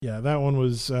Yeah, that one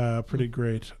was pretty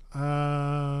great.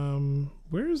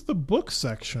 Where's the book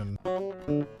section?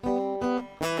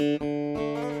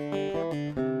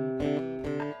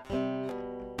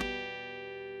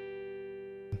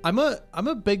 I'm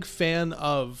a big fan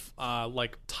of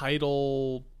like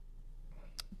title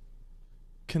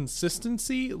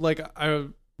consistency. Like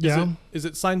is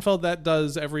it Seinfeld that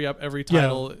does every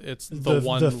title? Yeah. It's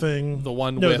the thing. The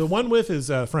one. No, with, the one with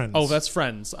is Friends. Oh, that's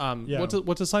Friends. Yeah. What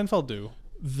does Seinfeld do?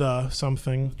 The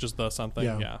something. Just the something.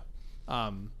 Yeah.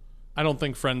 I don't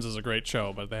think Friends is a great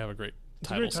show, but they have a great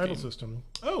title system.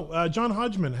 Oh, John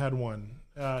Hodgman had one.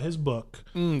 His book.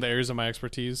 The Areas of My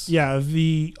Expertise. Yeah,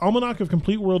 the Almanac of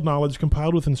Complete World Knowledge,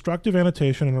 compiled with instructive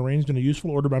annotation and arranged in a useful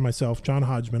order by myself, John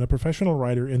Hodgman, a professional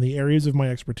writer in the areas of my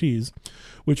expertise,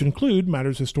 which include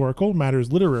matters historical,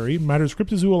 matters literary, matters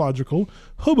cryptozoological,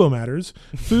 hobo matters,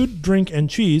 food, drink, and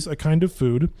cheese, a kind of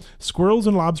food, squirrels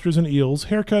and lobsters and eels,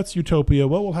 haircuts, utopia,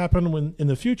 what will happen when in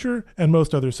the future, and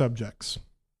most other subjects.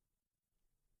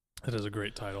 That is a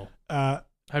great title.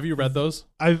 Have you read those?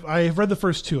 I've read the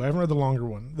first two. I haven't read the longer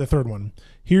one, the third one.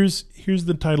 Here's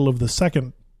the title of the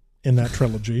second in that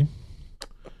trilogy.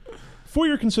 For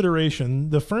your consideration,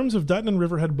 the firms of Dutton and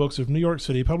Riverhead Books of New York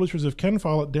City, publishers of Ken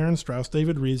Follett, Darren Strauss,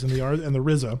 David Rees, and the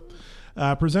RZA,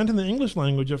 present in the English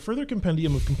language a further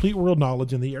compendium of complete world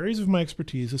knowledge in the areas of my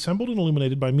expertise, assembled and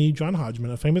illuminated by me, John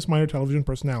Hodgman, a famous minor television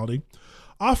personality,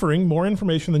 offering more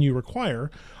information than you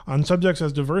require on subjects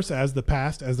as diverse as the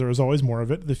past, as there is always more of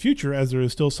it, the future, as there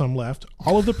is still some left,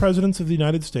 all of the presidents of the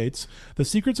United States, the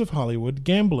secrets of Hollywood,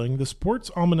 gambling, the sports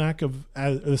almanac of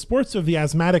the sports of the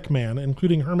asthmatic man,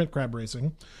 including hermit crab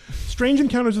racing, strange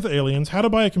encounters with aliens, how to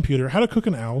buy a computer, how to cook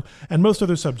an owl, and most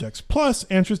other subjects, plus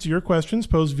answers to your questions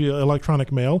posed via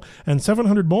electronic mail, and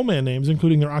 700 mole man names,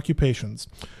 including their occupations.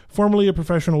 Formerly a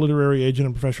professional literary agent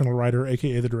and professional writer,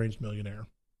 aka the Deranged Millionaire.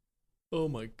 Oh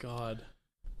my God.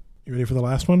 You ready for the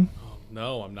last one? Oh,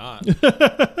 no, I'm not.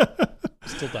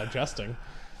 Still digesting.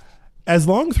 As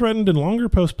long threatened and longer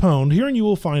postponed, herein you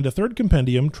will find a third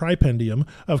tripendium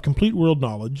of complete world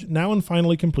knowledge, now and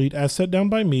finally complete, as set down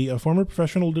by me, a former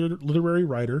professional literary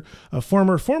writer, a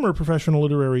former professional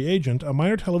literary agent, a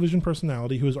minor television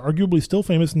personality who is arguably still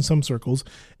famous in some circles,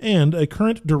 and a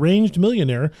current deranged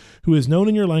millionaire who is known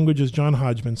in your language as John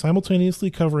Hodgman,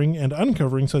 simultaneously covering and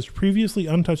uncovering such previously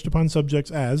untouched upon subjects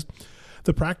as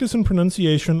the practice and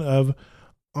pronunciation of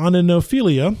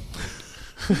onanophilia,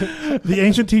 the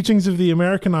ancient teachings of the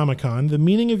Americanomicon, the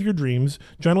meaning of your dreams,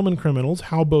 gentlemen criminals,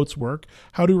 how boats work,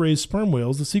 how to raise sperm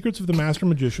whales, the secrets of the master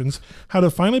magicians, how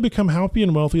to finally become happy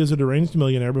and wealthy as a deranged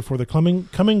millionaire before the coming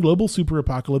global super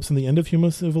apocalypse and the end of human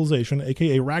civilization,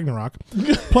 aka Ragnarok,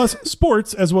 plus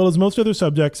sports, as well as most other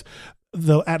subjects,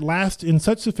 though at last in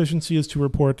such sufficiency as to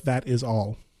report that is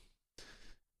all.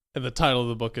 And the title of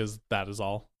the book is That Is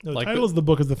All. No, the title of the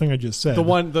book is the thing I just said.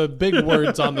 The big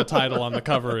words on the title on the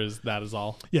cover is That Is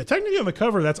All. Yeah, technically on the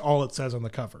cover, that's all it says on the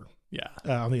cover. Yeah.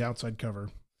 On the outside cover.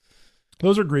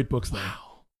 Those are great books, though.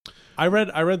 Wow. I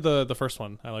read the first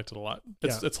one. I liked it a lot.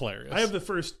 It's hilarious. I have the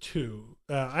first two.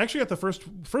 I actually got the first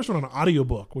one on an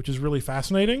audiobook, which is really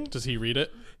fascinating. Does he read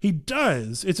it? He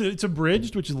does. It's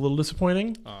abridged, which is a little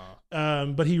disappointing.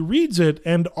 But he reads it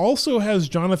and also has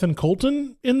Jonathan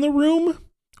Colton in the room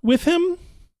with him.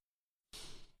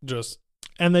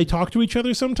 And they talk to each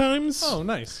other sometimes. Oh,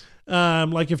 nice.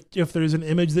 Like if there's an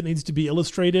image that needs to be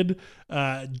illustrated,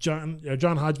 John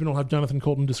Hodgman will have Jonathan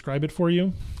Colton describe it for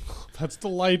you. That's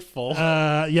delightful.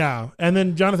 Yeah. And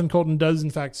then Jonathan Colton does in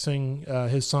fact sing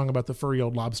his song about the furry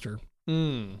old lobster.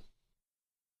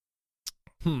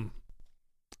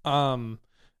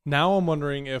 Now I'm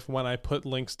wondering if when I put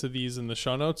links to these in the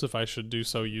show notes, if I should do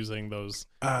so using those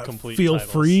complete feel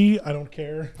titles. Free. I don't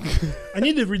care. I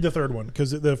need to read the third one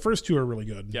because the first two are really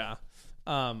good. Yeah.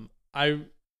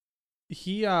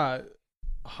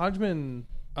 Hodgman,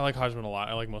 I like Hodgman a lot.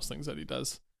 I like most things that he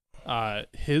does.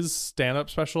 His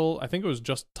stand-up special, I think it was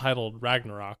just titled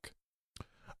Ragnarok.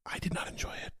 I did not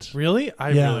enjoy it. Really? I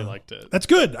really liked it. That's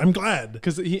good. I'm glad.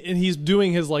 Because he's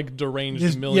doing his like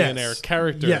deranged millionaire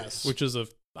character, which is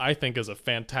I think is a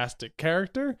fantastic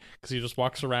character because he just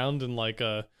walks around in like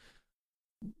a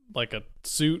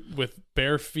suit with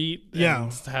bare feet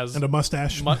and has a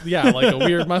mustache. Like a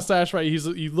weird mustache, right? He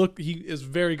is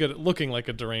very good at looking like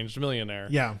a deranged millionaire.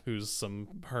 Yeah. Who's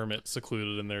some hermit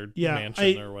secluded in their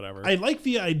mansion or whatever. I like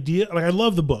the idea. Like I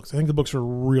love the books. I think the books are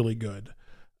really good.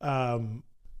 For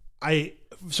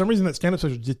some reason that stand-up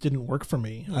special just didn't work for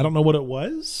me. I don't know what it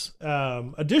was.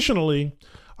 Additionally,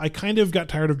 I kind of got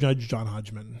tired of Judge John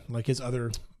Hodgman, like his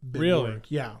other big work.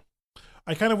 Yeah.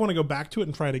 I kind of want to go back to it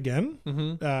and try it again.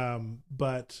 Mm-hmm.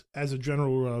 But as a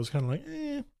general rule, I was kind of like,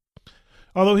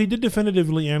 Although he did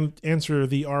definitively answer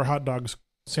the "Are hot dogs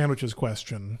sandwiches?"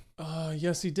 question.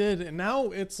 Yes, he did. And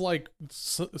now it's like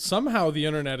somehow the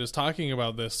internet is talking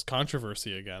about this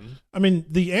controversy again. I mean,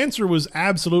 the answer was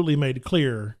absolutely made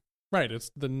clear. Right.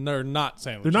 They're not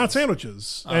sandwiches. They're not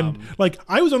sandwiches. And like,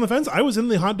 I was on the fence. I was in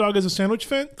the hot dog as a sandwich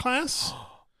class.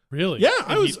 Really? Yeah,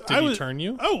 Did he turn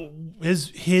you? Oh,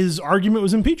 his argument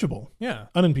was impeachable. Yeah.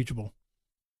 Unimpeachable.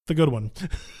 The good one.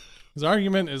 His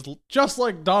argument is just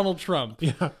like Donald Trump.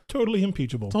 Yeah, totally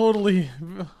impeachable. Totally,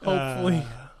 hopefully.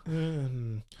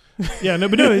 Yeah, no,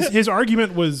 but no, his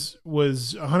argument was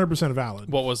 100%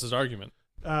 valid. What was his argument?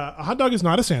 A hot dog is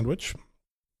not a sandwich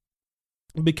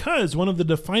because one of the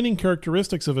defining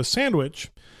characteristics of a sandwich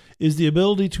is the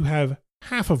ability to have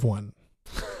half of one.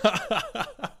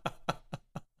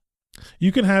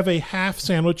 You can have a half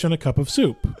sandwich and a cup of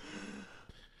soup.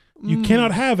 You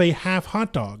cannot have a half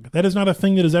hot dog. That is not a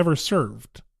thing that is ever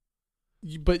served.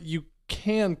 But you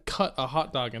can cut a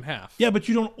hot dog in half. Yeah, but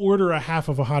you don't order a half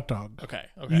of a hot dog. Okay.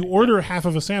 You order half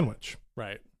of a sandwich.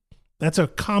 Right. That's a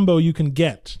combo you can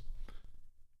get.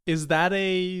 Is that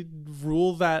a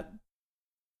rule that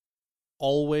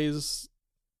always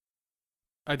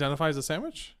identifies a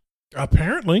sandwich?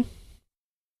 Apparently.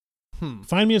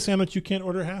 Find me a sandwich you can't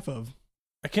order half of.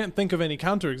 I can't think of any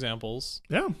counterexamples.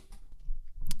 Yeah.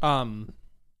 And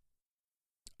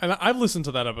I've listened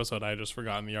to that episode. I just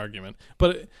forgotten the argument.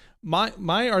 But my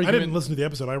argument... I didn't listen to the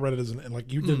episode. I read it as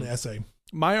like you did an essay.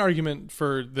 My argument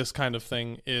for this kind of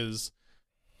thing is,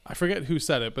 I forget who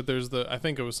said it, but I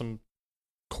think it was some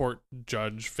court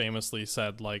judge famously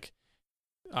said, like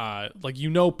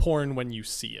porn when you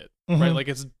see it, right? Like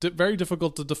it's very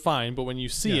difficult to define, but when you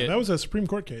see it, that was a Supreme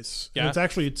Court case. Yeah,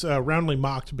 and it's roundly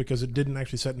mocked because it didn't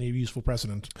actually set any useful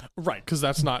precedent. Right, because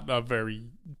that's not a very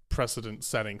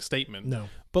precedent-setting statement. No,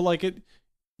 but like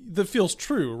that feels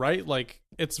true, right? Like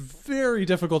it's very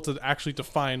difficult to actually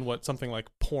define what something like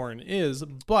porn is,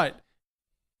 but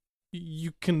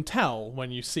you can tell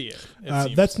when you see it.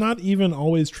 That's not even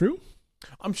always true.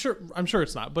 I'm sure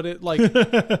it's not, but it like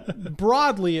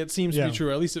broadly it seems to be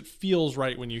true. At least it feels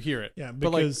right when you hear it. Yeah,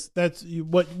 because that's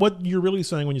what you're really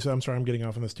saying when you say, I'm sorry, I'm getting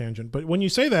off on this tangent, but when you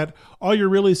say that, all you're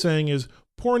really saying is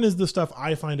porn is the stuff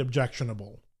I find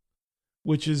objectionable,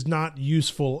 which is not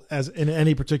useful as in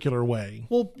any particular way.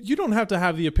 Well, you don't have to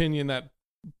have the opinion that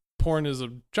porn is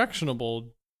objectionable,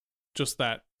 just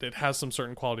that it has some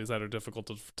certain qualities that are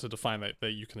difficult to define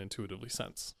that you can intuitively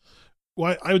sense.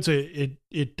 Well, I would say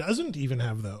it doesn't even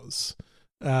have those.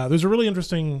 There's a really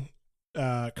interesting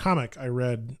comic I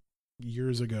read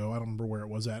years ago. I don't remember where it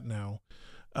was at now,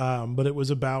 but it was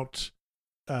about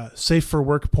safe for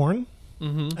work porn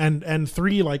and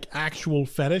 3 like actual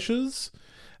fetishes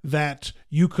that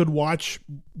you could watch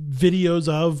videos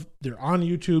of. They're on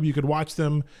YouTube. You could watch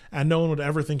them, and no one would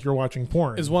ever think you're watching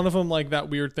porn. Is one of them like that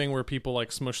weird thing where people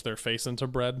like smush their face into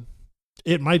bread?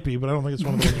 It might be, but I don't think it's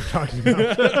one of the ones you're talking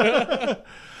about.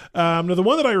 Now, the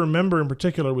one that I remember in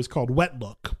particular was called Wet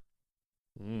Look.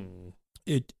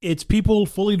 It's people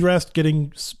fully dressed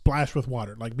getting splashed with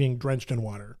water, like being drenched in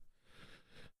water.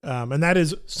 And that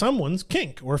is someone's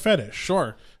kink or fetish.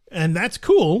 Sure. And that's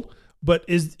cool, but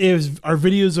are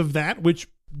videos of that, which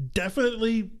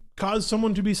definitely cause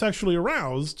someone to be sexually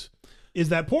aroused, is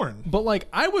that porn? But like,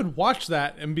 I would watch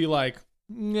that and be like,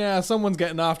 yeah, someone's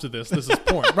getting off to this. This is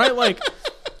porn, right? Like,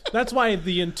 that's why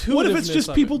the intuitiveness. What if it's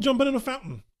just people jumping in a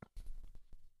fountain?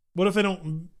 What if they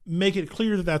don't make it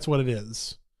clear that that's what it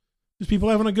is? Just people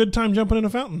having a good time jumping in a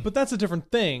fountain. But that's a different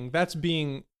thing.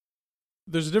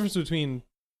 There's a difference between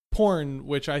porn,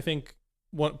 which I think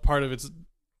one part of it's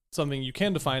something you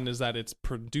can define is that it's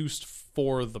produced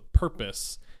for the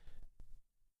purpose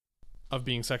of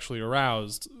being sexually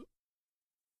aroused,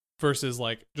 versus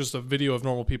like just a video of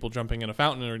normal people jumping in a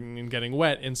fountain and getting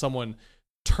wet and someone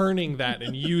turning that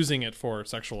and using it for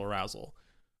sexual arousal.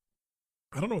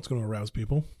 I don't know what's going to arouse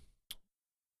people.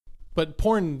 But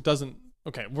porn doesn't.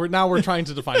 Okay, we're trying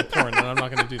to define porn, and I'm not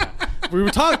going to do that. We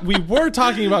were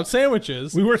talking about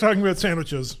sandwiches. We were talking about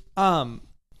sandwiches. But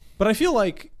I feel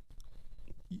like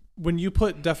when you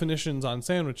put definitions on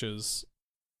sandwiches,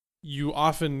 you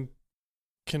often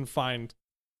can find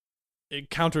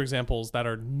counterexamples that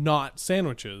are not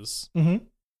sandwiches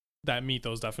that meet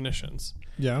those definitions.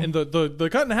 Yeah. And the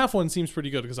cut in half one seems pretty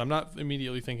good because I'm not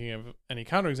immediately thinking of any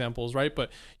counterexamples, right? But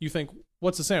you think,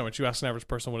 what's a sandwich? You ask an average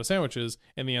person what a sandwich is,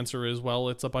 and the answer is, well,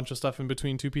 it's a bunch of stuff in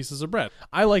between 2 pieces of bread.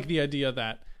 I like the idea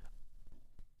that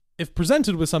if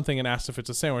presented with something and asked if it's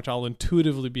a sandwich, I'll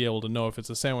intuitively be able to know if it's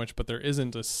a sandwich, but there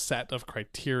isn't a set of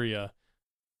criteria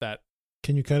that...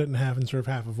 Can you cut it in half and serve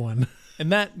half of one?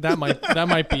 And that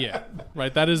might be it,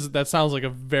 right? That sounds like a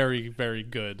very, very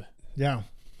good Yeah.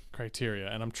 criteria,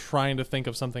 and I'm trying to think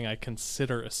of something I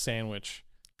consider a sandwich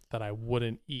that I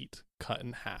wouldn't eat cut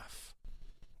in half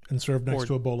And served next Or-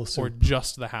 to a bowl of soup. or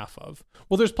just the half of.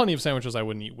 Well, there's plenty of sandwiches I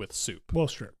wouldn't eat with soup. Well,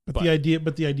 sure. But But-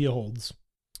 the idea holds.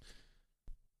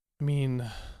 I mean,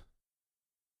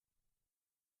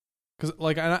 because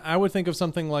like I would think of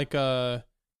something like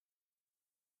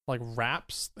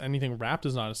wraps. Anything wrapped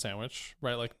is not a sandwich,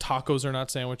 right? Like tacos are not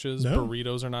sandwiches. No.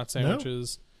 Burritos are not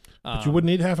sandwiches. But you wouldn't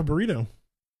eat half a burrito.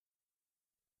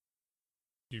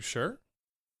 You sure?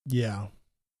 Yeah.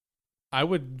 I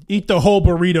would. Eat the whole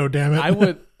burrito, damn it. I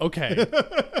would. Okay.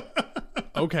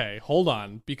 Okay. Hold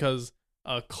on, because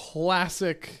a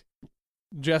classic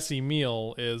Jesse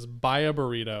meal is buy a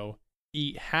burrito,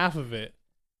 eat half of it,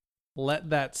 let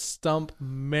that stump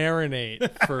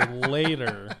marinate for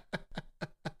later.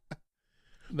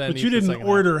 Then But eat you the didn't second half.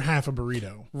 order half a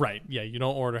burrito. Right. Yeah, you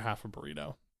don't order half a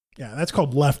burrito. Yeah, that's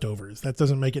called leftovers. That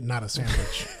doesn't make it not a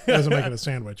sandwich. That doesn't make it a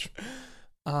sandwich.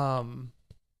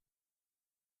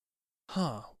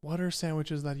 What are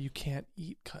sandwiches that you can't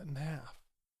eat cut in half?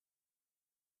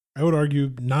 I would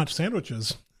argue not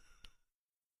sandwiches.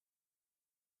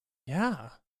 Yeah.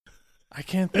 I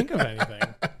can't think of anything.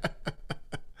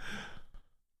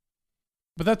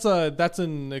 But that's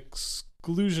an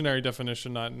exclusionary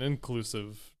definition, not an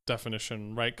inclusive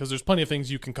definition, right? Because there's plenty of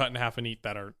things you can cut in half and eat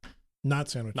that are Not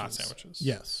sandwiches. not sandwiches.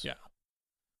 Yes. Yeah.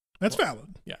 That's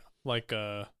valid. Yeah. Like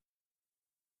I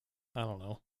don't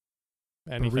know.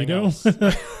 Anything Burrito? else.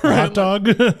 Or hot dog.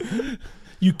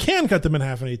 You can cut them in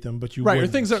half and eat them, but you Right, or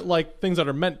wouldn't. things that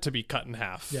are meant to be cut in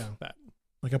half. Yeah. That.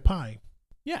 Like a pie.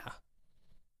 Yeah.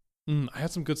 I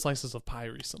had some good slices of pie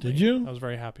recently. Did you? I was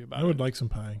very happy about I it. would like some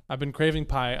pie. I've been craving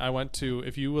pie. I went to,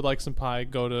 if you would like some pie,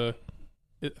 go to,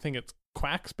 I think it's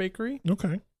Quack's Bakery.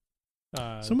 Okay.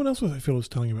 Someone else I feel was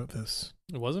telling you about this.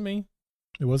 It wasn't me.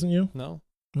 It wasn't you? No,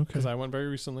 Okay. because I went very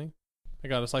recently. I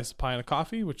got a slice of pie and a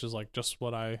coffee, which is like just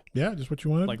what I Yeah, just what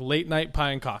you wanted? like. Late night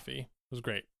pie and coffee. It was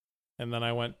great. And then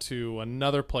I went to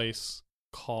another place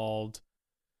called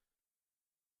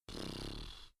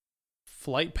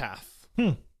Flight Path,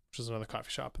 which is another coffee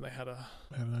shop, and they had a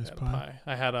Had a nice had a pie. pie.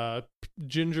 I had a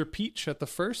ginger peach at the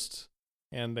first,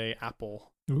 and a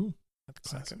apple Ooh. at the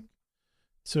Classic. second.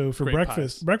 So for Great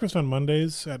breakfast, pies. on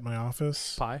Mondays at my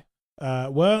office. Pie.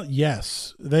 Well,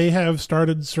 yes, they have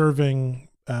started serving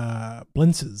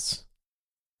blintzes.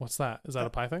 What's that? Is that a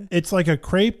pie thing? It's like a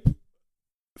crepe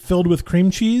filled with cream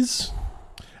cheese,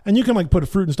 and you can like put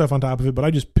fruit and stuff on top of it. But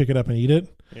I just pick it up and eat it,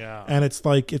 Yeah. and it's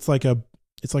like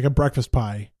a breakfast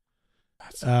pie.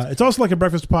 That sounds It's also like a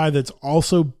breakfast pie that's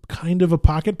also kind of a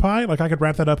pocket pie. Like I could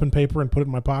wrap that up in paper and put it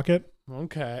in my pocket.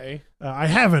 okay. I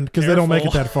haven't because they don't make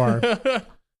it that far. Careful.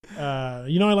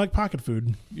 I like pocket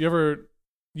food.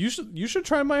 You should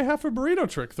try my half a burrito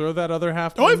trick. Throw that other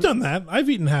half. Oh, I've done that. I've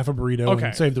eaten half a burrito Okay.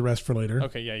 and saved the rest for later.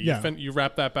 Okay, yeah. Yeah. You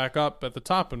wrap that back up at the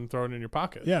top and throw it in your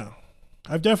pocket. Yeah,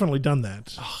 I've definitely done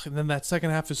that. Oh, and then that second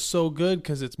half is so good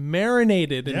because it's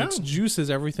marinated and Yeah. its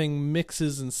juices, everything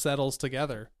mixes and settles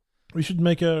together. We should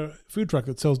make a food truck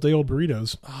that sells day old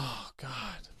burritos. Oh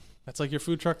God, that's like your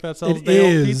food truck that sells It day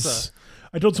old is. pizza.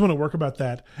 I told someone at work about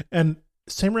that, and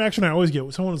same reaction I always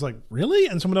get. Someone was like, "Really?"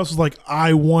 and someone else was like,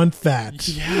 "I want that."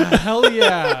 Yeah, hell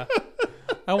yeah.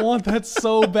 I want that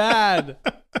so bad.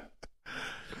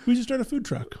 We should start a food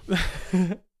truck.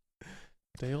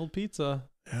 Day old pizza.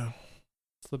 Yeah,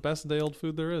 It's the best day old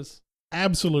food there is.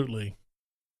 absolutely.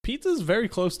 Pizza's very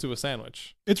close to a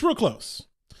sandwich. It's real close.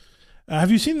 Have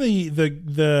you seen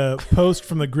the post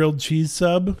from the grilled cheese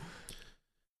sub?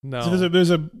 No. So there's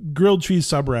a grilled cheese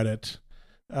subreddit,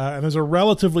 and there's a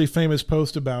relatively famous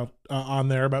post about on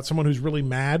there about someone who's really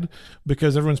mad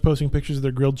because everyone's posting pictures of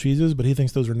their grilled cheeses, but he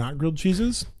thinks those are not grilled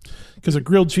cheeses because a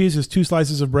grilled cheese is 2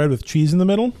 slices of bread with cheese in the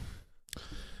middle,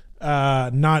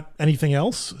 not anything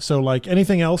else. So like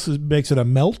anything else makes it a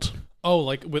melt. Oh,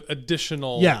 like with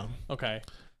additional. Yeah. Okay.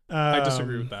 I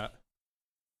disagree with that.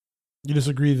 You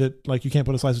disagree that like you can't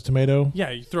put a slice of tomato?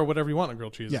 Yeah, you throw whatever you want on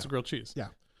grilled cheese. Yeah. It's a grilled cheese. Yeah.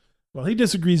 Well, he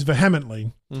disagrees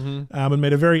vehemently. Mm-hmm. And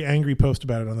made a very angry post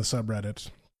about it on the subreddit.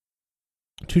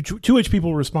 To which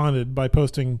people responded by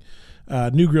posting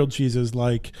new grilled cheeses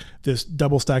like this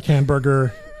double stack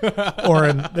hamburger or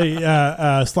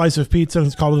a slice of pizza and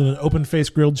it's called an open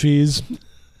faced grilled cheese.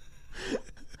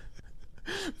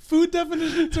 Food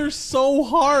definitions are so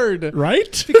hard,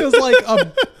 Right? because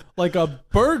like a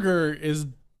burger is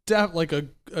like a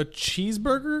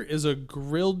cheeseburger is a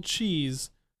grilled cheese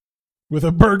With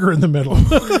a burger in the middle.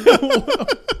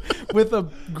 with a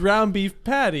ground beef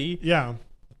patty Yeah.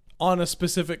 on a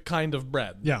specific kind of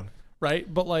bread. Yeah.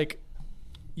 Right? But like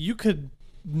you could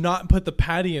not put the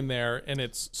patty in there, and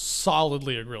it's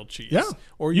solidly a grilled cheese. Yeah.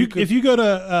 Or If you go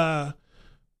to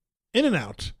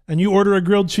In-N-Out and you order a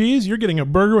grilled cheese, you're getting a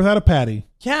burger without a patty.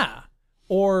 Yeah.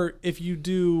 Or if you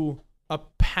do a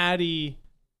patty,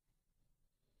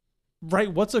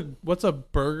 right? What's a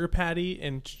burger patty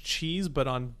and cheese, but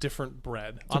on different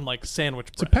bread, on like sandwich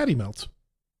It's a bread? patty melt.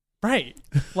 Right.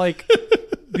 Like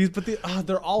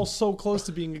they're all so close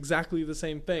to being exactly the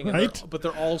same thing, and Right? but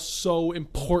they're all so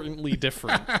importantly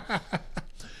different.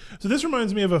 So this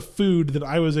reminds me of a food that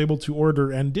I was able to order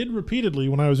and did repeatedly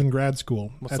when I was in grad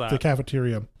school What's at that? the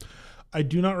cafeteria. I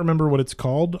do not remember what it's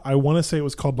called. I want to say it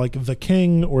was called like the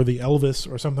King or the Elvis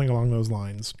or something along those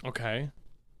lines. Okay.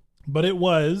 But it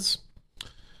was,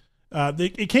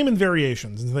 it came in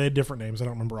variations, and they had different names. I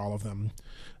don't remember all of them.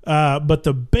 But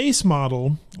the base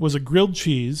model was a grilled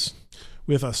cheese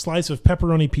with a slice of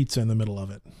pepperoni pizza in the middle of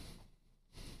it.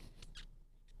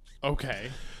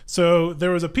 Okay. So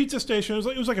there was a pizza station.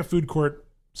 It was like a food court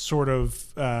sort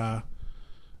of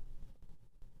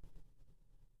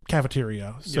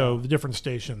cafeteria. So Yeah. the different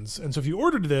stations. And so if you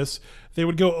ordered this, they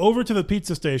would go over to the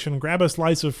pizza station, grab a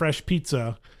slice of fresh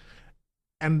pizza,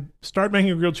 and start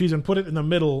making a grilled cheese and put it in the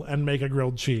middle and make a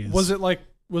grilled cheese.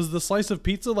 Was the slice of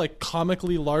pizza like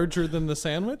comically larger than the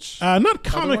sandwich? Not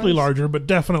comically Otherwise? larger, but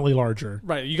definitely larger.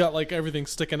 Right. You got like everything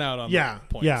sticking out on Yeah, the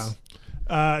points. yeah.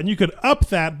 And you could up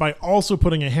that by also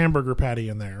putting a hamburger patty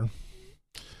in there.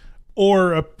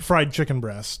 Or a fried chicken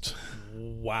breast.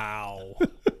 Wow.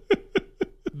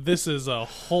 This is a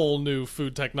whole new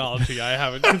food technology I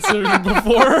haven't considered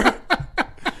before.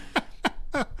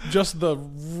 Just the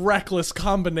reckless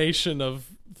combination of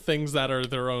things that are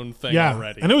their own thing Yeah,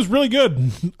 already. and it was really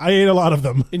good. I ate a lot of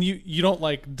them. And you don't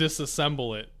like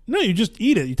disassemble it. No, you just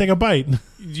eat it. You take a bite.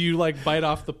 Do you like bite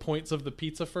off the points of the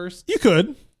pizza first? You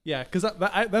could. Yeah, because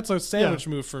that's a sandwich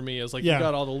move for me. Is like Yeah. you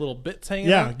got all the little bits hanging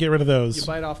Yeah, out. get rid of You those.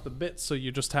 bite off the bits, so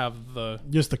you just have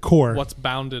Just the core. what's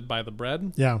bounded by the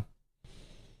bread. Yeah.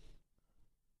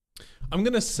 I'm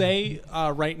gonna say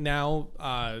right now,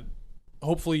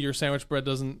 hopefully your sandwich bread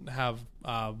doesn't have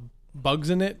bugs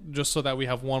in it, just so that we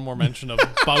have one more mention of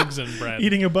bugs in bread.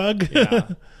 Eating a bug? Yeah.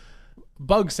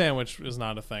 Bug sandwich is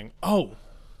not a thing. Oh,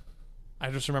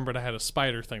 I just remembered I had a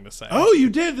spider thing to say. Oh, you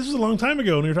did. This was a long time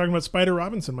ago when we were talking about Spider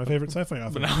Robinson, my favorite sci-fi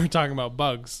author. But now we're talking about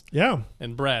bugs Yeah.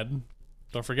 and bread.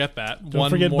 Don't forget that. Don't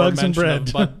forget bugs and mention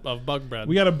bread. of bug bread.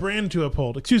 We got a brand to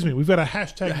uphold. Excuse me. We've got a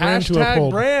hashtag brand to Hashtag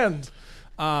uphold. brand.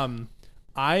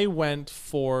 I went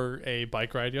for a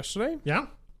bike ride yesterday, Yeah?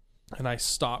 and I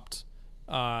stopped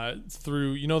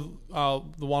through, the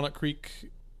Walnut Creek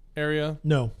area.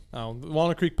 No. The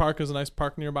Walnut Creek Park is a nice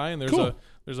park nearby, and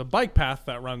there's a bike path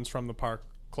that runs from the park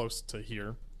close to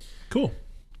here. Cool.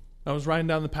 I was riding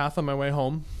down the path on my way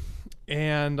home,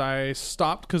 and I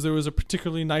stopped because there was a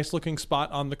particularly nice looking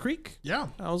spot on the creek. Yeah.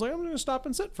 I was like, I'm going to stop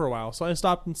and sit for a while. So I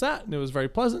stopped and sat, and it was very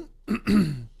pleasant.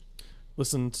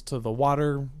 Listened to the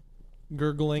water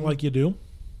gurgling. Like you do.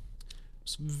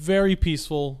 It's very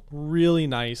peaceful, really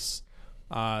nice.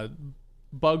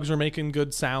 Bugs are making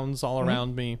good sounds all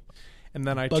around me. And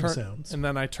then I Bug turn sounds. and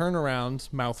then I turn around,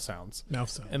 mouth sounds. Mouth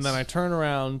sounds. And then I turn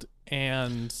around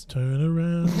and Turn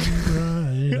around,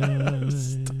 bright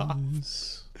Stop.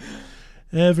 eyes.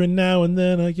 Every now and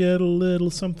then I get a little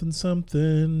something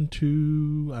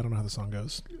to. I don't know how the song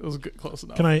goes. it was good, close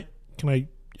enough. Can I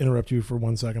interrupt you for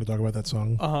 1 second to talk about that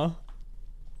song? Uh-huh.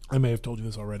 I may have told you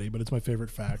this already, but it's my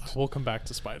favorite fact. We'll come back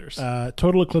to spiders.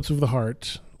 Total Eclipse of the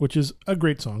Heart, which is a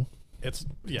great song. It's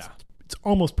It's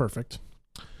almost perfect.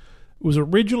 It was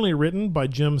originally written by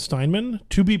Jim Steinman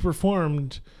to be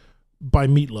performed by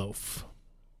Meatloaf.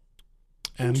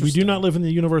 And we do Interesting. not live in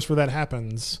the universe where that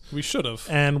happens, We should have.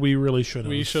 and we really should have.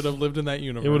 We should have lived in that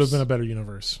universe. It would have been a better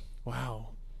universe wow.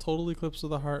 Total Eclipse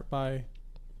of the Heart by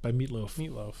by Meatloaf.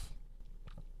 Meatloaf.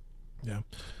 Yeah.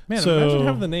 Man, So- imagine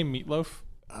having the name Meatloaf.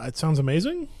 It sounds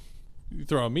amazing. You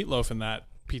throw a meatloaf in that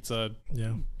pizza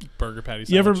Yeah. burger patty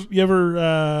You sandwich.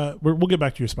 we'll get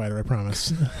back to your spider, I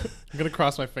promise. I'm going to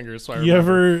cross my fingers so I You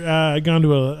remember. ever gone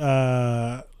to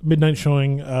a midnight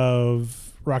showing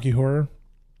of Rocky Horror?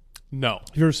 No.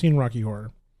 Have you ever seen Rocky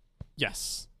Horror?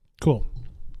 Yes. Cool.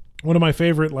 One of my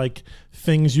favorite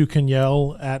things you can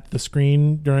yell at the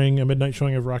screen during a midnight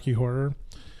showing of Rocky Horror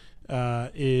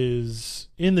is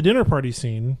in the dinner party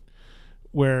scene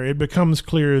where it becomes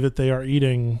clear that they are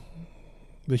eating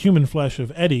the human flesh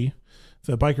of Eddie,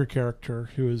 the biker character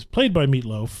who is played by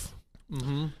Meatloaf.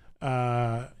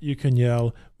 Mm-hmm. You can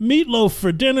yell, "Meatloaf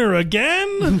for dinner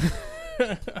again!"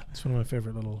 It's one of my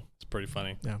favorite little... It's pretty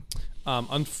funny. Yeah.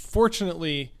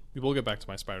 Unfortunately, we will get back to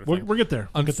my spider We'll thing. get there.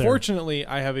 We'll get there. Unfortunately,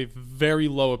 I have a very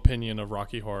low opinion of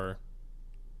Rocky Horror.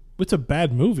 It's a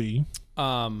bad movie.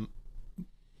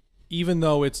 Even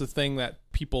though it's a thing that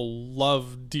people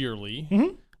love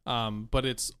dearly, but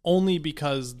it's only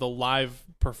because the live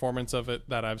performance of it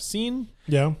that I've seen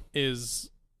was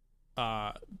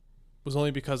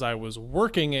only because I was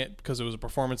working it, because it was a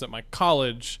performance at my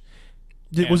college.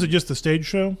 Was it just the stage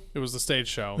show? It was the stage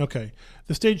show. Okay.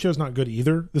 The stage show's not good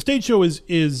either. The stage show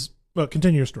is well,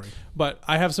 continue your story. But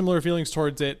I have similar feelings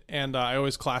towards it, and I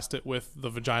always classed it with the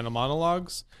Vagina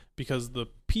Monologues, because the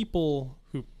people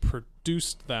who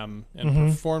produced them and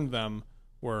performed them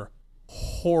were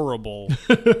horrible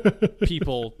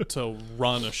people to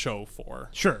run a show for.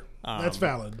 Sure. That's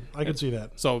valid. I can see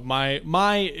that. So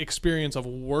my experience of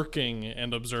working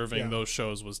and observing those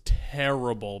shows was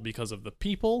terrible because of the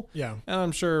people. Yeah. And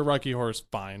I'm sure Rocky Horror's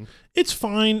fine. It's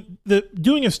fine.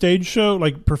 Doing a stage show,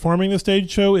 like performing the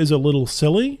stage show, is a little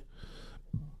silly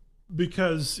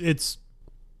because it's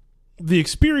the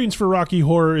experience for Rocky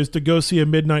Horror is to go see a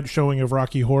midnight showing of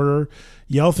Rocky Horror,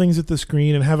 yell things at the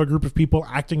screen, and have a group of people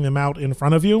acting them out in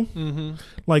front of you. Mm-hmm.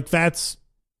 Like that's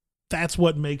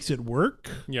what makes it work.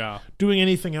 Yeah. Doing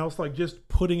anything else, like just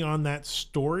putting on that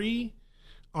story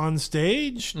on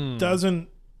stage, doesn't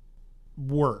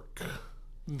work.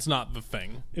 It's not the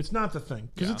thing. It's not the thing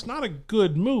because it's not a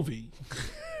good movie.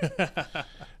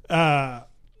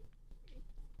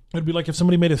 It'd be like if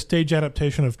somebody made a stage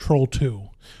adaptation of Troll 2,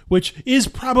 which is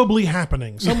probably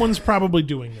happening. Someone's probably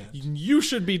doing that. You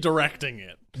should be directing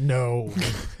it. No.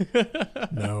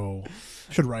 No.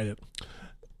 Should write it.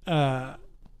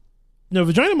 No,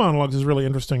 Vagina Monologues is really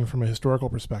interesting from a historical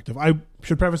perspective. I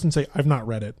should preface and say I've not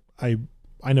read it. I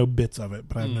know bits of it,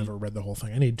 but I've never read the whole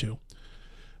thing. I need to.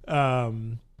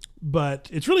 But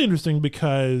it's really interesting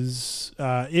because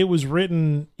it was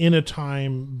written in a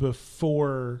time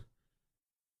before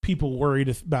people worried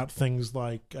about things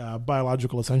like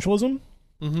biological essentialism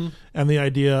and the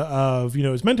idea of,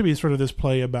 it's meant to be sort of this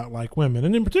play about like women,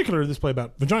 and in particular this play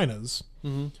about vaginas.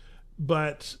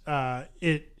 But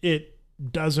it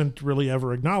doesn't really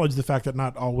ever acknowledge the fact that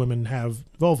not all women have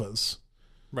vulvas,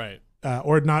 right?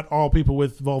 Or not all people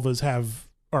with vulvas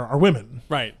are women,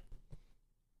 right?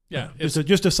 Yeah,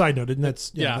 just a side note, and that's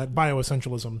that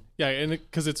bioessentialism. Yeah, and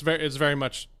because it's very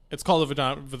much. It's called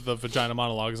the Vagina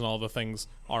Monologues, and all the things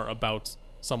are about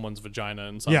someone's vagina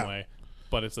in some way,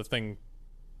 but it's a thing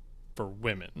for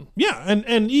women. Yeah,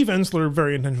 and Eve Ensler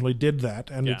very intentionally did that,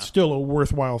 and it's still a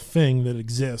worthwhile thing that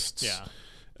exists. Yeah.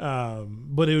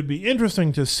 But it would be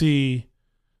interesting to see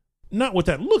not what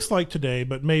that looks like today,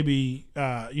 but maybe,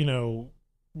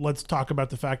 let's talk about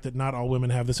the fact that not all women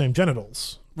have the same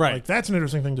genitals. Right. Like, that's an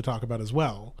interesting thing to talk about as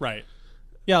well. Right.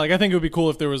 Yeah, like I think it would be cool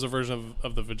if there was a version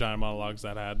of the Vagina Monologues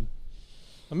that had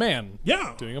a man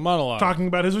doing a monologue. Talking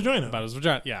about his vagina. About his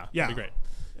vagina. Yeah. That'd be great.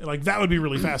 Like, that would be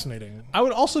really fascinating. I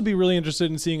would also be really interested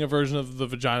in seeing a version of the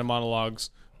Vagina Monologues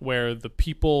where the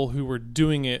people who were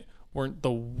doing it weren't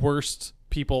the worst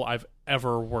people I've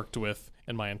ever worked with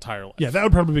in my entire life. Yeah, that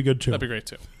would probably be good too. That'd be great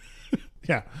too.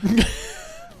 Yeah.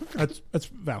 That's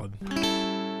valid.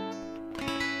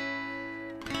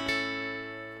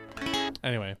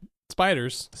 Anyway,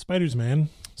 spiders. Spiders, man.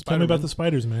 Tell me about the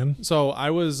spiders, man. So I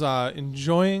was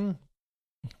enjoying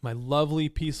my lovely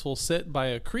peaceful sit by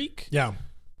a creek. Yeah.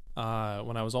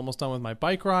 When I was almost done with my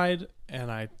bike ride, and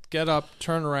I get up,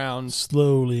 turn around.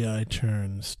 Slowly I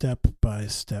turn, step by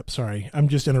step. Sorry, I'm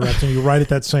just interrupting you right at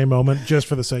that same moment, just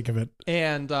for the sake of it.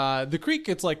 And the creek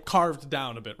gets like carved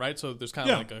down a bit, right? So there's kind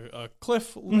of like a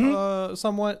cliff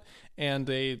somewhat, and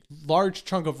a large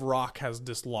chunk of rock has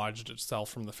dislodged itself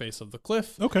from the face of the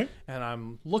cliff. Okay. And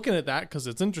I'm looking at that because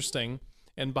it's interesting.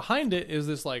 And behind it is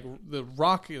this like the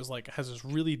rock is like has this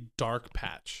really dark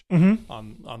patch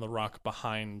on the rock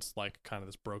behind like kind of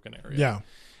this broken area. Yeah.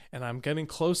 And I'm getting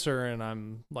closer and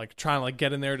I'm like trying to like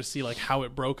get in there to see like how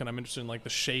it broke, and I'm interested in like the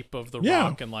shape of the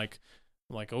rock, and like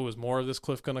I'm like, oh, is more of this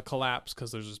cliff gonna collapse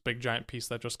because there's this big giant piece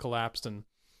that just collapsed? And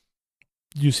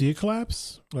did you see it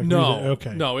collapse? Like, no,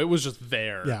 okay, no, it was just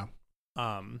there. Yeah.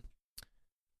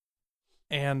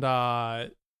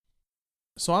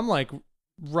 So I'm like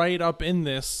right up in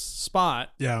this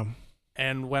spot. Yeah.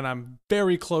 And when I'm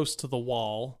very close to the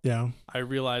wall, I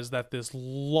realize that this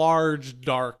large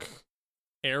dark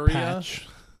area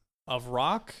of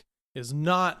rock is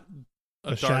not a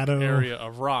dark shadow area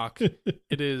of rock.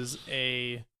 It is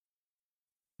a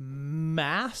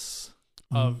mass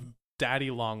of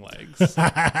daddy long legs.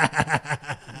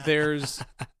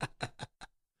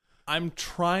 I'm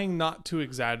trying not to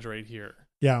exaggerate here.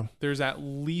 Yeah. There's at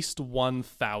least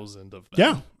 1,000 of them.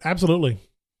 Yeah, absolutely.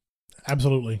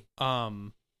 Absolutely.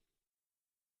 And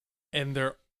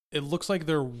they're it looks like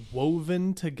they're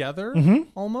woven together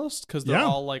almost, because they're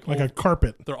all like a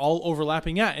carpet. They're all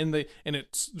overlapping. Yeah, and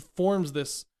it forms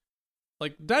this,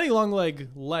 like, daddy long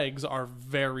legs are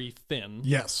very thin.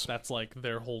 Yes. That's like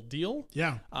their whole deal.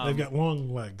 Yeah. They've got long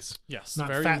legs. Yes. Not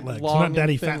very fat legs. long Not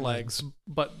daddy and thin fat legs.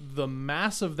 But the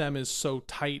mass of them is so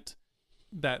tight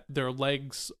that their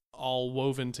legs all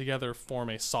woven together form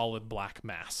a solid black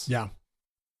mass. Yeah.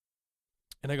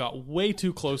 And I got way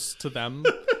too close to them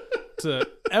to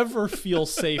ever feel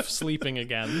safe sleeping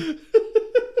again.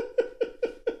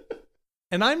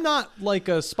 And I'm not like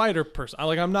a spider person.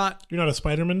 You're not a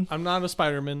Spider-Man? I'm not a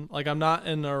Spider-Man. Like, I'm not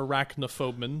an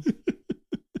arachnophobe.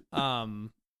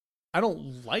 I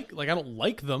don't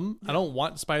like them. I don't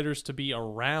want spiders to be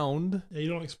around. Yeah, you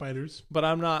don't like spiders. But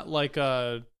I'm not like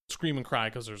a scream and cry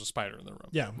because there's a spider in the room.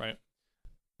 Yeah. Right.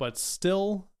 But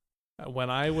still, when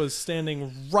I was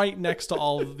standing right next to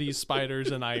all of these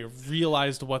spiders and I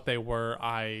realized what they were,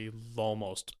 I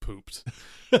almost pooped.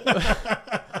 It's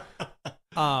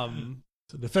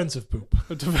a defensive poop.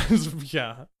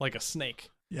 Yeah, like a snake.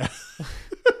 Yeah.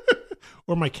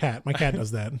 Or my cat. My cat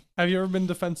does that. Have you ever been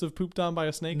defensive pooped on by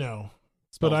a snake? No.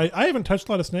 But I haven't touched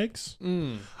a lot of snakes.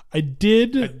 I I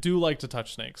do like to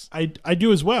touch snakes. I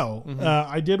do as well. Mm-hmm.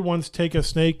 I did once take a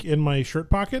snake in my shirt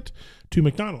pocket to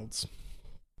McDonald's.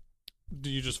 Do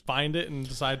you just find it and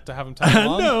decide to have them tag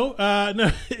along?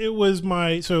 No. It was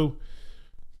so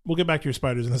we'll get back to your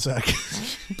spiders in a sec.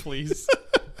 Please.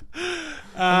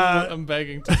 I'm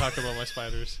begging to talk about my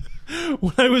spiders.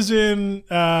 When I was in,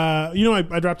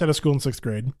 I dropped out of school in 6th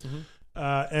grade.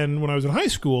 And when I was in high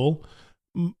school,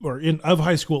 of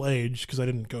high school age, because I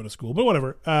didn't go to school, but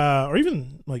whatever, or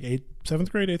even like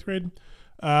 7th grade, 8th grade,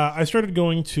 I started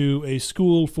going to a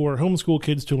school for homeschool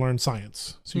kids to learn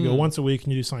science. So you go once a week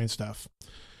and you do science stuff.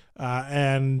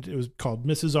 And it was called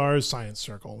Mrs. R's Science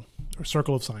Circle, or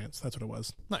Circle of Science. That's what it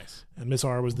was. Nice. And Miss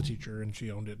R was the teacher, and she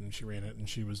owned it, and she ran it, and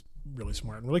she was really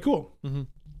smart and really cool.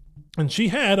 And she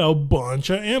had a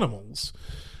bunch of animals,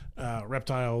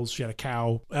 reptiles. She had a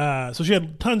cow. So she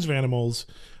had tons of animals,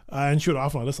 and she would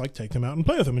often let us like take them out and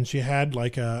play with them. And she had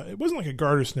it wasn't like a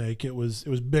garter snake. It was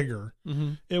bigger.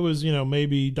 It was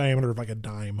maybe diameter of like a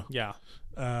dime. Yeah.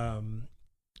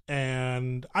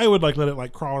 And I would let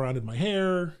it crawl around in my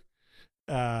hair.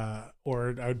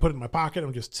 Or I would put it in my pocket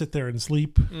and just sit there and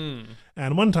sleep.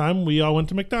 And one time we all went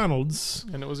to McDonald's.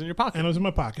 And it was in your pocket. And it was in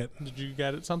my pocket. Did you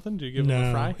get it something? Did you give it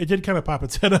a fry? It did kind of pop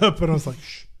its head up, and I was like,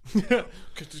 shh.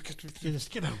 Just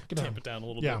get down. Tamp it down a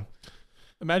little Yeah. bit.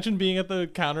 Imagine being at the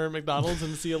counter at McDonald's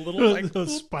and see a little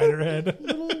spider head.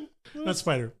 little Not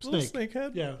spider. little Snake. snake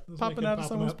head. Yeah. Popping out of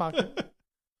someone's pocket.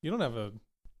 You don't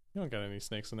got any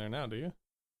snakes in there now, do you?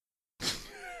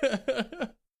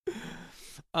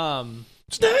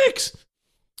 Snakes!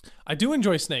 I do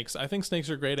enjoy snakes. I think snakes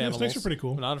are great animals. Snakes are pretty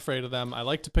cool. I'm not afraid of them. I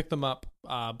like to pick them up,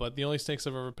 but the only snakes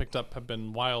I've ever picked up have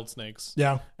been wild snakes.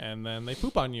 Yeah. And then they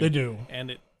poop on you. They do.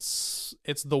 And it's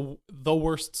the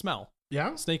worst smell.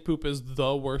 Yeah? Snake poop is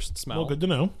the worst smell. Well, good to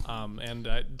know. And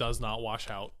it does not wash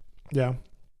out Yeah.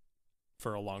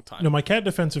 for a long time. No, my cat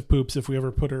defensive poops if we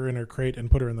ever put her in her crate and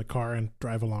put her in the car and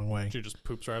drive a long way. She just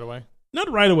poops right away. Not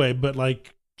right away, but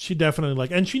she definitely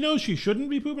and she knows she shouldn't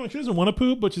be pooping. She doesn't want to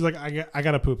poop, but she's like, I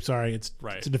gotta poop. Sorry, it's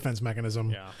a defense mechanism.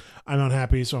 Yeah. I'm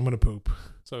unhappy, so I'm gonna poop.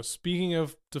 So speaking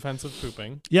of defensive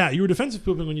pooping, yeah, you were defensive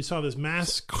pooping when you saw this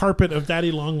mass carpet of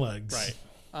daddy long legs,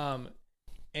 right?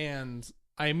 And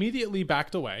I immediately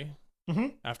backed away Mm-hmm.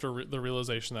 after the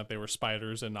realization that they were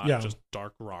spiders and not just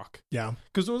dark rock. Yeah.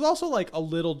 Because it was also like a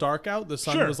little dark out. The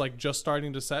sun Sure. was like just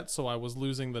starting to set, so I was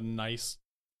losing the nice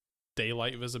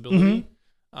daylight visibility.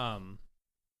 Mm-hmm.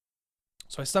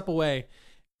 So I step away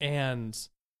and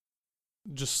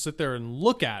just sit there and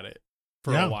look at it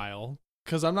for Yeah. a while.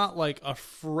 Because I'm not like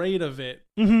afraid of it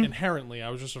Mm-hmm. inherently. I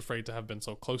was just afraid to have been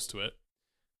so close to it.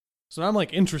 So now I'm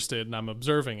like interested and I'm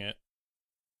observing it.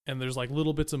 And there's like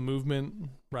little bits of movement,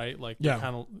 right? Like Yeah.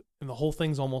 kind of, and the whole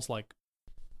thing's almost like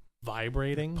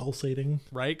vibrating, Pulsating.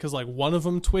 right? Because like one of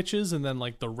them twitches and then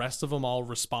like the rest of them all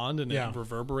respond and Yeah. it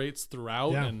reverberates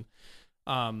throughout. Yeah.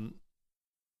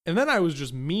 And then I was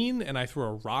just mean and I threw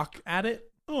a rock at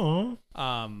it. Oh.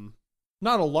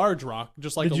 Not a large rock,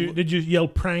 just like Did you yell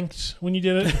pranked when you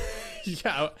did it?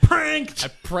 yeah, Pranked. I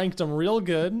pranked them real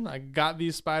good. I got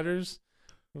these spiders,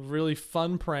 really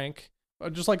fun prank,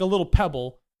 just like a little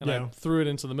pebble, and Yeah. I threw it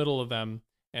into the middle of them,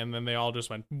 and then they all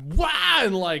just went wah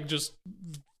and like just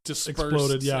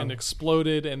dispersed and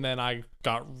exploded, and then I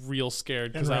got real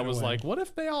scared because I was away. like, what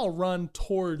if they all run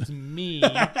towards me?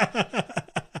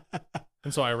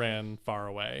 And so I ran far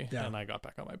away, and I got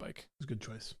back on my bike. It's a good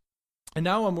choice. And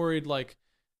now I'm worried, like,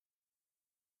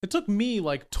 It took me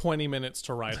like 20 minutes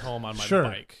to ride home on my Sure,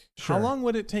 bike. sure. How long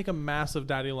would it take a massive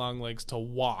daddy long legs to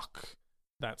walk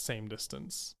that same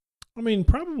distance? I mean,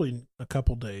 probably a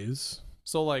couple days.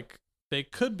 So like they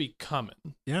could be coming.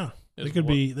 Yeah, is they could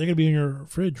what- be in your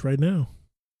fridge right now,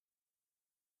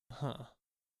 Huh.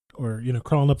 or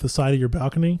crawling up the side of your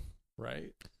balcony.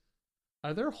 Right.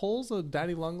 Are there holes a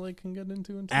daddy long leg can get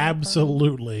into?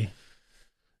 Absolutely.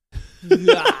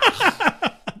 Yeah.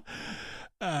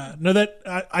 No, that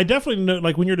I definitely know.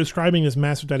 Like when you're describing this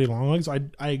massive daddy long legs,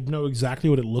 I know exactly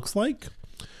what it looks like.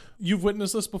 You've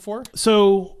witnessed this before?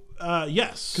 So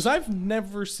yes, Because I've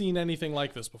never seen anything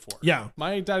like this before. yeah.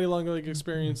 My daddy long leg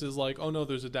experience is like, oh no,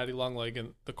 there's a daddy long leg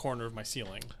in the corner of my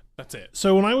ceiling. That's it.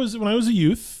 So when I was a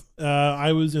youth,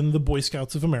 I was in the Boy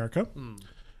Scouts of America, Mm.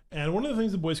 and one of the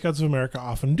things the Boy Scouts of America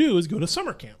often do is go to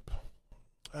summer camp.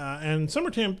 And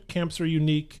summer camps are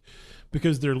unique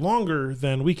because they're longer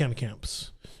than weekend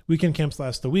camps. Weekend camps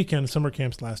last a weekend. Summer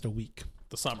camps last a week.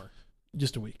 The summer.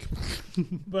 Just a week.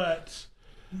 But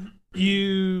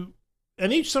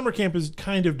and each summer camp is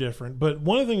kind of different, but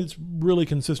one of the things that's really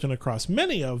consistent across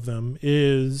many of them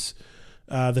is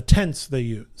the tents they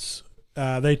use.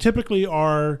 They typically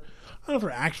are, I don't know if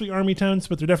they're actually army tents,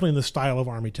 but they're definitely in the style of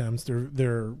army tents.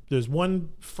 There's one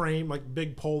frame, like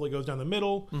big pole that goes down the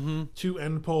middle, two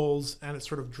end poles, and it's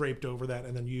sort of draped over that,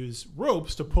 and then use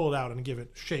ropes to pull it out and give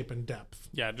it shape and depth.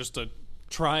 Yeah, just a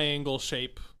triangle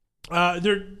shape.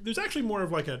 There's actually more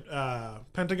of like a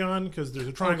pentagon because there's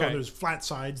a triangle and there's flat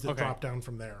sides that drop down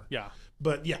from there. Yeah.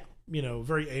 But yeah,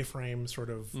 very A-frame, sort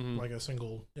of like a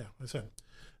single. Yeah, I said.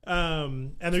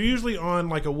 And they're usually on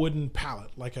like a wooden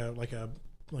pallet, like a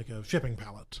shipping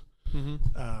pallet.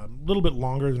 A little bit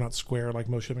longer. They're not square like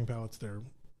most shipping pallets. They're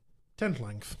tent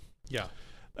length. Yeah.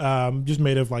 Just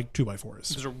made of like 2x4s.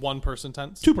 These are one-person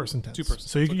tents? 2-person tents. 2-person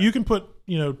So you tents, you can put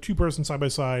 2-person side by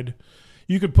side.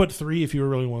 You could put 3 if you were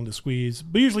really willing to squeeze.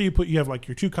 But usually you have like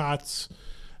your 2 cots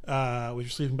with your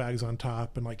sleeping bags on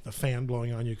top and like the fan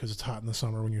blowing on you because it's hot in the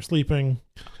summer when you're sleeping.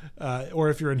 Or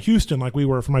if you're in Houston, like we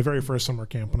were for my very first summer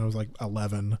camp when I was like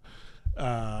 11.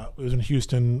 It was in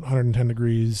Houston, 110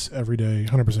 degrees every day,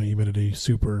 100% humidity,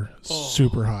 super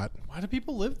hot. Why do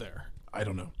people live there? I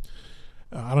don't know.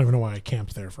 I don't even know why I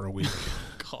camped there for a week.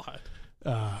 God.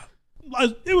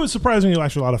 It was surprisingly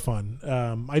actually a lot of fun.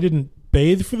 I didn't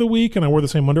bathe for the week, and I wore the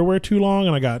same underwear too long,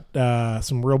 and I got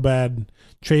some real bad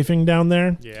chafing down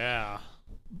there. Yeah.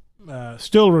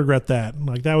 Still regret that.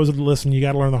 Like that was a lesson you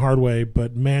got to learn the hard way,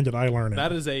 but man, did I learn it.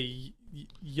 That is a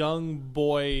young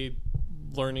boy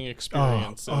learning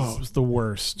experience. It was the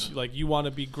worst. Like you want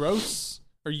to be gross,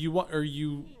 or you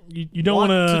don't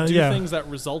want to do yeah. things that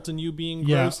result in you being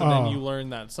gross, and then you learn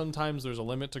that sometimes there's a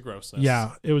limit to grossness.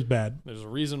 Yeah, it was bad. There's a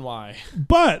reason why.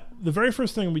 But the very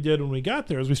first thing we did when we got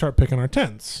there is we start picking our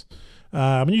tents.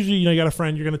 Usually, you got a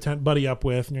friend you're going to tent buddy up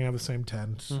with, and you have the same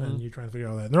tent, and you're trying to figure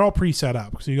out that. And they're all pre-set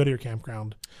up, so you go to your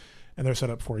campground, and they're set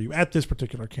up for you at this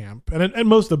particular camp, and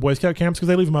most of the Boy Scout camps because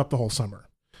they leave them up the whole summer,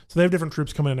 so they have different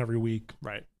troops coming in every week,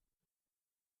 Right.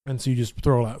 and so you just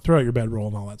throw out your bedroll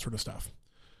and all that sort of stuff.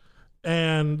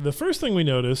 And the first thing we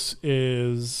notice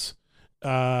is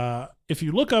if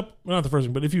you look up, well, not the first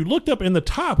thing, but if you looked up in the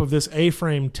top of this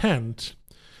A-frame tent,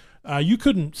 you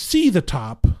couldn't see the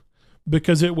top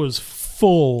because it was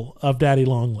full of daddy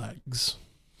long legs.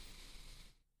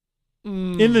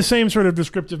 In the same sort of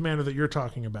descriptive manner that you're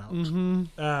talking about.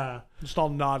 Just all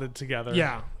knotted together.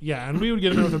 Yeah. And we would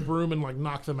get in there with a broom and like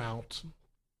knock them out.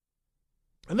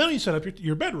 And then you set up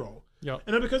your bedroll. Yep.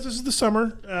 And then because this is the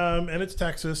summer and it's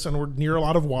Texas and we're near a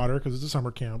lot of water because it's a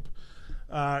summer camp,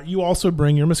 you also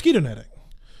bring your mosquito netting.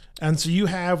 And so you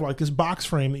have like this box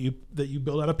frame that you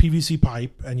build out of PVC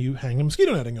pipe and you hang a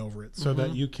mosquito netting over it so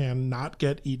that you can not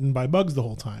get eaten by bugs the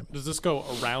whole time. Does this go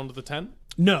around the tent?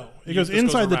 No, it goes This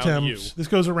inside the goes tent. around you. This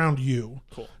goes around you.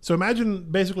 Cool. So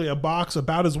imagine basically a box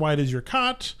about as wide as your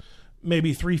cot,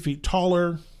 maybe 3 feet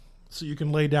taller, so you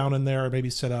can lay down in there, maybe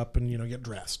sit up and get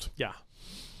dressed. Yeah.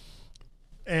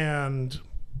 And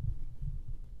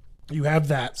you have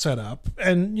that set up,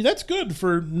 and that's good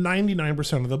for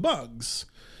 99% of the bugs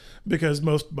because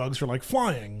most bugs are like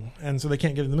flying, and so they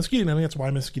can't get in the mosquito netting. That's why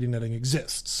mosquito netting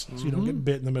exists, so you don't get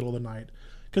bit in the middle of the night.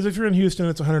 Because if you're in Houston,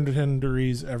 it's 110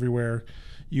 degrees everywhere.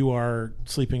 You are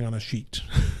sleeping on a sheet,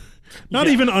 not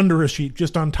even under a sheet,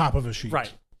 just on top of a sheet.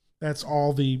 Right. That's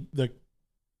all the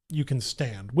you can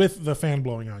stand with the fan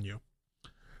blowing on you.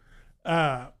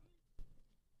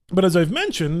 But as I've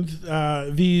mentioned,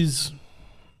 these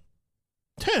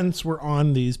tents were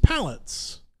on these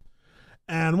pallets.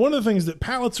 And one of the things that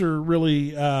pallets are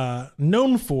really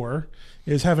known for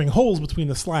is having holes between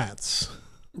the slats.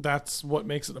 That's what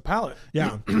makes it a pallet.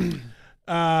 Yeah.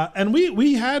 And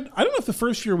we had, I don't know if the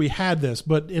first year we had this,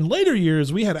 but in later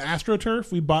years we had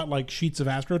AstroTurf. We bought like sheets of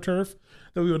AstroTurf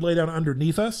that we would lay down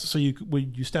underneath us. So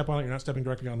you step on it, you're not stepping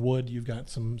directly on wood. You've got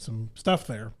some stuff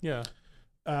there. Yeah.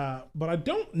 But I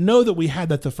don't know that we had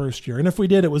that the first year. And if we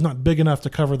did, it was not big enough to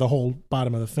cover the whole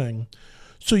bottom of the thing.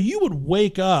 So you would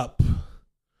wake up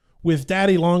with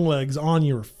Daddy Longlegs on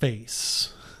your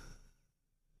face.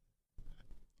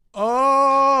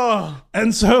 Oh!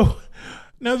 And so,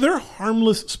 now they're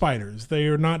harmless spiders. They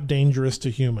are not dangerous to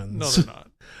humans. No, they're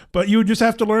not. But you would just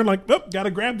have to learn, like, oh, got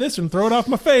to grab this and throw it off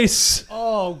my face.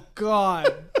 Oh,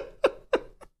 God.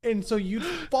 And so you'd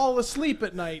fall asleep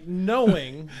at night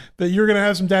knowing that you're going to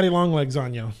have some Daddy Longlegs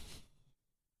on you.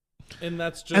 And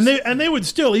that's just... And they would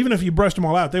still, even if you brushed them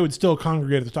all out, they would still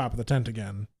congregate at the top of the tent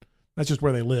again. That's just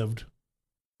where they lived.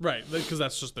 Right, because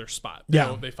that's just their spot.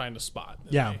 Yeah. They find a spot.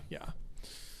 Yeah. Yeah.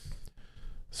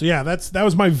 So yeah, that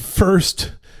was my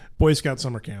first Boy Scout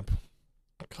summer camp.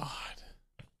 God.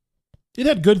 It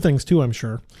had good things too, I'm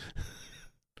sure.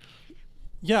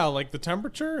 Yeah, like the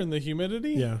temperature and the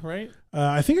humidity. Yeah. Right?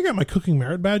 I think I got my cooking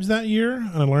merit badge that year,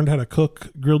 and I learned how to cook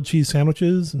grilled cheese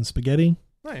sandwiches and spaghetti.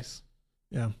 Nice.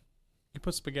 Yeah. You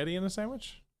put spaghetti in a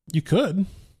sandwich? You could.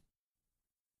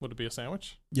 Would it be a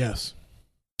sandwich? Yes.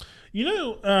 You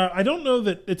know, I don't know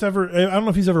that it's ever, I don't know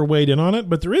if he's ever weighed in on it,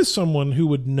 but there is someone who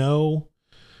would know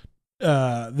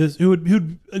this,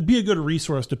 who'd be a good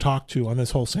resource to talk to on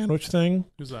this whole sandwich thing.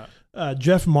 Who's that?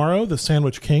 Jeff Morrow, the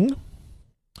Sandwich King.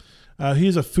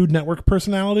 He's a Food Network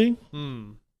personality.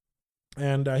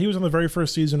 And he was on the very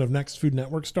first season of Next Food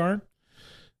Network Star,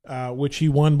 which he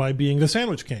won by being the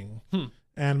Sandwich King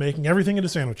and making everything into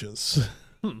sandwiches.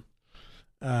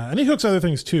 And he cooks other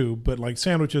things too, but like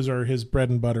sandwiches are his bread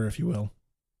and butter, if you will.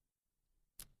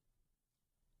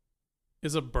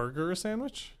 Is a burger a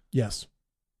sandwich? Yes.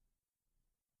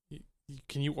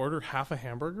 Can you order half a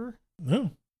hamburger?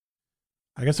 No.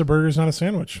 I guess a burger is not a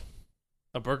sandwich.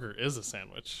 A burger is a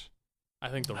sandwich. I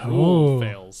think the rule Oh.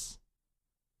 fails.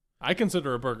 I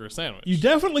consider a burger a sandwich. You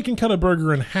definitely can cut a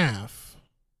burger in half.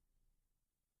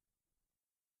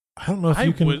 I don't know if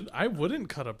you can. I wouldn't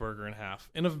cut a burger in half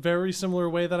in a very similar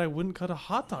way that I wouldn't cut a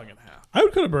hot dog in half. I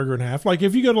would cut a burger in half. Like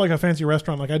if you go to like a fancy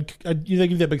restaurant, like you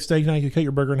give you that big steak knife, you cut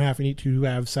your burger in half and eat two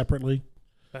halves separately.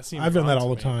 That seems I've done that wrong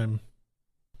all to the me. time.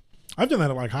 I've done that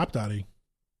at like Hop Dotty.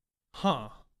 Huh.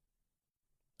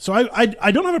 So I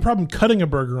don't have a problem cutting a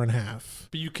burger in half.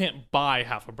 But you can't buy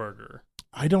half a burger.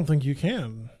 I don't think you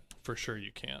can. For sure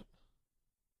you can't.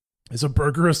 Is a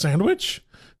burger a sandwich?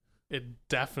 It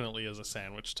definitely is a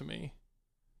sandwich to me.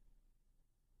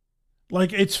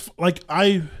 Like it's like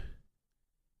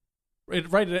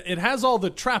It has all the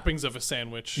trappings of a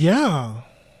sandwich. yeah.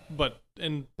 But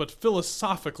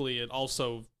philosophically it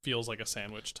also feels like a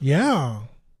sandwich to me. Yeah.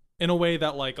 In a way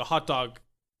that like a hot dog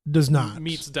Does not.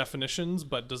 meets definitions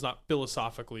but does not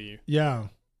philosophically Yeah.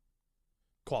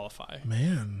 qualify.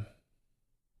 Man.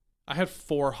 I had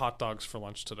 4 hot dogs for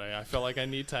lunch today. I feel like I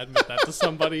need to admit that to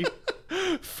somebody.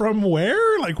 From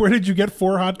where? Like where did you get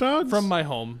 4 hot dogs? From my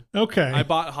home. Okay. I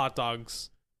bought hot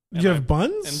dogs. Did you have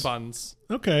buns? And buns.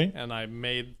 Okay. And I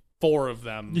made 4 of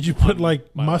them. Did you put on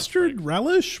like my lunch mustard, break.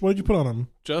 relish? What did you put on them?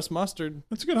 Just mustard.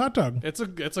 That's a good hot dog. It's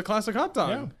a classic hot dog.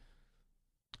 Yeah.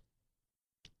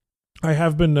 I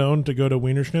have been known to go to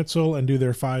Wiener Schnitzel and do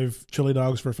their 5 chili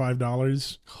dogs for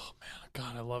 $5 Oh man,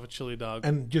 God, I love a chili dog.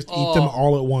 and just eat them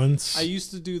all at once. I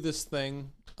used to do this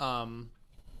thing.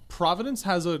 Providence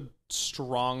has a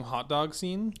strong hot dog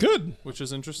scene, Good. which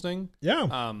is interesting. Yeah.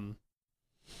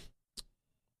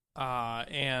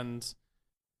 And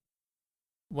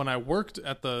when I worked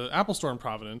at the Apple Store in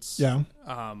Providence, Yeah.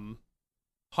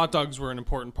 Hot dogs were an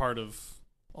important part of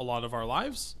a lot of our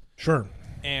lives. Sure.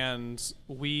 And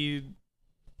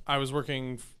I was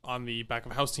working on the back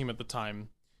of house team at the time,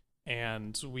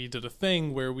 and we did a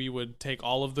thing where we would take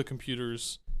all of the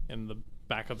computers in the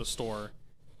back of the store,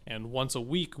 and once a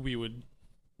week we would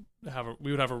have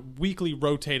a weekly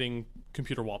rotating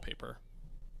computer wallpaper,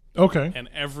 Okay. and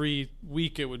every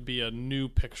week it would be a new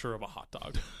picture of a hot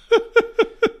dog.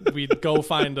 We'd go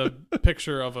find a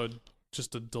picture of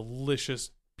just a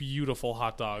delicious, beautiful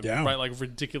hot dog, Yeah. right? Like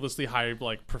ridiculously high,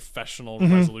 like professional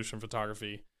Mhm. resolution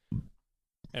photography,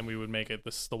 and we would make it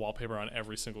the wallpaper on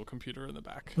every single computer in the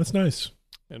back, That's nice.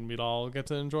 and we'd all get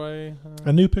to enjoy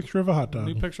A new picture of a hot a dog.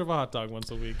 new picture of a hot dog once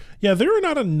a week. Yeah, there are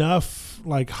not enough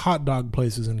like hot dog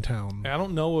places in town. I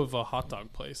don't know of a hot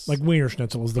dog place Like Wiener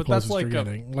Schnitzel is the But that's closest like you're a-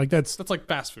 getting. Like that's that's like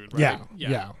fast food, right?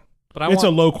 yeah. But I It's a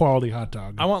want low quality hot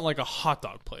dog. I want like a hot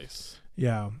dog place.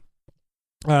 Yeah.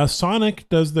 Sonic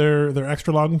does their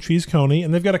extra long cheese coney,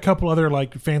 and they've got a couple other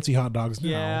like fancy hot dogs now.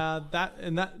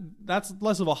 Yeah, that's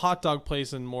less of a hot dog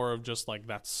place and more of just like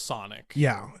that's Sonic.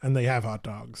 Yeah, and they have hot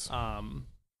dogs.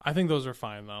 I think those are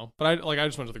fine though. But I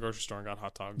just went to the grocery store and got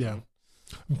hot dogs. Yeah.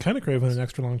 I'm kind of craving an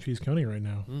extra long cheese coney right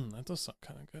now. That does sound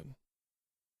kind of good.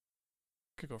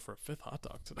 Could go for a 5th hot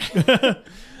dog today.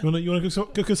 You want to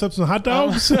cook us up some hot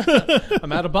dogs?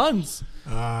 I'm out of buns.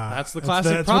 That's the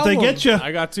classic that's problem. what they get you.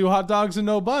 I got 2 hot dogs and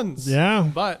no buns. Yeah.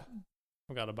 But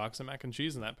I've got a box of mac and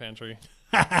cheese in that pantry.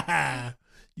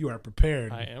 You are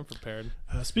prepared. I am prepared.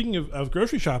 Speaking of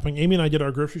grocery shopping, Amy and I did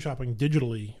our grocery shopping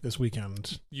digitally this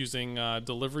weekend. Using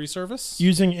delivery service?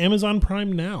 Using Amazon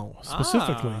Prime Now,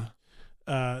 specifically.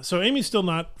 So Amy's still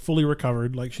not fully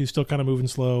recovered. Like, she's still kind of moving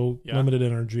slow, limited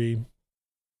energy.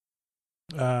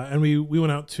 And we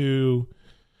went out to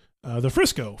the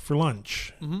Frisco for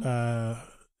lunch. Mm-hmm.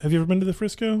 Have you ever been to the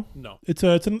Frisco? No. It's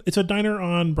a diner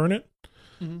on Burnett.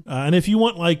 Mm-hmm. And if you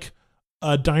want like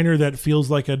a diner that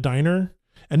feels like a diner,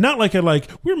 and not like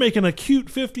we're making a cute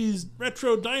 50s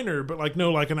retro diner, but like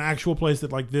no, like an actual place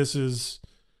that like this is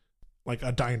like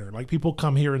a diner. Like people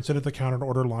come here and sit at the counter and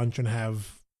order lunch and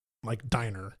have like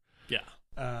diner. Yeah.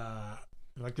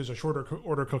 Like there's a shorter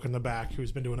order cook in the back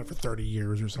who's been doing it for 30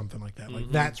 years or something like that.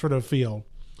 Like that sort of feel.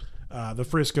 The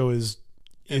Frisco is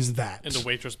that. And the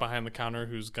waitress behind the counter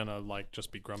who's gonna like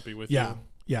just be grumpy with you.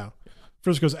 Yeah.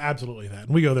 Frisco's absolutely that.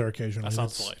 And we go there occasionally. That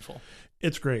sounds delightful.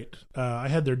 It's great. I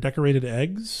had their decorated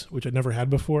eggs, which I'd never had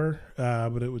before.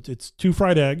 But it's 2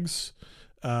 fried eggs,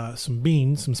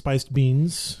 some spiced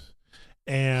beans,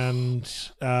 and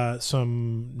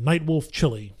some Night Wolf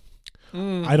chili.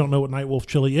 I don't know what Night Wolf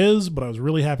chili is, but I was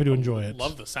really happy to enjoy it.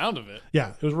 Love the sound of it.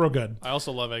 Yeah, it was real good. I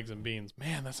also love eggs and beans.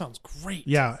 Man, that sounds great.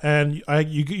 Yeah, and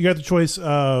you got the choice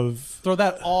of throw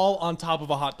that all on top of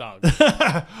a hot dog.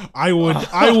 I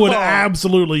would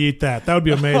absolutely eat that. That would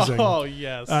be amazing. Oh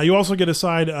yes. You also get a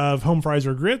side of home fries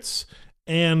or grits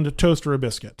and toast or a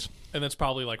biscuit. And it's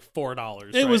probably like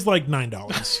 $4. It was like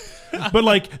 $9, but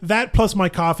like that plus my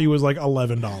coffee was like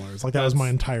 $11. Like that was my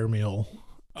entire meal.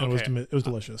 Okay. It was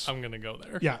delicious. I'm gonna go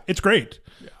there. Yeah, it's great.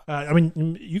 Yeah. I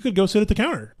mean, you could go sit at the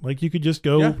counter. Like you could just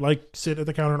go like sit at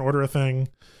the counter and order a thing.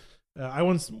 I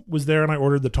once was there and I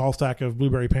ordered the tall stack of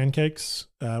blueberry pancakes,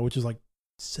 which is like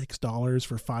 $6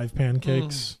 for 5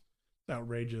 pancakes.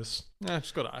 Outrageous.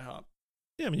 Just go to IHOP.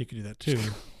 Yeah, I mean you could do that too.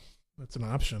 That's an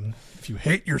option if you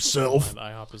hate yourself. And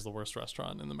IHOP is the worst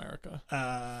restaurant in America.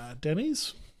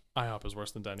 Denny's? IHOP is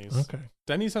worse than Denny's. Okay.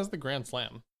 Denny's has the Grand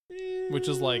Slam, which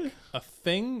is like a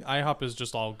thing. IHOP is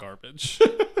just all garbage.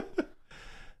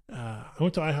 I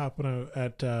went to IHOP when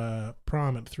at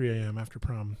prom at 3 a.m. after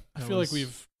prom. I feel like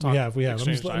we've we have. I'm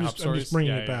just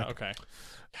bringing it back.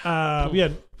 Okay. We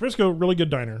had Frisco, really good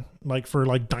diner, like for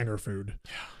like diner food.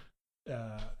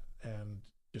 Yeah. And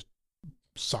just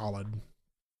solid.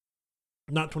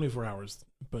 Not 24 hours,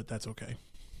 but that's okay.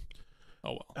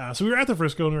 Oh well. So we were at the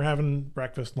Frisco and we were having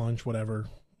breakfast, lunch, whatever.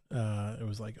 It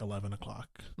was like 11 o'clock.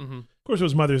 Mm-hmm. Of course, it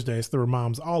was Mother's Day, so there were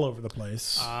moms all over the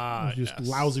place. Just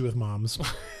lousy with moms.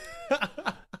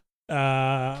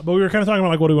 But we were kind of talking about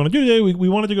like what do we want to do today. We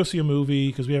wanted to go see a movie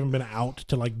because we haven't been out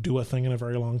to like do a thing in a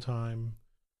very long time.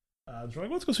 So we're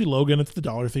like, let's go see Logan. It's the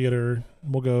Dollar Theater.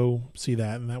 We'll go see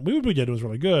that. And that we did was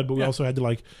really good, but we also had to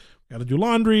like got to do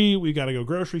laundry. We got to go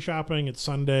grocery shopping. It's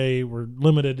Sunday. We're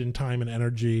limited in time and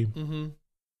energy. Mm-hmm.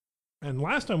 And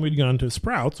last time we'd gone to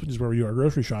Sprouts, which is where we do our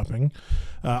grocery shopping,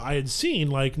 I had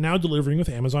seen like now delivering with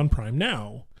Amazon Prime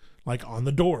Now, like on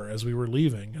the door as we were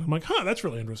leaving. And I'm like, that's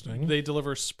really interesting. They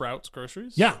deliver Sprouts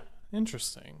groceries? Yeah.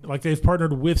 Interesting. Like they've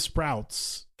partnered with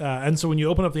Sprouts. And so when you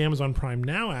open up the Amazon Prime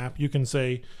Now app, you can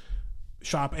say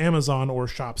shop Amazon or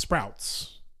shop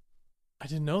Sprouts. I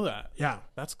didn't know that. Yeah.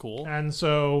 That's cool. And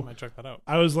so I might check that out.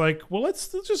 I was like, well, let's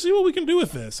just see what we can do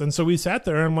with this. And so we sat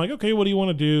there and I'm like, okay, what do you want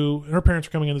to do? And her parents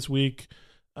are coming in this week.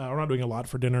 We're not doing a lot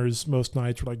for dinners most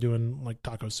nights. We're like doing like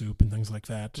taco soup and things like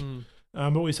that.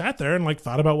 But we sat there and like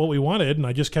thought about what we wanted. And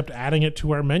I just kept adding it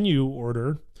to our menu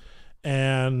order.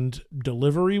 And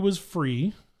delivery was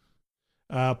free.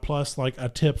 Plus like a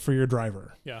tip for your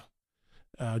driver. Yeah.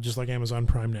 Just like Amazon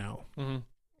Prime Now.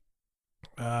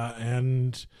 Mm-hmm.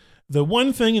 And the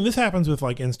one thing, and this happens with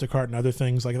like Instacart and other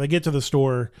things, like they get to the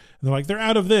store and they're like, they're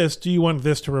out of this. Do you want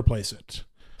this to replace it?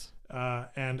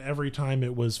 And every time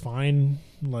it was fine.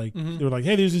 Like they were like,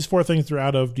 hey, there's these 4 things they're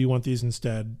out of. Do you want these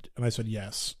instead? And I said,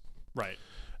 yes. Right.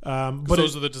 But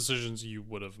those are the decisions you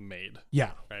would have made.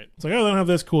 Yeah. Right. It's like, oh, they don't have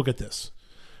this. Cool. Get this.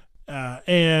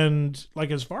 And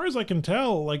like, as far as I can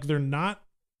tell, like they're not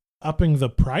upping the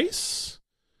price.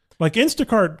 Like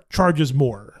Instacart charges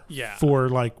more for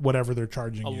like whatever they're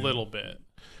charging a you. little bit.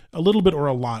 a little bit or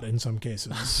a lot in some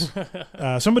cases.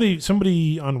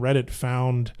 Somebody on Reddit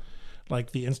found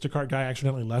like the Instacart guy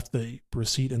accidentally left the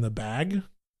receipt in the bag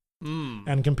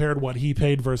and compared what he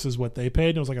paid versus what they paid.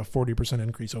 And it was like a 40%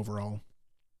 increase overall.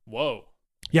 Whoa.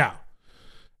 Yeah.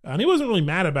 And he wasn't really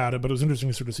mad about it, but it was interesting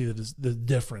to sort of see the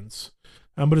difference.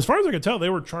 But as far as I could tell, they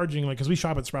were charging, like, because we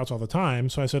shop at Sprouts all the time.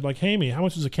 So I said, like, hey, how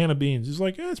much is a can of beans? He's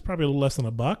like, it's probably a little less than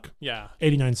 $1. Yeah.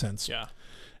 89 cents. Yeah.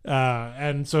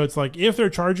 And so it's like, if they're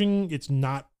charging, it's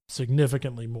not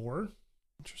significantly more.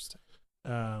 Interesting.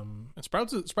 And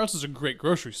Sprouts is a great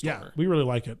grocery store. Yeah, we really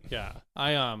like it. Yeah.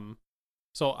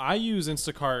 So I use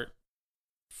Instacart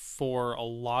for a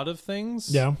lot of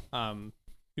things. Yeah.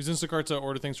 Use Instacart to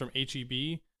order things from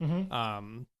H-E-B.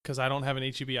 Because I don't have an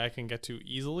H-E-B I can get to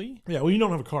easily. Yeah, well, you don't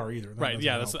have a car either. That right,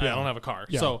 yeah, I don't have a car.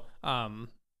 Yeah. So,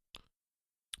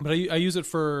 but I use it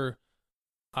for,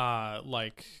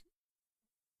 like,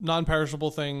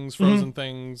 non-perishable things, frozen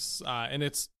things,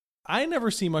 and I never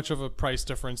see much of a price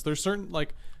difference. There's certain,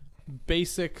 like,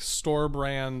 basic store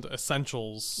brand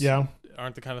essentials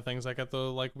aren't the kind of things I get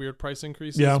the, like, weird price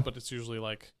increases, but it's usually,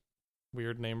 like,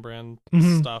 weird name brand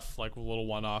stuff, like little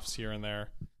one-offs here and there.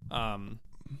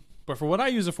 But for what I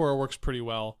use it for, it works pretty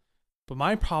well. But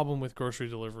my problem with grocery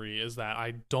delivery is that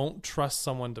I don't trust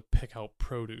someone to pick out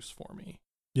produce for me.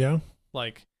 Yeah.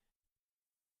 Like,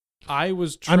 I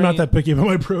was trained, I'm not that picky about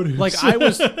my produce. Like,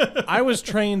 I was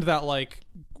trained that, like,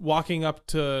 walking up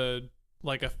to,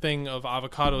 like, a thing of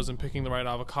avocados and picking the right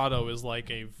avocado is,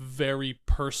 like, a very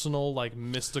personal, like,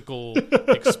 mystical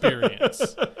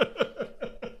experience.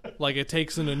 Like, it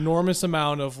takes an enormous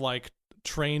amount of, like,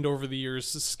 trained over the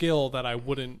years skill that I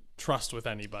wouldn't trust with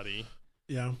anybody.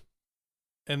 Yeah.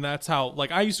 And that's how,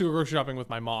 like, I used to go grocery shopping with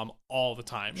my mom all the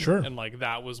time. Sure. And, like,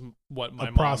 that was what my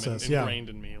mom ingrained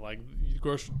in me. Like,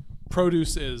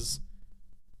 produce is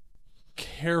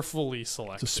carefully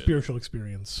selected. It's a spiritual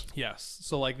experience. Yes.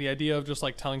 So, like, the idea of just,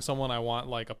 like, telling someone I want,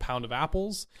 like, a pound of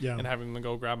apples and having them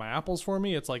go grab my apples for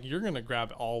me, it's like, you're going to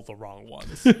grab all the wrong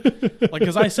ones. Like,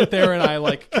 because I sit there and I,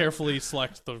 like, carefully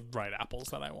select the right apples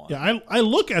that I want. Yeah, I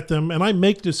look at them and I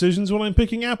make decisions when I'm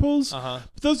picking apples, but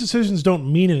those decisions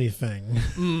don't mean anything.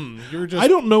 You're just, I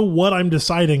don't know what I'm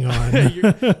deciding on.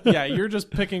 you're just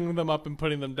picking them up and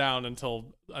putting them down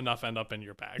until enough end up in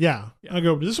your bag. Yeah. I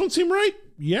go, does this one seem right?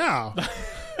 Yeah.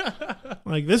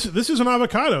 Like, this is an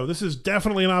avocado. This is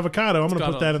definitely an avocado. I'm going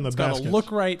to put that in the basket. It's got to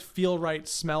look right, feel right,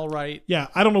 smell right. Yeah,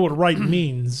 I don't know what right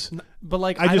means. But,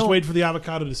 like, I just wait for the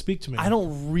avocado to speak to me. I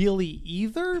don't really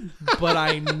either, but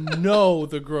I know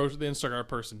the Instacart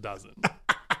person doesn't.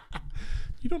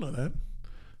 You don't know that.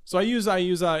 So I use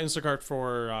Instacart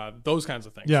for those kinds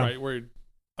of things, right? Where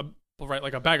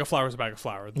like a bag of flour is a bag of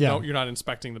flour. Yeah. No, you're not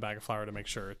inspecting the bag of flour to make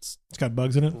sure it's got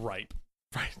bugs in it. Right,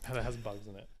 that it has bugs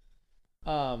in it.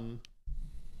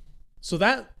 So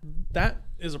that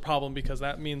is a problem, because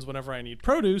that means whenever I need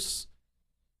produce,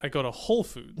 I go to Whole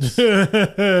Foods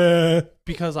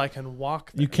because I can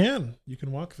walk there. You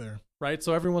can walk there. Right?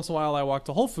 So every once in a while I walk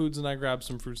to Whole Foods and I grab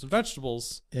some fruits and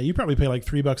vegetables. Yeah, you probably pay like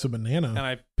 $3 a banana. And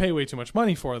I pay way too much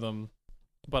money for them,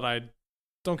 but I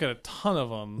don't get a ton of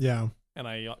them. Yeah. And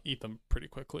I eat them pretty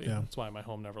quickly. Yeah. That's why my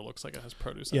home never looks like it has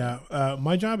produce in it. Yeah.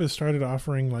 My job has started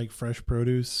offering, like, fresh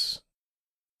produce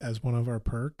as one of our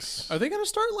perks. Are they going to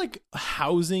start, like,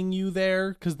 housing you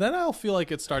there? Because then I'll feel like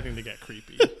it's starting to get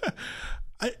creepy.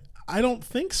 I don't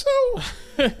think so.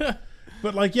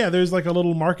 But, like, yeah, there's, like, a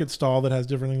little market stall that has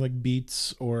different things, like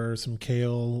beets or some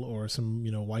kale or some,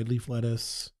 wide leaf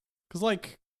lettuce. Because,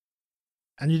 like...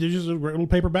 And there's just little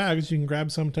paper bags. You can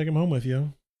grab some, take them home with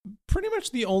you. Pretty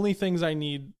much the only things I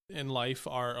need in life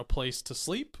are a place to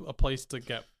sleep, a place to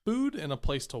get food, and a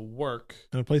place to work.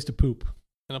 And a place to poop.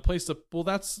 And a place to... Well,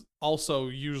 that's also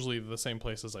usually the same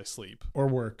place as I sleep. Or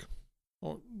work.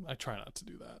 Or I try not to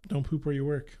do that. Don't poop where you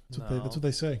work. That's what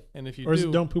they say. And if you or is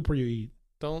it don't poop where you eat?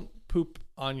 Don't poop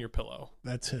on your pillow.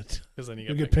 That's it. Because then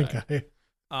you get pink eye.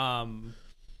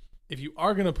 If you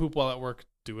are going to poop while at work,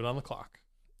 do it on the clock.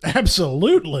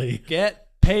 Absolutely. Get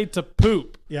paid to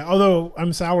poop. Yeah, although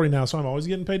I'm salary now, so I'm always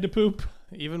getting paid to poop.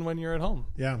 Even when you're at home.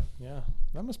 Yeah. Yeah.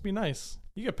 That must be nice.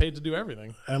 You get paid to do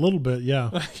everything. A little bit, yeah.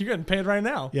 You're getting paid right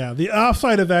now. Yeah. The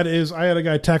offside of that is I had a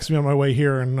guy text me on my way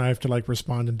here, and I have to, like,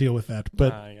 respond and deal with that.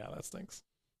 But yeah, that stinks.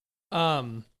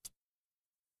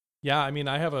 Yeah, I mean,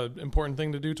 I have an important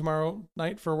thing to do tomorrow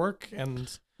night for work,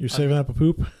 and you're saving up a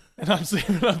poop? And I'm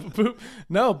saving up a poop.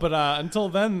 No, but until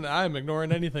then, I'm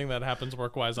ignoring anything that happens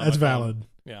work-wise. That's valid.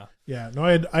 Yeah. Yeah. No,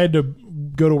 I had to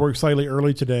go to work slightly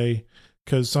early today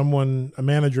because a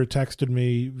manager texted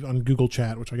me on Google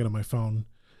Chat, which I get on my phone,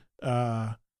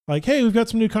 like, hey, we've got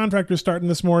some new contractors starting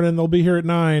this morning. They'll be here at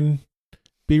 9.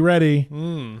 Be ready.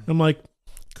 I'm like,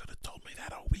 could have told me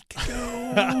that a week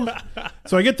ago.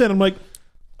 So I get that. I'm like,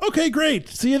 okay, great.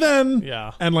 See you then.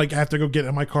 Yeah. And like, I have to go get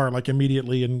in my car like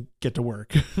immediately and get to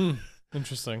work.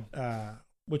 Interesting.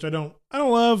 Which I don't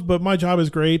love, but my job is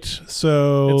great.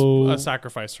 So It's a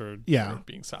sacrifice for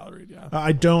being salaried. Yeah.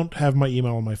 I don't have my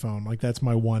email on my phone. Like that's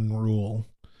my one rule.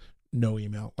 No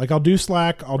email. Like I'll do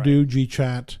Slack, I'll do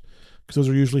GChat, because those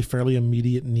are usually fairly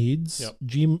immediate needs. Yep.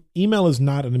 Email is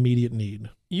not an immediate need.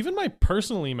 Even my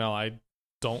personal email, I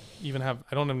don't have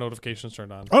notifications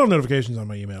turned on. I don't have notifications on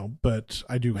my email, but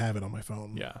I do have it on my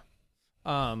phone. Yeah.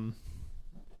 What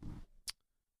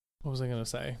was I gonna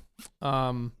say?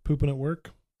 Pooping at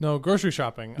work? No, grocery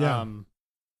shopping. Yeah.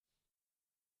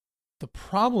 The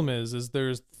problem is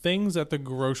there's things at the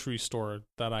grocery store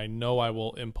that I know I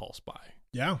will impulse buy.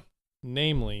 Yeah.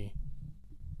 Namely,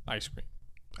 ice cream.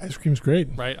 Ice cream's great.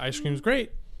 Right? Ice cream's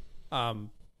great.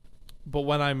 But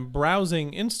when I'm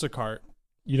browsing Instacart,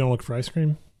 you don't look for ice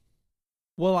cream?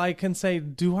 Well, I can say,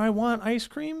 do I want ice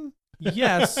cream?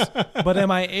 Yes. But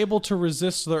am I able to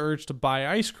resist the urge to buy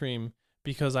ice cream?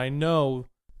 Because I know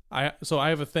I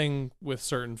have a thing with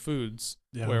certain foods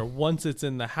where once it's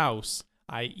in the house,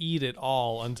 I eat it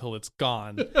all until it's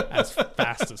gone as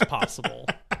fast as possible,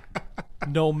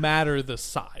 no matter the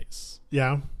size.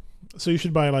 Yeah. So you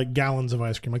should buy like gallons of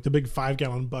ice cream, like the big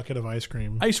 5-gallon bucket of ice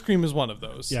cream. Ice cream is one of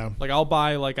those. Yeah. Like I'll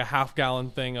buy like a half-gallon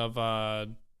thing of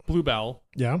Bluebell.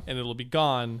 Yeah. And it'll be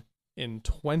gone in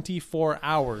 24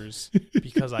 hours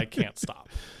because I can't stop.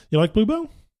 You like Bluebell?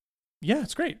 Yeah,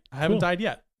 it's great. I haven't died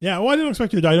yet. Yeah, well, I didn't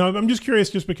expect you to die. No, I'm just curious,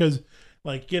 just because,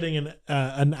 like, getting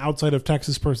an outside of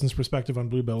Texas person's perspective on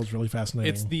Bluebell is really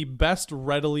fascinating. It's the best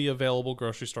readily available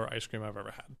grocery store ice cream I've ever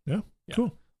had. Yeah,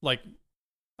 cool. Like,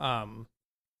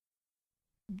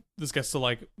 this gets to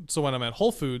like, so when I'm at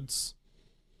Whole Foods,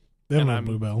 they don't have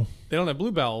Bluebell. They don't have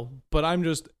Bluebell, but I'm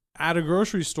just at a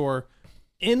grocery store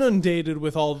inundated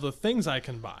with all the things I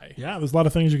can buy. Yeah, there's a lot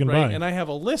of things you can buy. And I have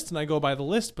a list and I go by the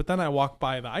list, but then I walk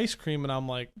by the ice cream and I'm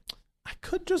like, I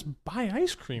could just buy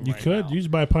ice cream You right could. now. You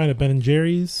just buy a pint of Ben &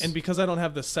 Jerry's. And because I don't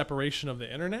have the separation of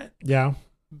the internet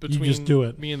between you just do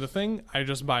it. me and the thing, I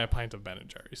just buy a pint of Ben &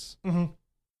 Jerry's. Mm-hmm.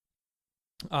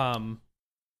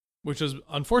 Which is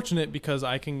unfortunate because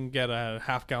I can get a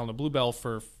half gallon of Bluebell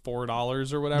for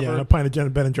 $4 or whatever. Yeah, and a pint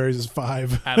of Ben & Jerry's is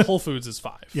 $5. At Whole Foods is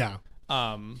 $5. Yeah.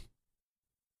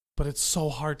 But it's so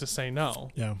hard to say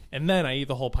no. Yeah. And then I eat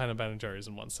the whole pint of Ben & Jerry's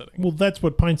in one sitting. Well, that's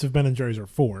what pints of Ben & Jerry's are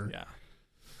for. Yeah.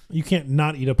 You can't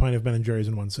not eat a pint of Ben & Jerry's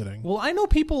in one sitting. Well, I know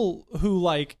people who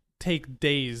like take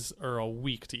days or a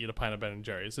week to eat a pint of Ben &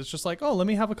 Jerry's. It's just like, oh, let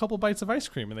me have a couple bites of ice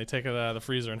cream. And they take it out of the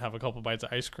freezer and have a couple bites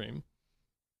of ice cream.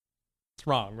 It's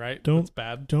wrong, right? It's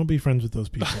bad. Don't be friends with those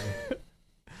people.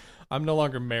 I'm no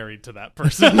longer married to that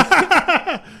person.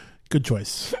 Good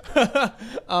choice. I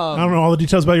don't know all the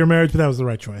details about your marriage, but that was the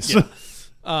right choice. Yeah.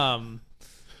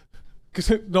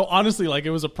 No, honestly, like it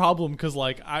was a problem because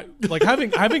like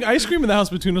having ice cream in the house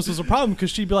between us was a problem because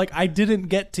she'd be like, I didn't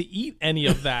get to eat any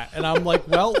of that, and I'm like,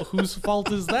 well, whose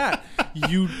fault is that?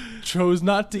 You chose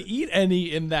not to eat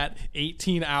any in that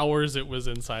 18 hours it was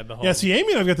inside the home. Yeah, see,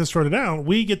 Amy and I've got this sorted out.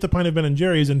 We get the pint of Ben &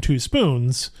 Jerry's in 2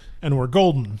 spoons, and we're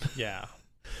golden. Yeah.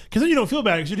 Because then you don't feel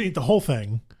bad because you didn't eat the whole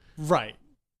thing. Right.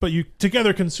 But you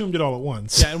together consumed it all at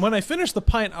once. Yeah, and when I finished the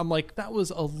pint, I'm like, that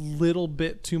was a little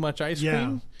bit too much ice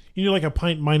cream. You need like a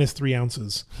pint minus 3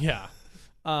 ounces. Yeah.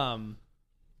 But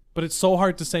it's so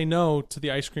hard to say no to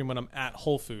the ice cream when I'm at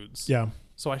Whole Foods. Yeah.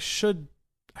 So I should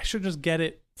just get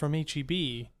it from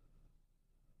H-E-B.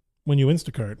 When you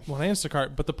Instacart. When I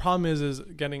Instacart. But the problem is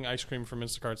getting ice cream from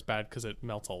Instacart's bad because it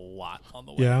melts a lot on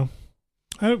the way. Yeah.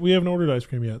 We haven't ordered ice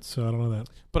cream yet, so I don't know that.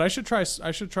 But I should try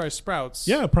Sprouts.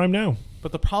 Yeah, Prime Now.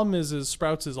 But the problem is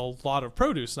Sprouts is a lot of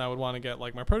produce, and I would want to get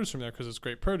like my produce from there because it's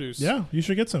great produce. Yeah, you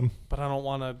should get some. But I don't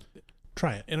want to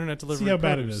try it. Internet delivery. See how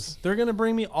produce. bad it is. They're gonna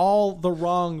bring me all the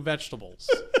wrong vegetables.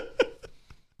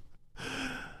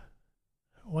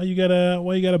 Why you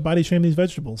gotta body shame these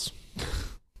vegetables?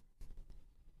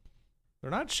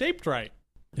 They're not shaped right.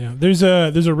 Yeah, there's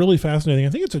a really fascinating. I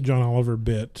think it's a John Oliver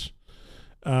bit.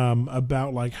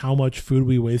 About like how much food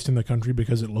we waste in the country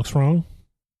because it looks wrong.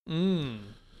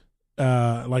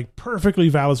 Like perfectly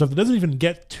valid stuff that doesn't even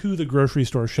get to the grocery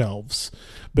store shelves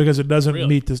because it doesn't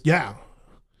meet this. Yeah.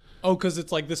 Oh, because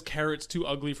it's like this carrot's too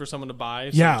ugly for someone to buy,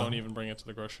 so don't even bring it to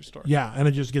the grocery store. Yeah, and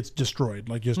it just gets destroyed,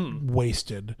 like just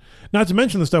wasted. Not to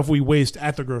mention the stuff we waste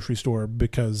at the grocery store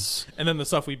because... And then the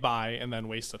stuff we buy and then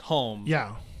waste at home.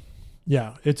 Yeah.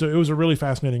 Yeah, it was a really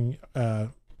fascinating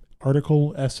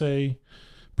article, essay,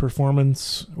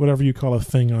 performance, whatever you call a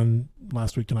thing on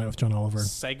Last Week Tonight with John Oliver.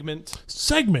 Segment,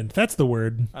 that's the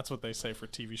word. That's what they say for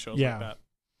TV shows yeah. like that.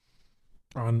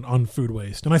 on food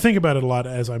waste, and I think about it a lot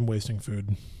as I'm wasting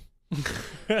food.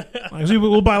 Like, so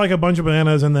we'll buy like a bunch of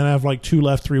bananas and then have like 2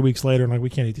 left 3 weeks later, and like we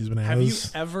can't eat these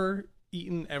bananas. Have you ever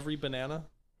eaten every banana?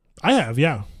 I have,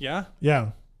 yeah,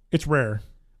 Yeah. It's rare.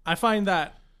 I find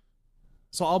that.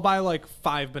 So I'll buy like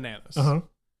 5 bananas, And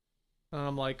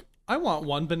I'm like, I want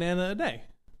 1 banana a day,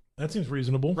 that seems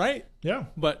reasonable, right? Yeah.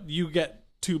 But you get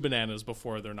 2 bananas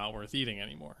before they're not worth eating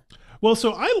anymore. Well,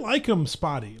 so I like them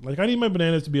spotty. Like I need my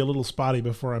bananas to be a little spotty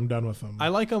before I'm done with them. I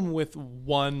like them with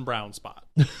 1 brown spot.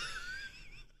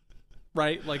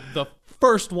 Right? Like the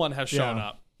first one has shown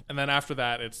up, and then after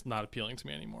that, it's not appealing to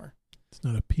me anymore. It's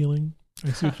not appealing.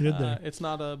 I see what you did there. It's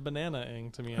not a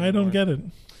banana-ing to me anymore. I don't get it.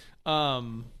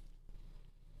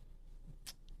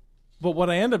 But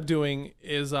what I end up doing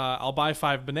is I'll buy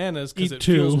 5 bananas because Eat it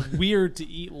 2. feels weird to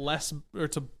eat less or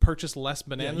to purchase less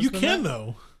bananas. You than can that.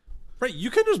 though. Right?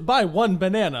 You can just buy 1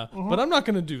 banana, but I'm not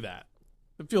going to do that.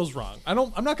 It feels wrong. I'm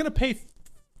not going to pay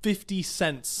 50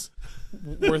 cents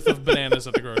worth of bananas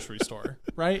at the grocery store,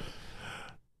 right?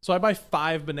 So I buy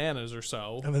 5 bananas or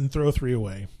so, And then throw 3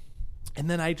 away. and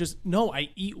then I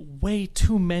eat way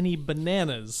too many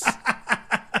bananas.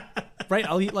 Right?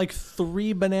 I'll eat like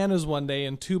 3 bananas one day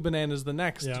and 2 bananas the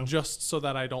next, just so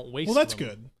that I don't waste them. Well, that's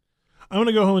good. I'm going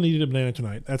to go home and eat a banana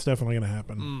tonight. That's definitely going to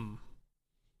happen.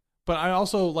 But I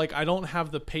also, I don't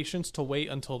have the patience to wait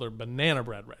until they're banana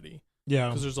bread ready. Yeah.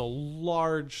 Because there's a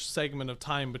large segment of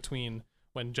time between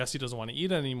when Jesse doesn't want to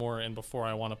eat it anymore and before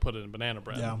I want to put it in banana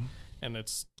bread. Yeah. And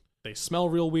they smell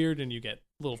real weird and you get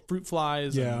little fruit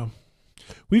flies. Yeah.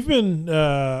 We've been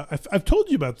I've told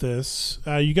you about this.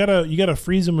 You gotta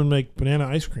freeze them and make banana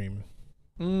ice cream.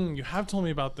 You have told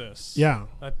me about this. Yeah.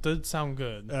 That did sound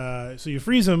good. So you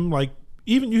freeze them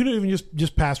you can even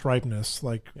just past ripeness,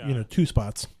 2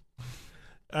 spots.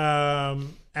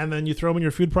 And then you throw them in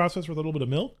your food processor with a little bit of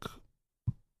milk.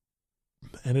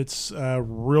 And it's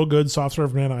real good soft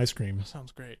serve banana ice cream. That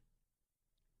sounds great.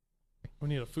 We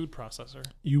need a food processor.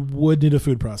 You would need a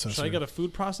food processor. Should I get a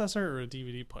food processor or a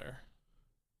DVD player?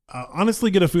 Honestly,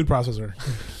 get a food processor.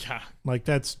 Yeah.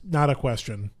 That's not a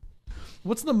question.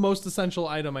 What's the most essential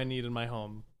item I need in my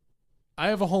home? I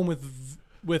have a home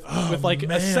with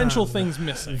essential things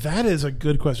missing. That is a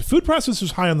good question. Food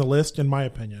processor's high on the list, in my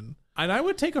opinion. And I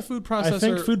would take a food processor. I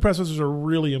think food processors are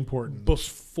really important.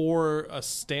 Before a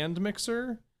stand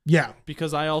mixer. Yeah.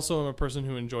 Because I also am a person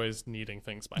who enjoys kneading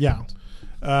things by hand.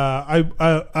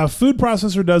 A food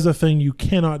processor does a thing you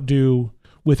cannot do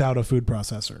without a food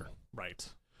processor. Right.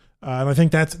 And I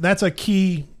think that's a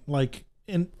key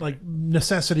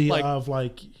necessity of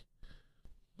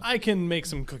I can make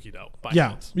some cookie dough by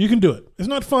hand. You can do it. It's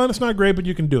not fun, it's not great, but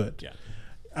you can do it.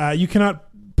 Yeah. You cannot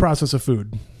process a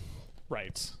food.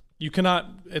 Right. You cannot.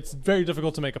 It's very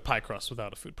difficult to make a pie crust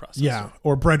without a food processor. Yeah,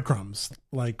 or breadcrumbs.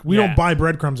 We don't buy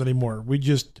breadcrumbs anymore. We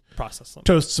just process them,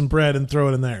 toast some bread, and throw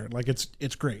it in there.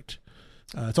 It's great.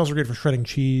 It's also great for shredding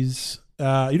cheese. You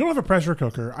don't have a pressure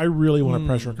cooker. I really want a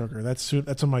pressure cooker.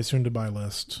 That's on my soon to buy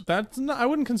list. That's not, I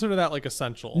wouldn't consider that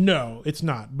essential. No, it's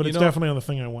not. But it's definitely on the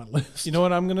thing I want list. You know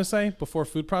what I'm gonna say before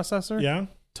food processor? Yeah,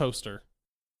 toaster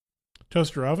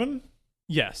oven.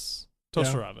 Yes,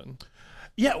 toaster oven.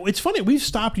 Yeah, it's funny. We've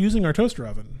stopped using our toaster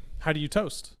oven. How do you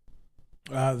toast?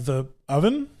 The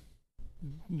oven?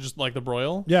 Just like the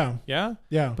broil? Yeah. Yeah?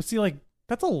 Yeah. But see,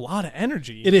 that's a lot of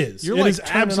energy. It is. It is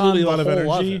absolutely a lot of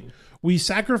energy. Oven. We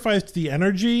sacrificed the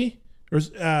energy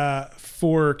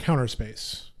for counter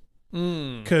space.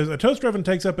 Because a toaster oven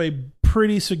takes up a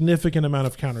pretty significant amount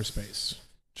of counter space.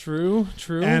 True.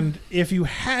 And if you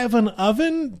have an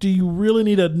oven, do you really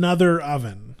need another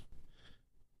oven?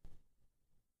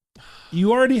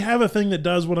 You already have a thing that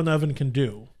does what an oven can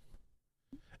do.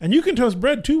 And you can toast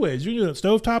bread 2 ways. You can do it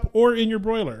stovetop or in your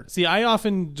broiler. See, I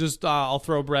often just I'll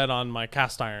throw bread on my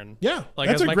cast iron. Yeah,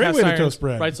 that's a great way to toast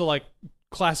bread. Right, so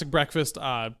classic breakfast.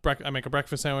 I make a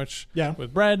breakfast sandwich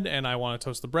with bread, and I want to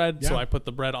toast the bread. So I put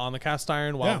the bread on the cast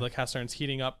iron while the cast iron's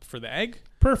heating up for the egg.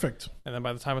 Perfect. And then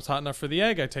by the time it's hot enough for the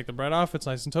egg, I take the bread off. It's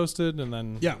nice and toasted, and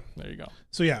then there you go.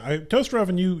 So toaster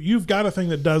oven, you've got a thing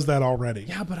that does that already.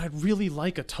 Yeah, but I'd really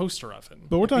like a toaster oven.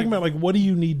 But we're talking about what do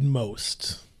you need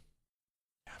most?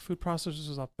 Yeah, food processors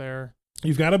is up there.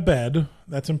 You've got a bed.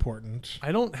 That's important.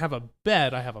 I don't have a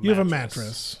bed. I have a mattress. You have a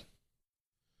mattress.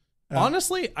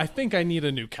 Honestly, I think I need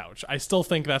a new couch. I still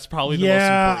think that's probably the most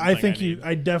important thing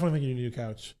I definitely think you need a new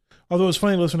couch. Although it was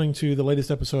funny listening to the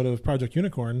latest episode of Project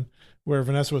Unicorn where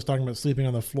Vanessa was talking about sleeping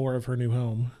on the floor of her new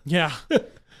home. Yeah.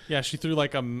 Yeah, she threw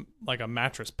like a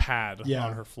mattress pad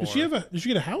on her floor. Did she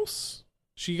get a house?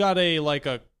 She got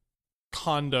a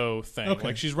condo thing. Okay.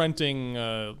 Like she's renting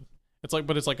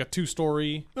but it's like a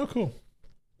 2-story. Oh, cool.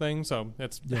 thing, so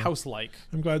it's Yeah. house-like.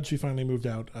 I'm glad she finally moved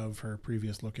out of her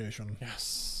previous location.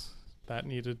 Yes, that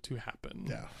needed to happen.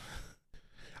 Yeah.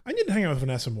 I need to hang out with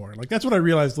Vanessa more. Like, that's what I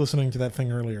realized listening to that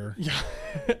thing earlier. Yeah.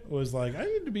 Was like, I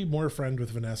need to be more friend with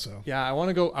Vanessa. Yeah, I want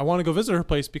to go visit her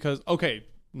place because, okay,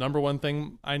 number one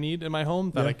thing I need in my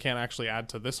home that Yeah. I can't actually add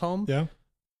to this home, Yeah.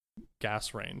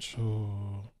 gas range.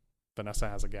 Oh. Vanessa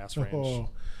has a gas range. Oh.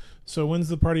 So when's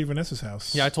the party at Vanessa's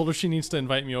house? Yeah, I told her she needs to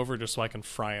invite me over just so I can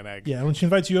fry an egg. Yeah, when she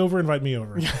invites you over, invite me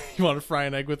over. You want to fry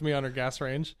an egg with me on her gas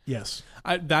range? Yes.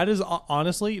 That is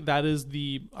honestly, that is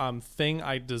the thing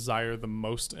I desire the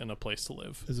most in a place to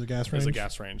live. Is a gas range? Is a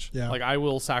gas range. Yeah. Like, I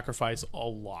will sacrifice a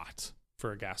lot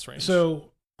for a gas range.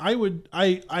 So I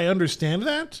understand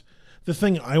that. The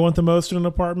thing I want the most in an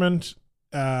apartment,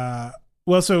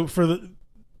 so for the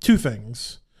two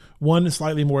things. One is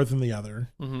slightly more than the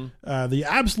other. Mm-hmm. The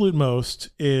absolute most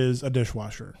is a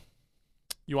dishwasher.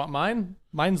 You want mine?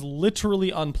 Mine's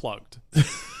literally unplugged.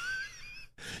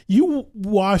 You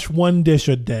wash one dish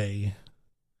a day.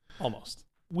 Almost.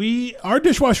 Our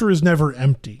dishwasher is never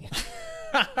empty.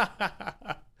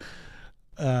 I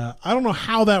don't know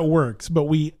how that works, but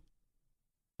we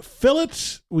fill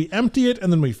it, we empty it,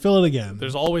 and then we fill it again.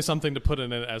 There's always something to put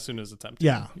in it as soon as it's empty.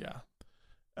 Yeah. Yeah.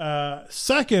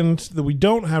 Second, that we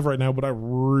don't have right now, but I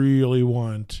really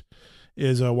want,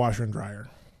 is a washer and dryer.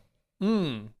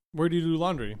 Where do you do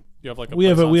laundry? You have like We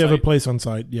have a site? place on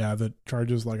site, yeah, that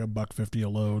charges like $1.50 a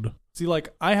load. See,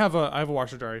 like I have a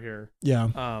washer dryer here.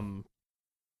 Yeah.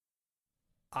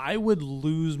 I would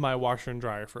lose my washer and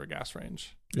dryer for a gas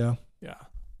range. Yeah. Yeah,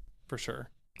 for sure.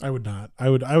 I would not. I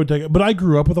would take it. But I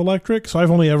grew up with electric, so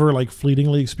I've only ever like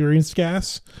fleetingly experienced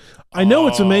gas. I know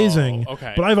it's amazing,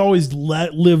 okay. but I've always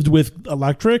lived with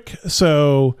electric,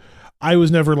 so I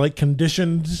was never like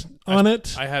conditioned on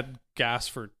it. I had gas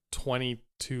for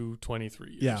 22,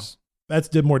 23 years. Yeah.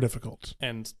 That's more difficult.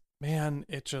 And man,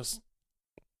 it's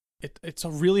a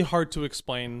really hard to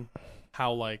explain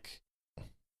how like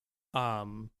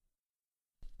you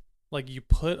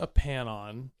put a pan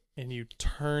on and you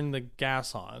turn the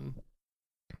gas on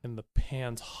and the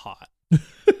pan's hot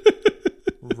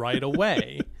right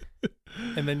away.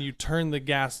 And then you turn the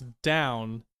gas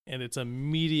down and it's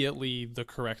immediately the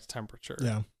correct temperature.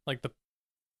 Yeah. Like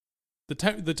the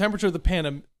temperature of the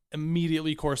pan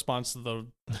immediately corresponds to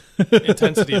the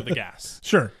intensity of the gas.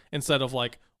 Sure. Instead of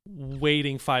like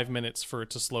waiting 5 minutes for it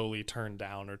to slowly turn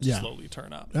down or to slowly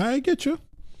turn up. I get you.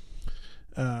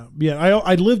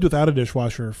 I lived without a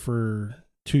dishwasher for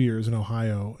 2 years in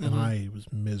Ohio, and I was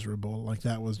miserable. Like,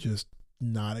 that was just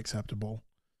not acceptable.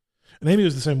 And Amy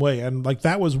was the same way. And like,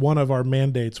 that was one of our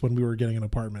mandates when we were getting an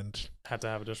apartment. Had to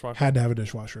have a dishwasher. Had to have a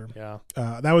dishwasher. Yeah.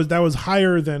 That was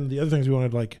higher than the other things we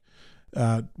wanted, like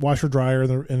washer dryer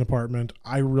in an apartment.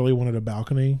 I really wanted a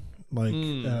balcony. Like,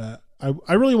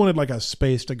 I really wanted like a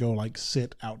space to go like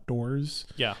sit outdoors.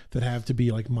 Yeah. That have to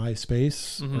be like my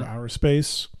space or our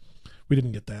space. We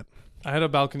didn't get that. I had a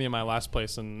balcony in my last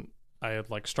place, and I had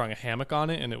like strung a hammock on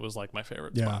it, and it was like my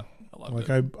favorite spot. I loved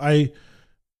it. I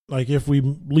like, if we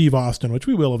leave Austin, which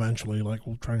we will eventually, like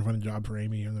we'll try and find a job for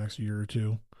Amy in the next year or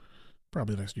two,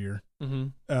 probably next year.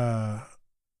 I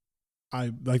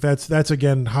like that's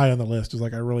again high on the list. Is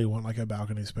like, I really want like a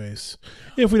balcony space.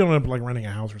 If we don't end up like renting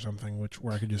a house or something,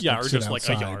 where I could just or sit just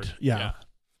outside. like a yard. Yeah.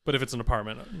 But if it's an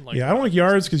apartment, like, I don't like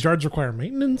yards because yards require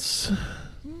maintenance.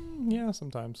 Yeah,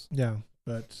 sometimes. Yeah,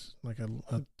 but like a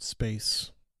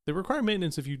space. They require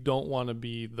maintenance if you don't want to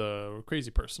be the crazy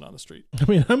person on the street. I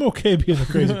mean, I'm okay being the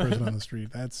crazy person on the street.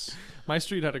 That's my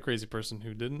street had a crazy person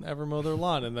who didn't ever mow their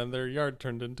lawn, and then their yard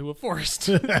turned into a forest.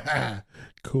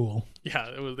 Cool. Yeah,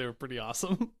 they were pretty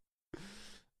awesome.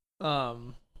 Yeah,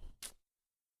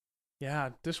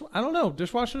 I don't know.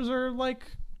 Dishwashers are like.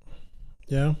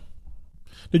 Yeah.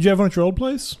 Did you have one at your old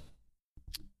place?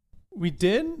 We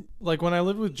did. Like, when I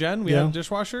lived with Jen, we had a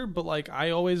dishwasher, but like,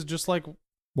 I always just like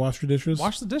wash your dishes.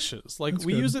 Wash the dishes. Like, That's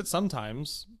we good. use it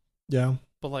sometimes. Yeah.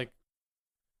 But like,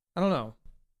 I don't know.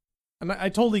 And I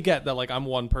totally get that, like, I'm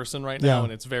one person right now,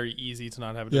 and it's very easy to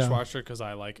not have a dishwasher because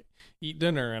I like eat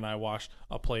dinner and I wash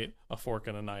a plate, a fork,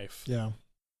 and a knife. Yeah.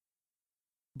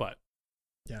 But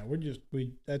yeah,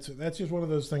 that's just one of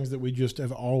those things that we just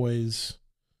have always,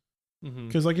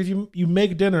 because like, if you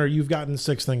make dinner, you've gotten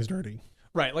 6 things dirty.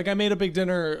 Right, like I made a big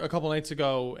dinner a couple nights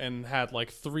ago and had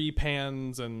like 3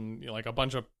 pans and like a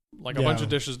bunch of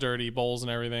dishes dirty, bowls and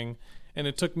everything, and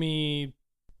it took me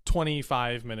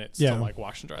 25 minutes to like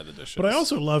wash and dry the dishes. But I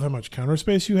also love how much counter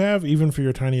space you have, even for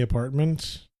your tiny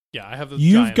apartment. Yeah, I have the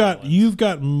you've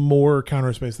got more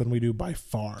counter space than we do by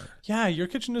far. Yeah, your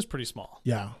kitchen is pretty small.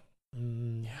 Yeah.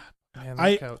 Yeah, Man,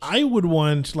 that couch. I would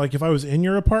want, like, if I was in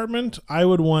your apartment, I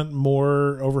would want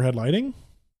more overhead lighting.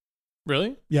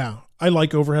 Really? Yeah, I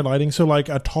like overhead lighting. So like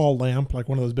a tall lamp, like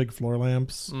one of those big floor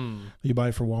lamps you buy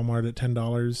for Walmart at $10,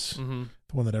 Mm-hmm.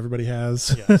 the one that everybody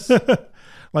has. Yes.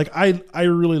 Like I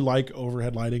really like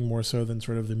overhead lighting more so than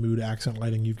sort of the mood accent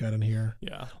lighting you've got in here.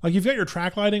 Yeah. Like you've got your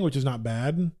track lighting, which is not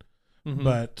bad, Mhm.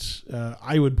 but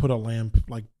I would put a lamp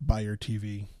like by your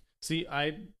TV. See,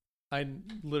 I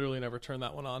literally never turn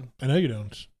that one on. I know you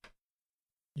don't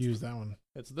use that one.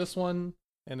 It's this one,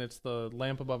 and it's the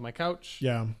lamp above my couch.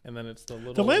 Yeah, And then it's the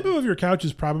little. the lamp above your couch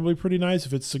is probably pretty nice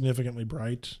if it's significantly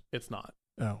bright. It's not.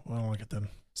 Oh, well, I don't like it then.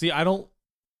 See, I don't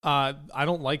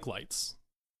like lights.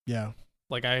 Yeah.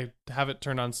 Like I have it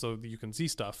turned on so that you can see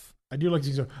stuff. I do like to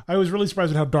see so. I was really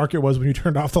surprised at how dark it was when you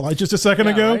turned off the light just a second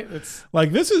ago. Right? It's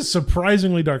Like, this is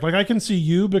surprisingly dark. Like, I can see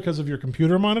you because of your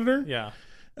computer monitor. yeah.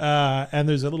 And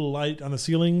there's a little light on the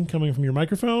ceiling coming from your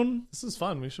microphone. This is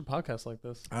fun. We should podcast like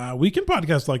this. We can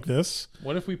podcast like this.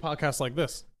 What if we podcast like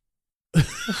this?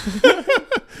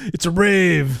 It's a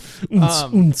rave. Oons,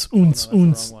 Um, oons, Oh, no, oons, that's the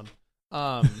oons. wrong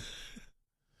one.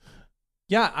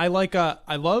 Yeah, I like I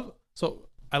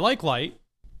like light.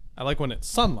 I like when it's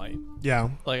sunlight. Yeah.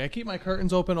 Like I keep my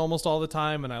curtains open almost all the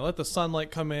time and I let the sunlight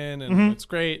come in and Mhm. it's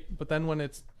great. But then when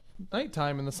it's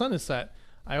nighttime and the sun is set,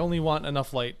 I only want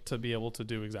enough light to be able to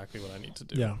do exactly what I need to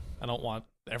do. Yeah. I don't want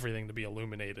everything to be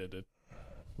illuminated.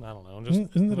 I don't know.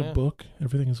 Just Isn't that yeah, a book?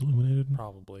 Everything is illuminated.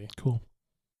 Probably. Cool.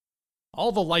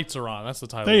 All the lights are on. That's the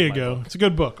title. There of you my go. book. It's a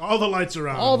good book. All the lights are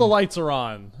on. All the lights are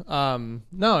on.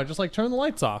 No, just like turn the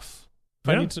lights off.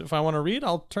 Yeah. If I want to read,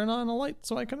 I'll turn on a light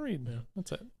so I can read. Yeah.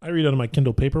 That's it. I read on my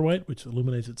Kindle Paperwhite, which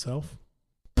illuminates itself.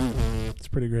 It's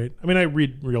pretty great. I mean, I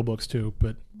read real books too,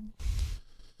 but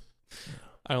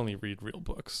I only read real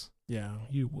books. yeah,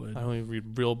 you would. I only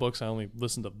read real books. I only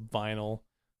listen to vinyl.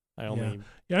 I only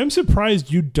Yeah, I'm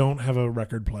surprised you don't have a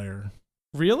record player.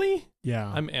 Really?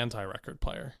 Yeah. I'm anti-record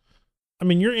player. I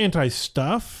mean, you're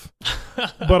anti-stuff,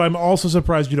 but I'm also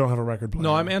surprised you don't have a record player.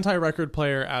 No, I'm anti-record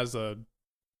player as a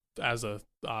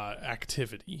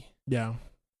activity. Yeah.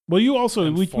 Well, you also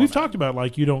And we've format. talked about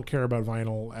like you don't care about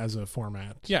vinyl as a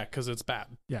format. Yeah, because it's bad.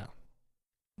 Yeah.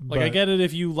 Like I get it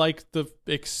if you like the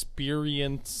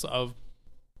experience of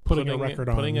Putting a record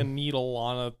on. putting a needle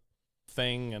on a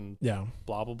thing and Yeah,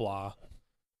 blah blah blah.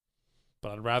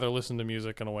 But I'd rather listen to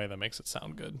music in a way that makes it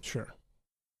sound good. sure.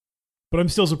 But I'm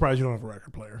still surprised you don't have a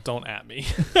record player. Don't at me.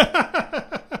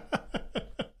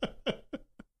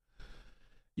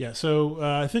 Yeah, so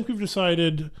I think we've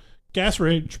decided gas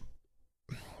range.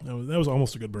 No, that was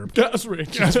almost a good burp. Gas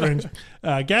range. Gas range.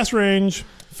 Gas range,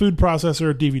 food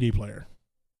processor, DVD player.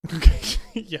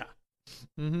 Yeah.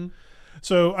 Mm-hmm.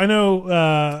 So I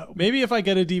know. Maybe if I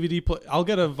get a DVD player, I'll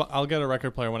get a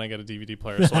record player when I get a DVD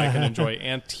player, so I can enjoy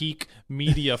antique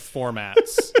media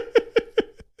formats.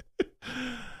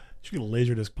 You should get a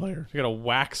Laserdisc player. I got a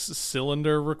wax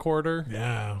cylinder recorder.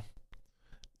 Yeah.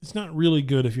 It's not really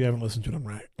good if you haven't listened to it on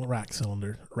rack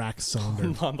cylinder.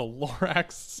 On the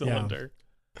Lorax cylinder.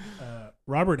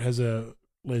 Robert has a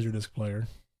Laserdisc player.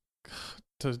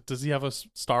 Does he have a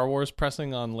Star Wars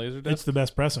pressing on Laserdisc? It's the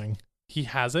best pressing. He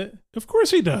has it? Of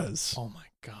course he does. Oh my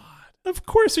god. Of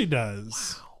course he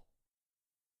does. Wow.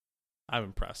 I'm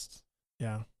impressed.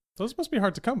 Yeah. Those must be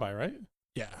hard to come by, right?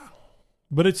 Yeah.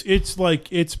 But it's like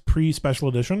it's pre-special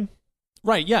edition.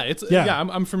 Right, yeah.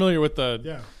 I'm familiar with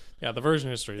the the version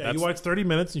history. Yeah, you watch 30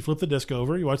 minutes, you flip the disc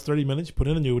over. You watch 30 minutes, you put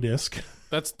in a new disc.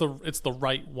 It's the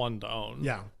right one to own.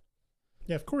 Yeah.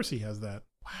 Yeah, of course he has that.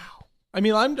 Wow. I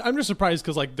mean, I'm just surprised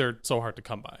because like they're so hard to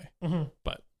come by. Mm-hmm.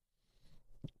 But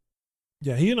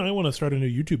yeah, he and I want to start a new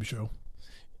YouTube show.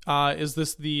 is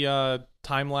this the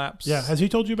time lapse? Yeah, has he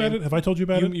told you about game? it? Have I told you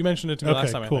about it? You mentioned it to me Okay,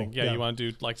 last time. cool. I think. Yeah, Yeah. you want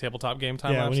to do like tabletop game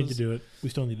time Yeah, lapses? we need to do it. We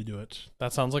still need to do it.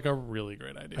 That sounds like a really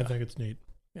great idea. I think it's neat.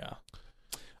 Yeah.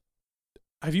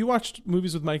 Have you watched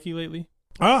movies with Mikey lately?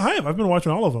 I have. I've been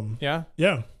watching all of them. Yeah.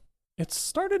 Yeah. It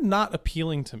started not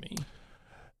appealing to me.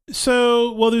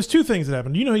 So, well, there's two things that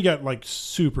happened. You know, he got like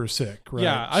super sick, right?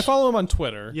 Yeah, I follow him on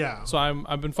Twitter. Yeah. So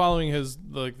I've been following his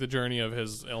the journey of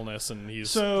his illness, and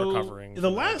he's recovering. The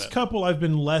from last it. couple I've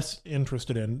been less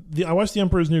interested in. I watched The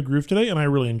Emperor's New Groove today, and I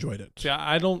really enjoyed it.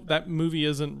 Yeah, that movie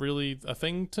isn't really a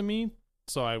thing to me,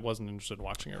 so I wasn't interested in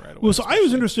watching it right away. Well, so I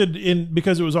was especially. interested in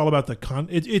because it was all about the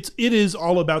it is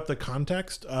all about the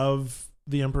context of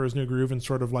The Emperor's New Groove and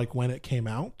sort of like when it came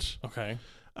out. Okay.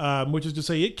 Which is to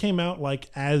say, it came out like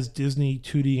as Disney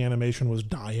 2D animation was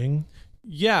dying.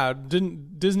 Yeah,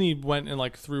 Disney went and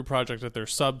like threw project at their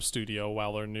sub studio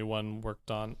while their main one worked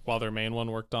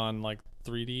on like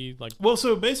 3D like. Well,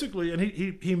 so basically, and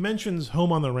he mentions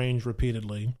Home on the Range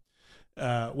repeatedly.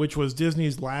 which was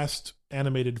Disney's last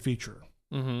animated feature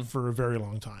Mm-hmm. for a very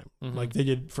long time. Mhm. Like they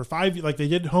did for 5, like they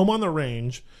did Home on the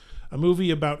Range, a movie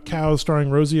about cows starring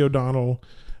Rosie O'Donnell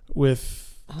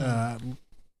with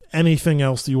anything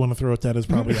else that you want to throw at that is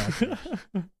probably out there.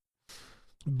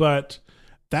 But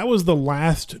that was the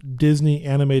last Disney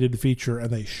animated feature, and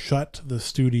they shut the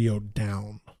studio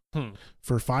down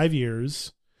for 5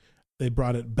 years. They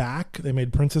brought it back. They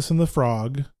made Princess and the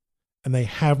Frog, and they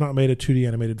have not made a 2D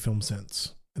animated film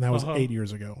since. And that was 8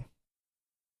 years ago.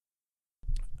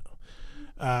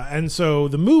 And so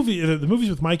the Movies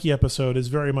with Mikey episode is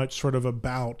very much sort of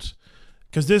about,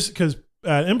 because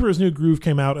Emperor's New Groove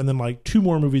came out, and then like 2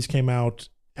 more movies came out,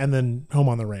 and then Home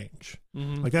on the Range.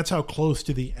 Mm-hmm. Like that's how close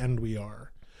to the end we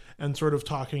are, and sort of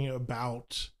talking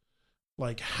about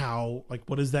like how, like,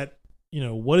 what is that,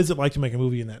 what is it like to make a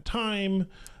movie in that time?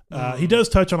 He does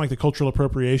touch on like the cultural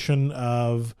appropriation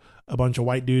of a bunch of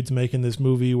white dudes making this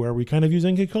movie where we kind of use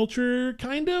Inca culture,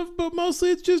 kind of, but mostly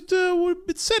it's just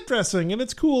it's set dressing and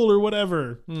it's cool or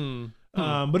whatever.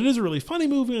 But it is a really funny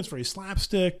movie. And it's very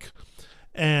slapstick,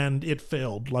 and it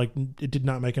failed. Like it did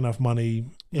not make enough money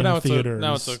in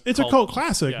theaters. It's a cult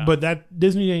classic, yeah. but that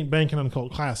Disney ain't banking on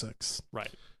cult classics,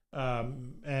 Right.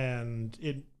 and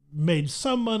it made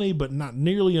some money, but not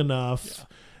nearly enough. Yeah.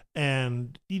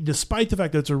 And despite the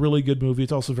fact that it's a really good movie,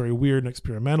 it's also very weird and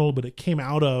experimental, but it came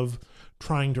out of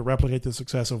trying to replicate the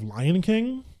success of Lion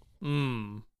King.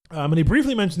 And he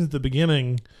briefly mentions at the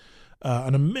beginning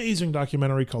an amazing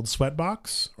documentary called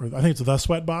Sweatbox, or I think it's The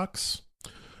Sweatbox,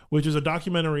 which is a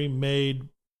documentary made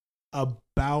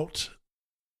about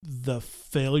the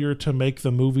failure to make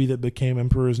the movie that became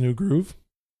Emperor's New Groove.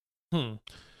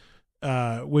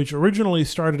 Which originally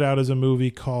started out as a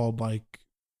movie called like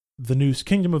The New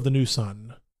Kingdom of the New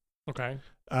Sun. Okay.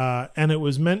 And it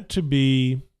was meant to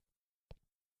be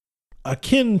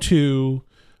akin to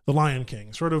The Lion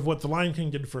King, sort of what The Lion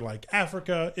King did for like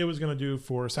Africa, it was going to do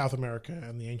for South America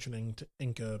and the ancient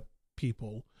Inca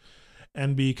people,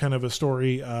 and be kind of a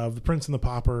story of the prince and the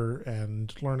pauper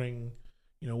and learning,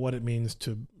 what it means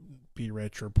to be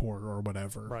rich or poor or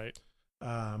whatever. Right.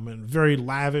 And very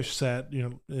lavish set,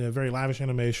 very lavish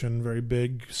animation, very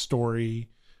big story.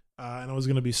 And it was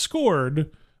going to be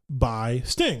scored by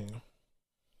Sting,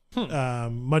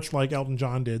 much like Elton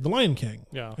John did The Lion King,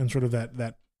 Yeah. and sort of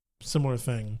that similar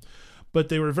thing. But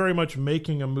they were very much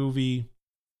making a movie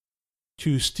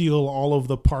to steal all of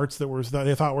the parts that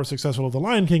they thought were successful of The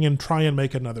Lion King and try and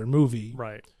make another movie.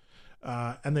 Right.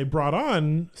 And they brought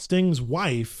on Sting's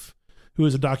wife, who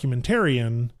is a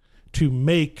documentarian, to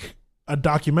make a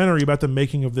documentary about the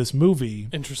making of this movie.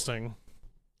 Interesting.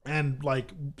 And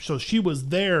like, so she was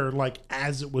there like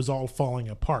as it was all falling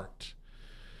apart.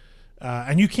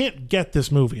 And you can't get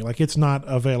this movie. Like, it's not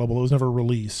available. It was never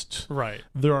released. Right.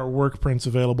 There are work prints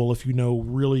available if you know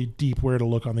really deep where to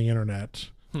look on the internet.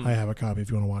 I have a copy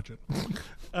if you want to watch it.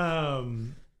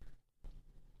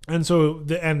 And so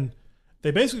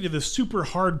they basically did this super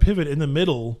hard pivot in the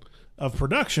middle of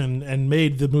production and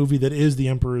made the movie that is The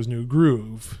Emperor's New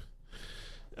Groove.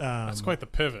 That's quite the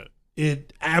pivot.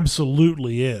 It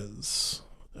absolutely is.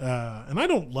 And I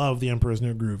don't love The Emperor's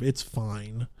New Groove. It's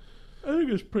fine. I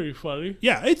think it's pretty funny.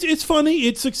 Yeah, it's funny.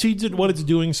 It succeeds at what it's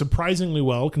doing surprisingly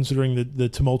well, considering the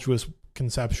tumultuous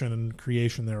conception and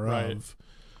creation thereof.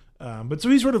 Right. But so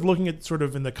he's sort of looking at sort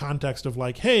of in the context of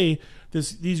like, hey,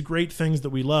 these great things that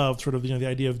we love, sort of, the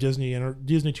idea of Disney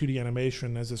 2D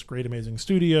animation as this great, amazing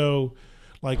studio,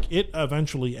 like it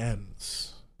eventually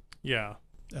ends. Yeah.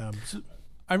 So,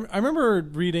 I remember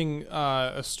reading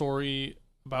a story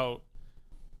about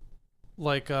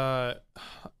like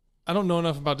I don't know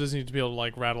enough about Disney to be able to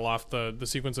like rattle off the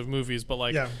sequence of movies, but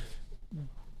like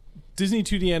Disney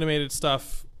 2D animated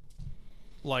stuff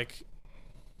like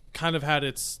kind of had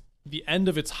the end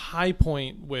of its high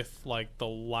point with like the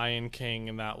Lion King,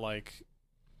 and that like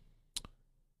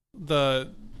the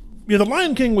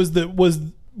Lion King was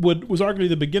arguably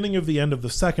the beginning of the end of the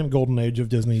second golden age of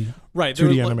Disney. Right.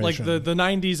 2D animation. Like the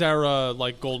 90s era,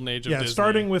 like golden age of Disney.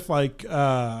 Starting with like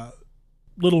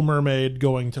Little Mermaid,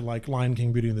 going to like Lion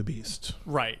King, Beauty and the Beast.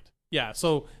 Right. Yeah.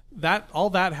 So all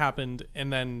that happened,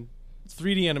 and then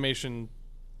 3D animation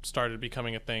started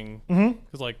becoming a thing.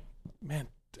 Because like, man,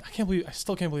 I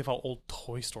still can't believe how old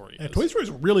Toy Story is. Toy Story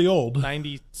is really old.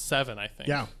 97, I think.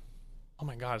 Yeah. Oh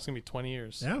my God, it's gonna be 20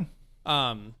 years. Yeah.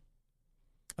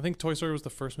 I think Toy Story was the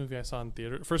first movie I saw in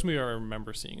theater. First movie I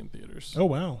remember seeing in theaters. Oh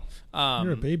wow.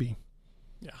 You're a baby.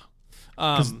 Yeah.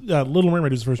 Because Little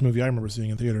Mermaid is the first movie I remember seeing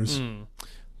in theaters.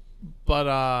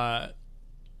 But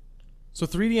so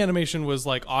 3D animation was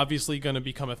like obviously going to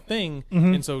become a thing,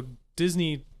 and so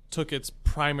Disney took its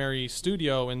primary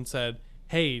studio and said,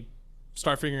 "Hey,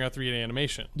 start figuring out 3D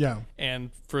animation. Yeah.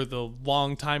 And for the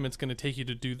long time it's going to take you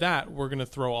to do that, we're going to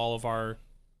throw all of our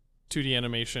 2D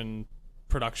animation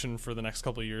production for the next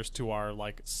couple of years to our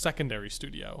like secondary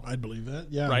studio. I'd believe that.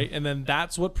 Yeah. Right? And then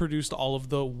that's what produced all of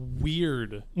the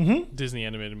weird Disney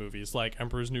animated movies like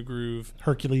Emperor's New Groove,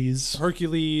 Hercules,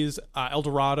 El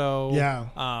Dorado. Yeah.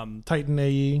 Titan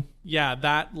AE. Yeah,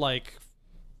 that like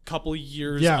couple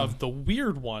years Yeah. of the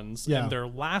weird ones Yeah. and their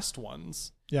last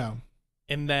ones. Yeah.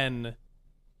 And then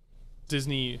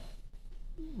Disney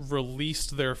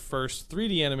released their first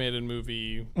 3D animated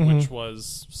movie, which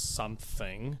was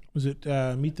something. Was it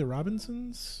Meet the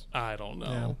Robinsons? I don't know.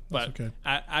 Yeah, but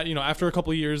that's okay. you know, after a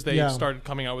couple of years, they Yeah. started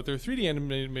coming out with their 3D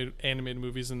animated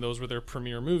movies, and those were their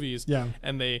premiere movies. Yeah.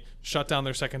 And they shut down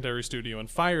their secondary studio and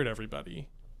fired everybody.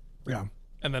 Yeah.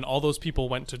 And then all those people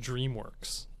went to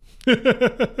DreamWorks.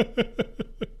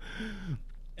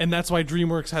 And that's why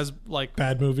DreamWorks has like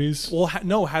Bad movies. well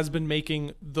has been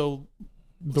making the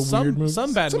weird movies.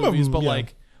 some bad Some of movies, them, but yeah.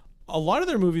 like a lot of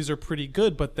their movies are pretty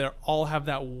good, but they all have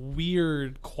that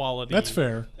weird quality. That's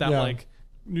fair. That Yeah. like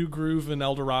New Groove and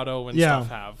El Dorado and Yeah. stuff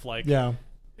have. Like Yeah.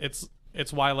 it's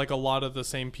why like a lot of the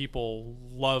same people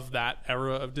love that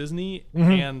era of Disney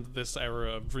Mm-hmm. and this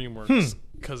era of DreamWorks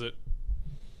because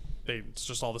it's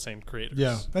just all the same creators.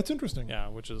 Yeah. That's interesting. Yeah,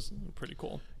 which is pretty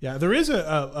cool. Yeah, there is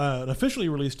an officially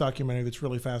released documentary that's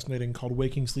really fascinating called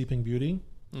Waking Sleeping Beauty.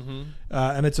 Mm-hmm.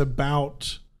 And it's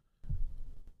about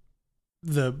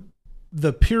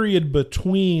the period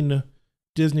between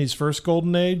Disney's first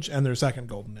golden age and their second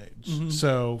golden age. Mhm.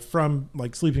 So from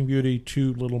like Sleeping Beauty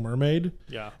to Little Mermaid,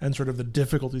 Yeah. and sort of the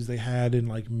difficulties they had in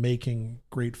like making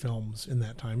great films in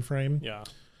that time frame. Yeah.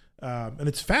 And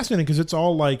it's fascinating because it's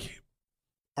all like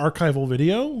archival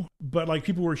video, but like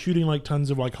people were shooting like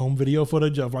tons of like home video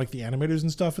footage of like the animators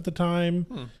and stuff at the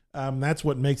time. That's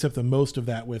what makes up the most of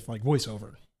that with like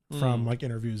voiceover from like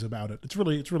interviews about it. It's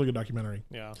really good documentary.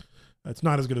 Yeah. It's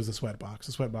not as good as the Sweatbox.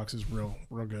 The Sweatbox is real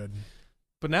good.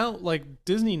 But now, like,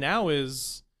 Disney now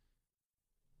is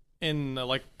in,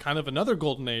 like, kind of another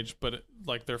golden age, but,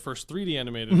 like, their first 3D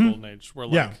animated golden age, where,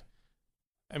 like, Yeah.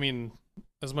 I mean,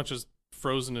 as much as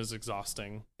Frozen is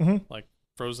exhausting, like,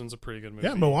 Frozen's a pretty good movie.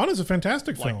 Yeah, Moana's a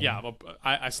fantastic film. Like, yeah, but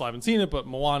I still haven't seen it, but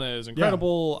Moana is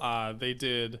incredible.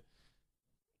 Did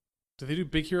they do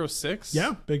Big Hero 6?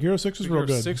 Yeah, Big Hero 6 was Big real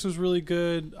Hero good. 6 was really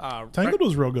good. Tangled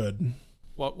was real good.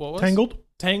 What was?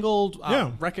 Tangled?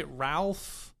 Yeah. Wreck-It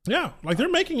Ralph. Yeah, like they're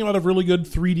making a lot of really good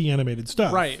 3D animated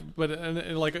stuff. Right, but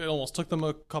like it almost took them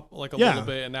a little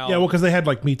bit, and now Yeah, well, because they had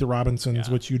like Meet the Robinsons,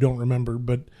 Yeah. which you don't remember,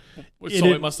 but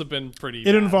it must have been pretty. it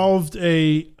bad. involved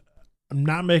I'm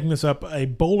not making this up, a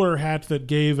bowler hat that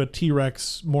gave a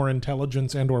T-Rex more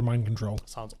intelligence and or mind control.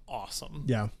 Sounds awesome.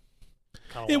 Yeah.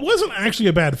 Kinda It love wasn't actually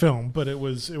a bad film, but it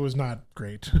was not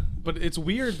great. But it's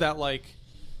weird that like,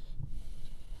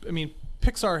 I mean,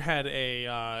 Pixar had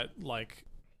a like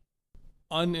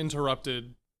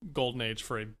uninterrupted golden age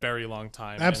for a very long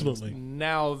time. and Absolutely.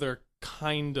 now they're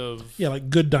kind of Yeah, like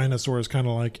Good Dinosaur is kind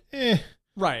of like,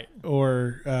 right.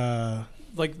 or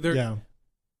Like they're yeah.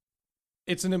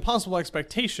 it's an impossible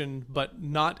expectation, but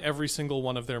not every single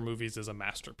one of their movies is a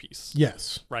masterpiece.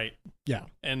 Yes. Right. Yeah.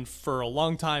 And for a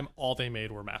long time, all they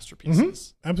made were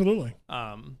masterpieces. Absolutely.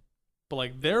 But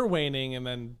like they're waning, and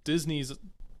then Disney's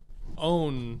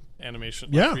own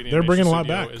animation, Yeah, 3D they're bringing a lot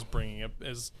studio back. Is bringing up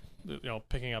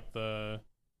picking up the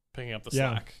Yeah.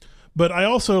 slack. But I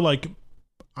also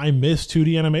I miss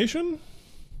 2D animation.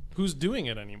 Who's doing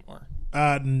it anymore?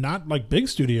 Not like big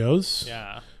studios.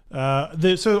 Yeah.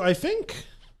 So I think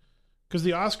because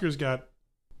the Oscars got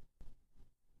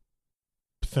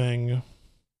thing.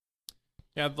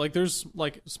 Yeah, like there's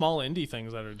like small indie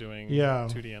things that are doing Yeah.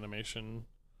 2D animation,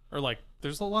 or like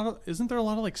isn't there a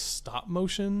lot of like stop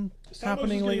motion Stop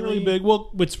happening motion's getting lately? really big.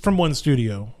 Well, it's from one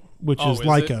studio, which Oh, is is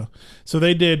Leica. So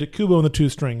they did Kubo and the Two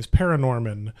Strings,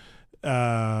 Paranorman,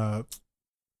 the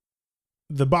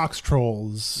Box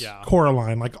Trolls, Yeah.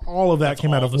 Coraline, like all of that That's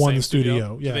came out all of the one same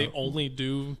studio. Do Yeah. they only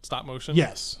do stop motion?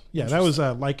 Yes. Yeah, that was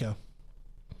Leica.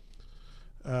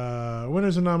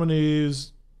 Winners and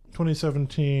nominees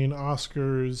 2017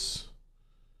 Oscars.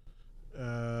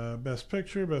 Best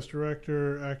Picture, Best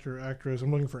Director, Actor, Actress.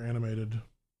 I'm looking for animated.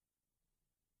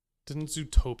 Didn't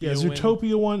Zootopia? Yeah, win?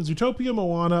 Zootopia won. Zootopia,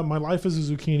 Moana, My Life as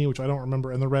a Zucchini, which I don't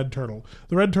remember, and The Red Turtle.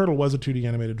 The Red Turtle was a 2D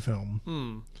animated film.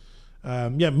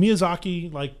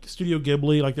 Miyazaki, like Studio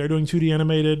Ghibli, like they're doing 2D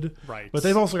animated, Right. but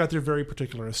they've also got their very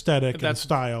particular aesthetic and That's-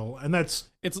 style, and that's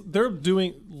They're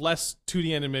doing less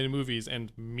 2D animated movies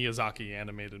and Miyazaki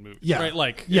animated movies. Yeah. Right?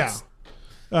 Like yeah. it's-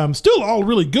 Still all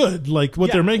really good. Like what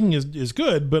Yeah. they're making is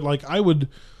good, but like I would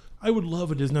I would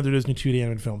love another Disney 2D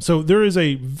animated film. So there is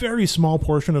a very small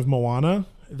portion of Moana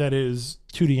that is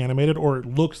 2D animated, or it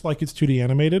looks like it's 2D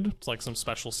animated. It's like some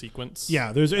special sequence.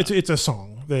 Yeah, it's a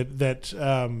song that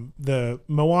the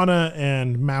Moana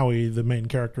and Maui, the main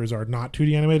characters, are not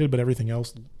 2D animated, but everything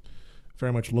else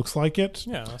very much looks like it.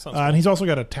 Yeah, that sounds and he's also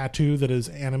got a tattoo that is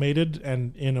animated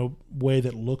and in a way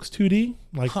that looks 2D,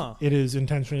 like it is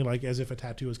intentionally like as if a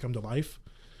tattoo has come to life.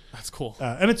 That's cool.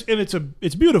 And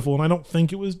it's beautiful, and I don't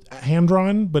think it was hand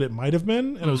drawn, but it might have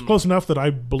been, and it was close enough that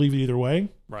I believe it either way.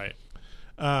 Right.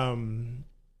 I'm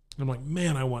like,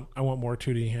 man, I want more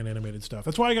 2D hand animated stuff.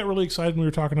 That's why I got really excited when we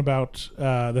were talking about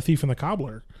The Thief and the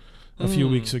Cobbler a few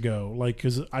weeks ago. Like,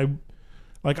 because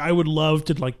I would love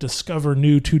to like discover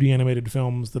new 2D animated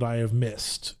films that I have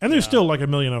missed, and there's still like a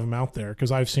million of them out there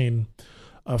because I've seen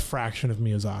a fraction of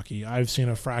Miyazaki. I've seen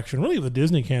a fraction, really, of the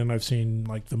Disney canon. I've seen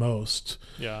like the most.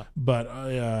 Yeah. But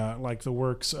like the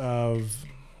works of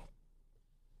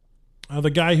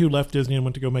the guy who left Disney and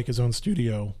went to go make his own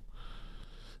studio.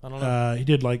 I don't know. He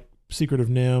did like Secret of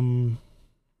Nim.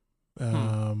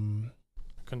 Couldn't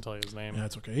tell you his name. Yeah,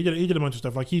 it's okay. He did a bunch of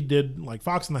stuff. Like he did like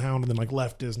Fox and the Hound, and then like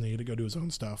left Disney to go do his own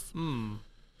stuff.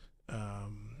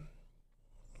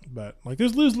 But like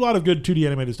there's a lot of good 2D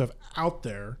animated stuff out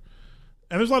there.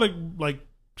 And there's a lot of like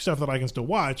stuff that I can still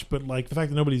watch, but like the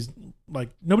fact that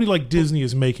nobody like Disney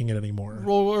is making it anymore.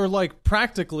 Well, or like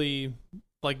practically,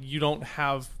 like you don't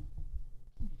have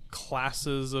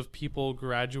classes of people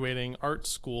graduating art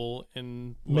school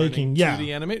in Making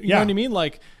 2D animation. You know what I mean?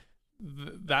 Like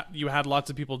that you had lots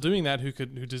of people doing that who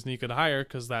Disney could hire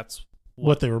because that's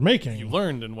what they were making. You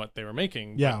learned in what they were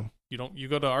making. Yeah. You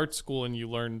go to art school and you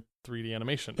learn 3D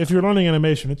animation. If you're learning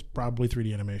animation, it's probably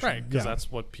 3D animation. Right, because that's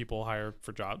what people hire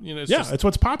for jobs. You know, it's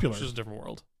what's popular. It's just a different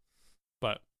world.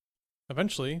 But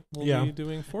eventually, we'll be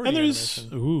doing 4D and there's,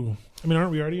 animation. I mean,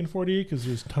 aren't we already in 4D? Because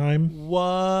there's time.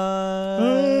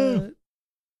 What?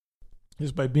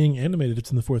 Just by being animated,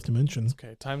 it's in the fourth dimension.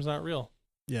 Okay, time's not real.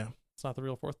 Yeah. It's not the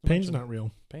real fourth dimension. Pain's not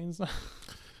real. Pain's not...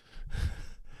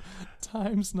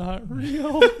 Time's not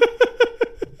real.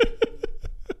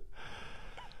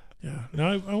 Yeah, now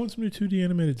I want some new 2D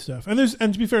animated stuff, and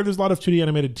to be fair, there's a lot of 2D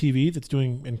animated TV that's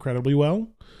doing incredibly well.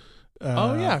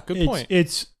 Good point.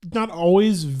 It's not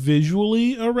always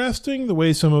visually arresting the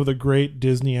way some of the great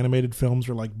Disney animated films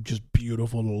are like just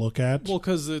beautiful to look at. Well,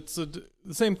 because it's the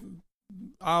same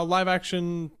live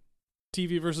action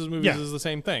TV versus movies is the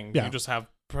same thing. Yeah. You just have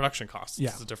production costs. Yeah.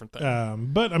 It's a different thing.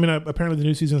 But I mean, apparently the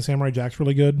new season of Samurai Jack's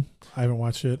really good. I haven't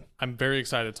watched it. I'm very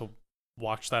excited to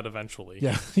watch that eventually.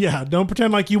 Yeah. Don't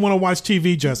pretend like you want to watch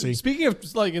TV, Jesse. Speaking of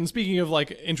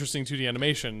interesting 2D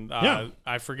animation,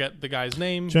 I forget the guy's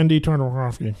name. Jendi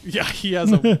Tartakovsky. Yeah, he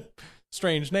has a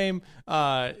strange name.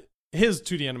 His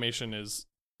 2D animation is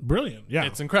brilliant. Yeah,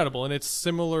 it's incredible, and it's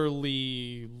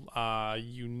similarly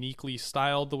uniquely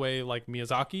styled the way like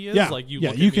Miyazaki is. Yeah, like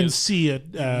you can see it.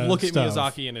 You look at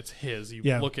Miyazaki and it's his. You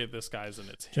look at this guy's and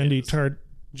it's his.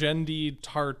 Jendi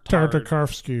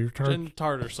Tartakovsky.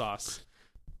 Tartar sauce.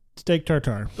 Steak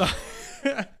tartare.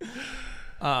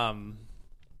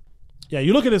 Yeah,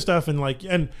 you look at his stuff and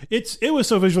it was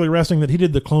so visually arresting that he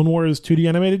did the Clone Wars 2D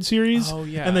animated series. Oh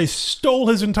yeah, and they stole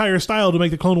his entire style to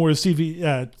make the Clone Wars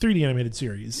 3D animated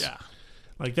series. Yeah,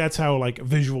 like that's how like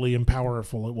visually and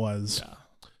powerful it was.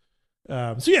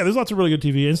 Yeah. So yeah, there's lots of really good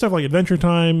TV and stuff like Adventure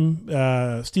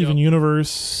Time, Steven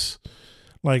Universe,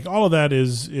 like all of that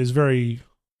is very.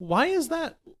 Why is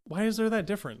that? Why is there that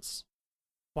difference?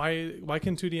 Why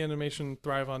can 2D animation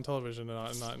thrive on television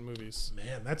and not in movies?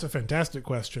 Man, that's a fantastic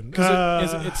question.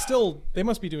 Because it's still, they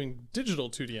must be doing digital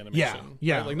 2D animation.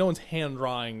 Yeah. Right? Like no one's hand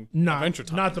drawing Adventure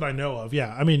Time. Not that I know of.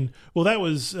 Yeah, I mean, well, that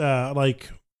was like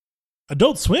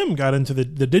Adult Swim got into the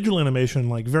digital animation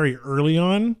like very early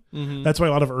on. Mm-hmm. That's why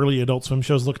a lot of early Adult Swim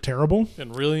shows look terrible.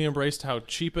 And really embraced how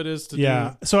cheap it is to do.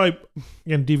 Yeah. So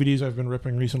again, DVDs I've been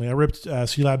ripping recently. I ripped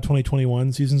C-Lab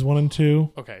 2021 seasons 1 and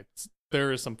 2. Okay.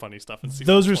 There is some funny stuff in season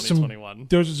those 2021.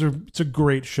 It's a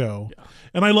great show. Yeah.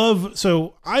 And I love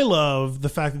the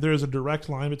fact that there is a direct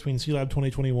line between C-Lab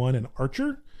 2021 and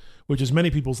Archer, which is many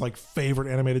people's like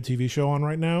favorite animated TV show on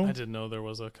right now. I didn't know there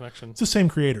was a connection. It's the same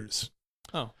creators.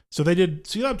 Oh. So they did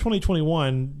C-Lab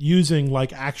 2021 using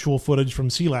like actual footage from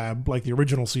C-Lab, like the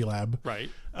original C-Lab. Right.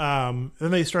 Then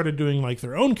they started doing like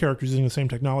their own characters using the same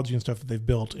technology and stuff that they've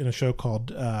built in a show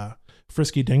called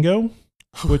Frisky Dingo,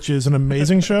 which is an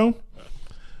amazing show.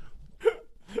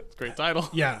 Great title.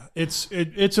 Yeah, it's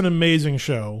an amazing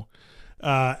show,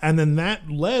 and then that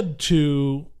led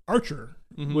to Archer,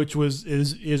 mm-hmm. which is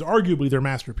arguably their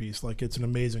masterpiece. Like it's an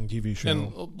amazing TV show,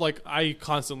 and like I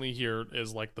constantly hear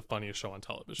is like the funniest show on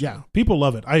television. Yeah, people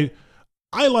love it. I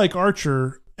like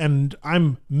Archer, and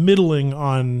I'm middling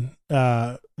on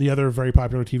the other very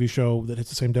popular TV show that hits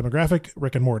the same demographic,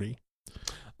 Rick and Morty.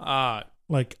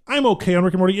 Like, I'm okay on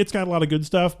Rick and Morty. It's got a lot of good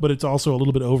stuff, but it's also a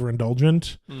little bit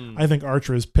overindulgent. I think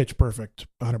Archer is pitch perfect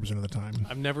 100% of the time.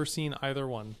 I've never seen either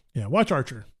one. Yeah, watch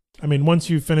Archer. I mean, once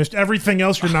you've finished everything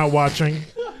else you're not watching,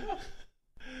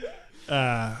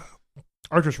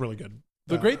 Archer's really good.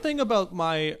 The great thing about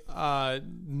my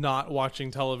not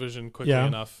watching television quickly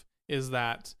enough is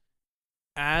that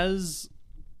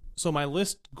so my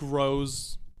list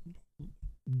grows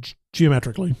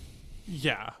geometrically.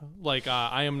 Yeah, like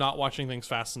I am not watching things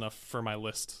fast enough for my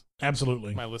list.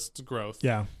 Absolutely. My list's growth.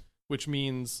 Yeah. Which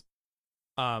means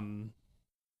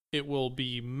it will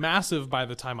be massive by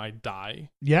the time I die.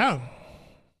 Yeah.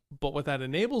 But what that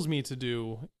enables me to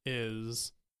do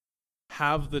is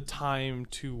have the time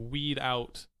to weed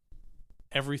out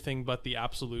everything but the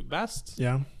absolute best.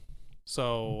 Yeah.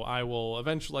 So I will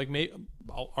eventually,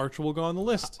 Archer will go on the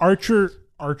list. Archer,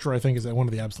 I think, is one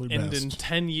of the absolute best. And in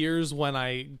 10 years, when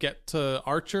I get to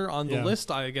Archer on the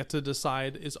list, I get to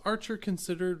decide, is Archer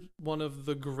considered one of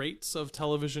the greats of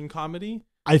television comedy?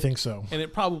 I think so. And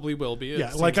it probably will be.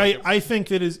 Yeah, I think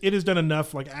that it has done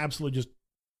enough, like, absolutely just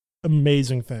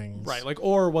amazing things. Right, like,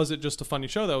 or was it just a funny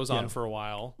show that was on for a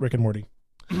while? Rick and Morty.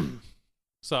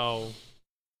 So,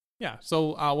 yeah.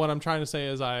 So what I'm trying to say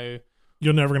is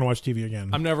you're never going to watch TV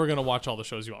again. I'm never going to watch all the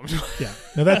shows you want me to. Yeah.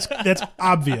 No, that's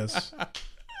obvious.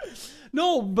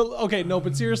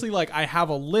 But seriously, like, I have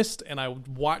a list and I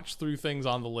watch through things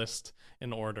on the list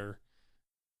in order.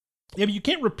 Yeah, but you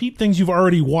can't repeat things you've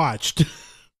already watched.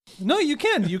 No, you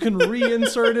can. You can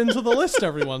reinsert into the list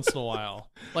every once in a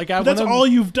while. Like, that's all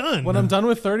you've done. When I'm done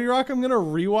with 30 Rock, I'm going to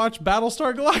rewatch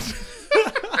Battlestar Galactica.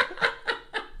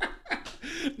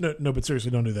 No, but seriously,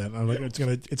 don't do that. I'm gonna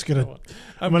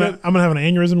have an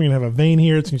aneurysm. You're gonna have a vein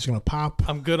here. It's just gonna pop.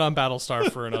 I'm good on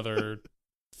Battlestar for another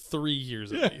 3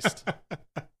 years at least.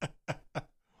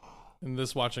 And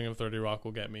this watching of 30 Rock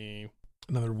will get me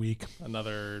another week,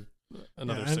 another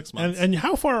 6 months. And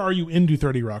how far are you into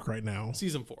 30 Rock right now?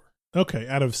 Season 4. Okay,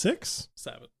 out of 6?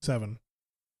 7.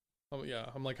 Oh yeah,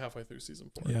 I'm like halfway through season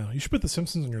 4. Yeah, you should put The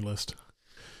Simpsons on your list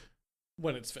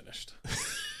when it's finished.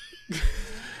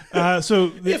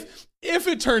 So if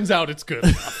it turns out it's good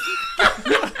enough.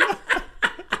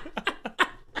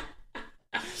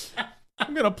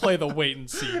 I'm gonna play the wait and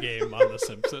see game on The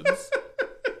Simpsons.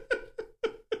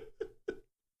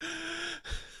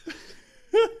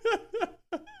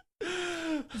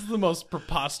 This is the most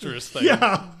preposterous thing.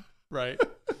 Yeah. Right.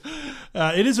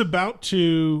 It is about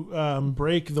to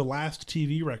break the last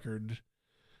TV record,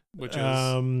 which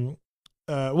is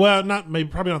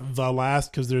probably not the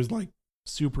last, because there's like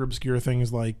super obscure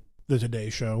things like the Today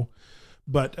Show,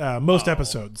 but most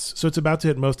episodes. So it's about to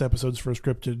hit most episodes for a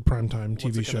scripted primetime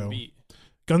TV show.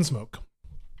 Gunsmoke.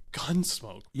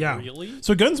 Yeah. Really?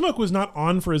 So Gunsmoke was not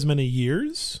on for as many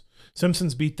years.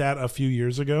 Simpsons beat that a few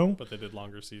years ago. But they did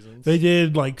longer seasons. They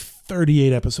did like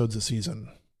 38 episodes a season.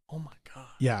 Oh my God.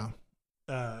 Yeah.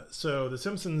 So the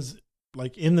Simpsons,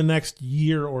 like, in the next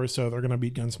year or so, they're going to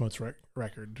beat Gunsmoke's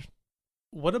record.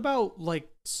 What about like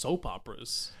soap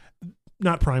operas?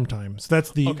 Not prime time. So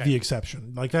that's the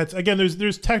exception. Like, that's, again,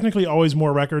 there's technically always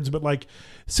more records, but like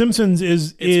Simpsons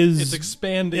is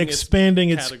expanding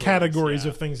its categories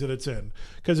of things that it's in,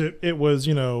 because it was,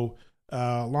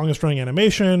 longest running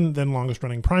animation, then longest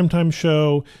running primetime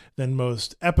show, then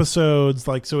most episodes.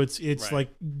 Like, so it's right. Like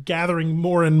gathering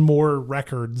more and more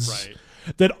records right.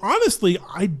 that honestly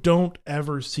I don't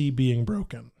ever see being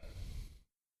broken.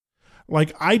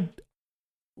 Like,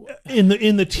 in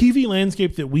the TV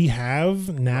landscape that we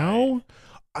have now, right.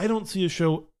 I don't see a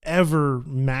show ever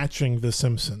matching The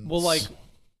Simpsons. Well, like,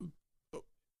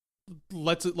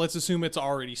 let's assume it's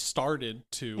already started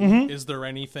to. Mm-hmm. Is there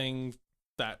anything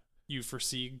that you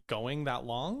foresee going that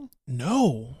long?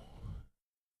 No.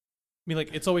 I mean,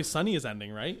 like, It's Always Sunny is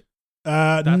ending, right?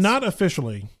 Not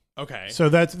officially. Okay.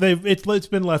 So it's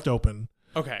been left open.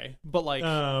 Okay, but like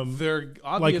they're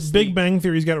obviously, like, Big Bang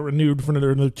Theory's got renewed for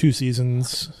another 2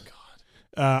 seasons. Oh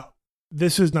God.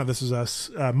 This Is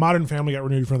Us. Modern Family got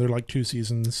renewed for another 2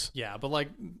 seasons. Yeah, but like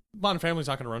Modern Family's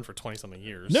not going to run for 20-something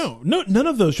years. No, none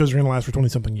of those shows are going to last for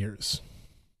 20-something years.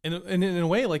 And in a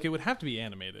way, like, it would have to be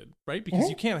animated, right? Because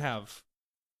you can't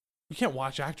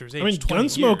watch actors age 20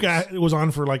 Gunsmoke years. Was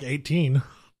on for 18.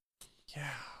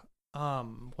 Yeah.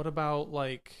 What about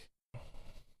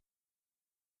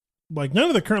none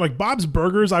of the current, Bob's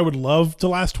Burgers, I would love to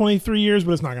last 23 years,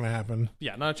 but it's not going to happen.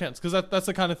 Yeah, not a chance. Because that's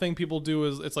the kind of thing people do.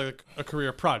 Is it's like a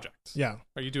career project. Yeah.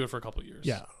 Or you do it for a couple of years.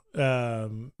 Yeah.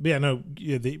 The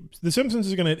Simpsons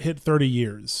is going to hit 30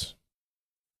 years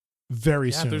very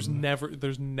Yeah, soon.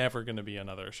 there's never going to be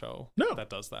another show No. that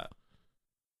does that.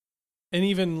 And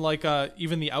even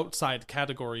even the outside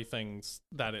category things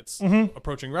that it's Mhm.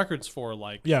 approaching records for,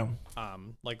 like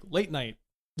late night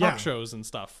talk shows and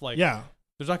stuff. Like,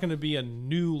 there's not going to be a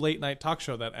new late night talk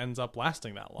show that ends up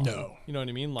lasting that long. No. You know what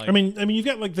I mean? Like, I mean, you've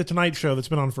got like the Tonight Show that's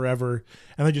been on forever,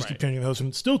 and they just keep Right. changing the host, and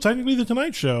it's still technically the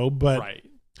Tonight Show, but right.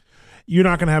 you're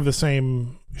not going to have the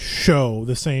same show,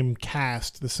 the same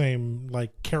cast, the same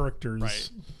like characters. Right.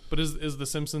 But is The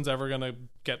Simpsons ever going to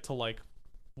get to like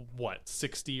what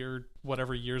 60 or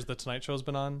whatever years the Tonight Show's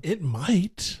been on? It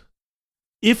might.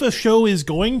 If a show is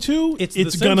going to, It's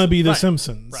it's The going to be The Right.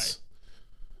 Simpsons. Right.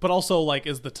 But also, like,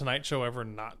 is the Tonight Show ever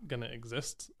not going to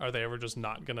exist? Are they ever just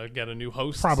not going to get a new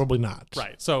host? Probably not.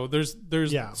 Right. So there's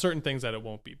Yeah. certain things that it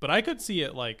won't be. But I could see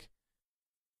it like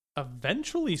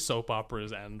eventually soap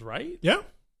operas end, right? Yeah.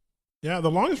 Yeah. The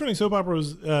longest running soap opera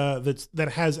was, that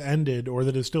has ended or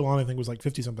that is still on, I think, was like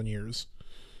 50 something years.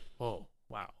 Whoa.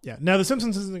 Wow. Yeah. Now, The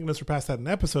Simpsons isn't going to surpass that in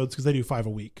episodes because they do 5 a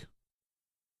week.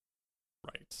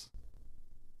 Right.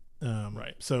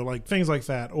 Right. So, like, things like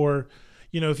that. Or,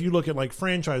 you know, if you look at, like,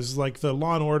 franchises, like the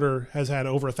Law and Order has had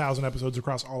over 1,000 episodes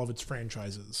across all of its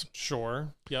franchises.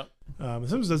 Sure. Yep. The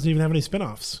Simpsons doesn't even have any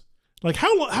spin-offs. Like,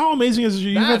 how amazing is it?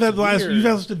 You've had That's that weird. you've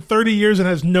lasted 30 years and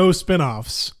has no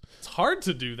spin-offs. It's hard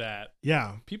to do that.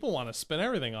 Yeah. People want to spin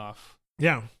everything off.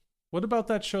 Yeah. What about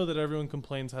that show that everyone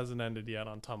complains hasn't ended yet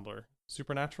on Tumblr?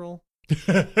 Supernatural?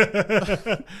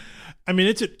 I mean,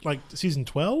 it's at, like, season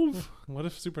 12? What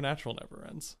if Supernatural never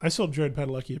ends? I sold Jared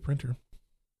Padalecki a printer.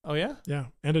 Oh, yeah? Yeah.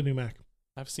 And a new Mac.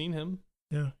 I've seen him.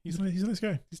 Yeah. He's a nice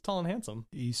guy. He's tall and handsome.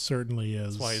 He certainly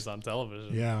is. That's why he's on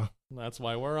television. Yeah. And that's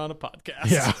why we're on a podcast.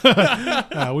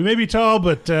 Yeah. We may be tall,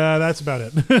 but that's about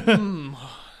it.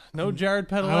 No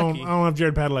Jared I Padalecki. don't have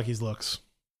Jared Padalecki's looks.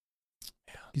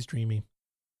 Yeah. He's dreamy.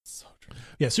 So true.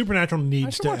 Yeah, Supernatural I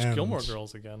needs should to watch end. Gilmore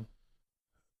Girls again.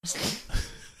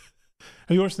 Have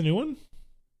you watched the new one?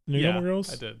 The new Yeah, Gilmore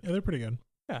Girls? I did. Yeah, they're pretty good.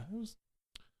 Yeah, it was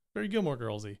very Gilmore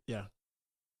Girls-y. Yeah.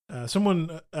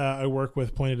 Someone I work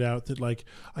with pointed out that, like,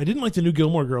 I didn't like the new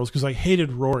Gilmore Girls because I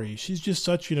hated Rory. She's just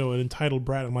such, an entitled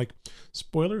brat. I'm like,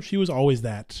 spoiler, she was always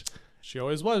that. She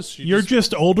always was. You're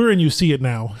just older and you see it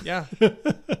now. Yeah.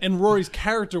 And Rory's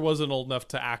character wasn't old enough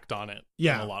to act on it in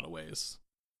Yeah. a lot of ways.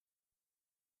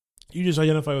 You just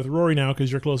identify with Rory now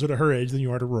because you're closer to her age than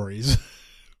you are to Rory's.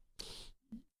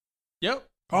 Yep.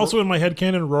 Also, in my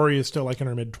headcanon, Rory is still, like, in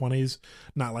her mid-20s,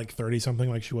 not like 30-something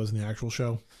like she was in the actual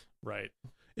show. Right.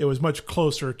 It was much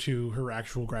closer to her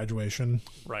actual graduation.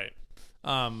 Right.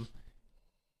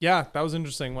 Yeah, that was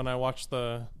interesting when I watched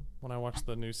the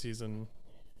new season.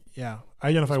 Yeah. I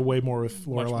identify way more with Much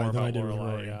more Lorelai than I about did with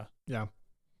Lorelai, Rory. yeah. Yeah.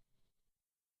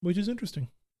 Which is interesting.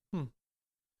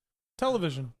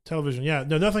 Television. Television, yeah.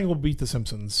 No, nothing will beat The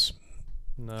Simpsons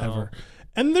No. ever.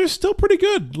 And they're still pretty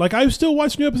good. Like, I still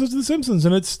watch new episodes of The Simpsons,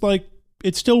 and it's like,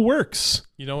 it still works.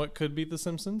 You know what could beat The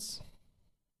Simpsons?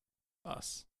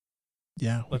 Us.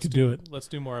 Yeah, we could do it. Let's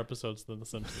do more episodes than The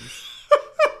Simpsons.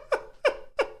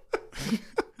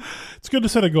 It's good to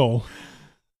set a goal.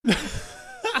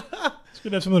 It's good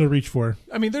to have something to reach for.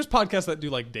 I mean, there's podcasts that do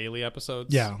like daily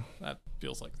episodes. Yeah. That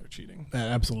feels like they're cheating.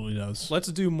 That absolutely does. Let's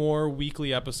do more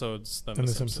weekly episodes than And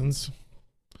The The Simpsons.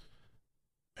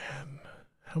 Man,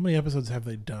 how many episodes have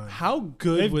they done? How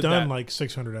good They've would done that, like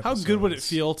 600 How episodes. good would it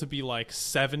feel to be like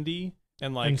 70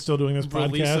 and like and still doing this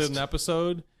release podcast? an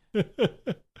episode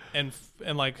and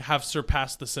like have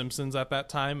surpassed The Simpsons at that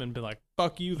time and be like,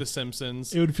 fuck you, The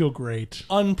Simpsons. It would feel great.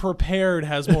 Unprepared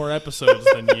has more episodes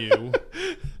than you.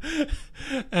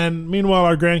 And meanwhile,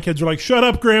 our grandkids are like, shut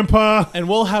up, Grandpa. And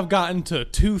we'll have gotten to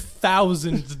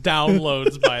 2,000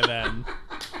 downloads by then.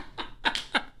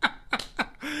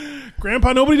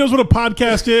 Grandpa, nobody knows what a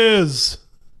podcast is.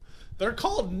 They're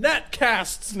called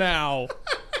netcasts now.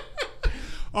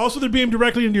 Also, they're beamed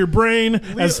directly into your brain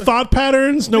as thought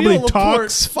patterns. Nobody Leo Laporte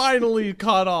talks. finally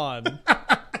caught on.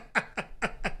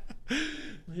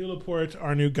 Leo Laporte,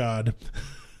 our new god.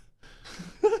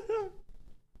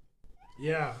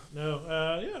 Yeah, no,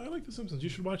 yeah, I like The Simpsons. You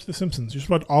should watch The Simpsons. You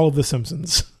should watch all of The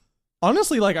Simpsons.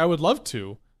 Honestly, like, I would love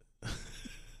to.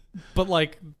 But,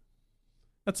 like,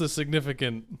 that's a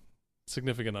significant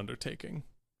undertaking.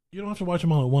 You don't have to watch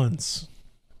them all at once.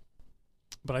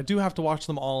 But I do have to watch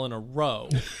them all in a row.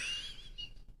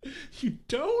 You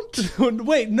don't?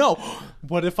 Wait, no.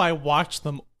 What if I watch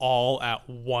them all at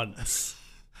once?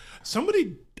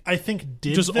 Somebody, I think,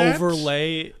 did Just that.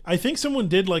 overlay. I think someone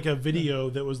did like a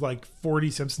video that was like 40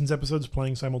 Simpsons episodes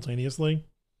playing simultaneously.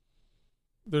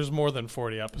 There's more than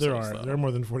 40 episodes. There are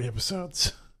more than 40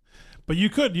 episodes. But you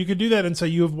could do that and say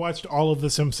you have watched all of The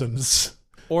Simpsons.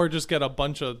 Or just get a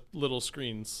bunch of little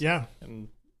screens. Yeah. And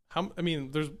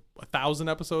there's 1,000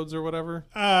 episodes or whatever.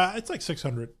 It's like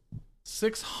 600.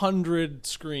 600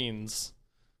 screens.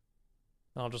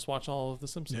 I'll just watch all of The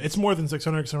Simpsons. Yeah, it's more than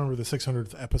 600 because I remember the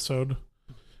 600th episode,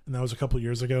 and that was a couple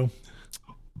years ago.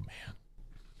 Man.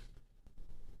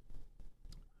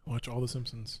 Watch all The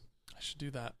Simpsons. I should do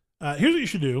that. Here's what you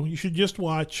should do. You should just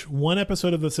watch one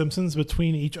episode of The Simpsons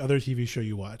between each other TV show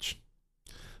you watch.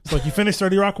 So like you finish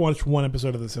 30 Rock, watch one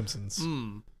episode of The Simpsons.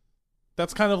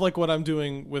 That's kind of like what I'm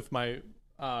doing with my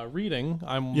reading.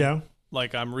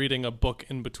 I'm reading a book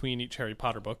in between each Harry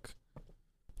Potter book.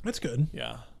 That's good.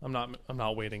 Yeah, I'm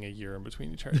not waiting a year in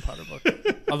between each Harry Potter book.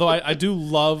 Although I do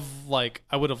love,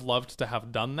 I would have loved to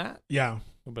have done that. Yeah, it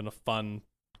would have been a fun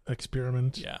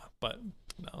experiment. Yeah, but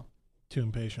no, too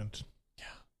impatient. Yeah,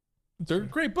 they're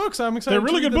great books. I'm excited. They're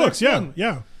really good books. Yeah,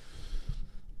 yeah.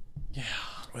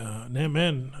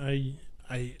 Man,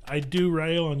 I do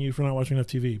rail on you for not watching enough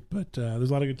TV, but there's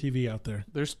a lot of good TV out there.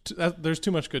 There's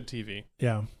too much good TV.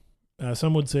 Yeah.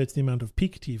 Some would say it's the amount of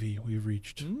peak TV we've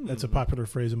reached. That's a popular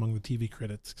phrase among the TV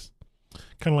critics.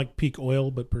 Kind of like peak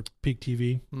oil, but for peak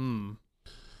TV.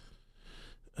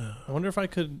 I wonder if I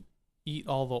could eat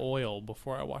all the oil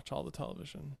before I watch all the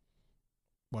television.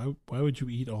 Why would you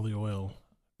eat all the oil?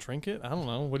 Drink it? I don't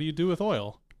know. What do you do with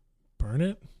oil? Burn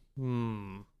it?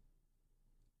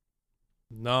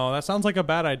 No, that sounds like a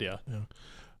bad idea. Yeah.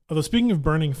 Although speaking of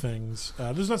burning things,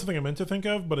 this is not something I meant to think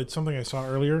of, but it's something I saw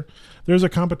earlier. There's a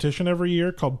competition every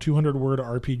year called 200-word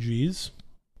RPGs.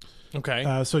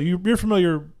 Okay. So you're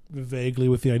familiar vaguely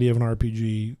with the idea of an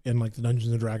RPG in like the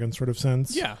Dungeons & Dragons sort of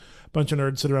sense. Yeah. A bunch of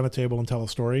nerds sit around a table and tell a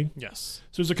story. Yes.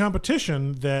 So there's a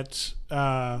competition that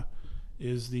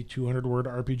is the 200-word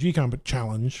RPG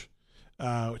challenge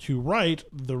to write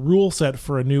the rule set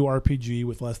for a new RPG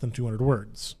with less than 200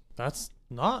 words. That's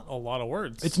not a lot of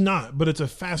words. It's not, but it's a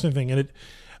fascinating thing, and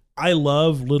I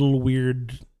love little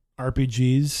weird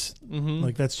RPGs.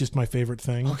 Like that's just my favorite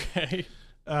thing. Okay.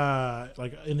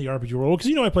 Like in the RPG world,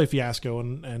 because I play Fiasco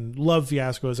and love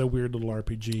Fiasco as a weird little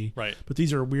RPG. Right. But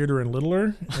these are weirder and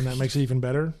littler, and that makes it even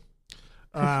better.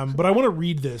 But I want to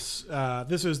read this.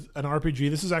 This is an RPG.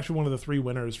 This is actually one of the 3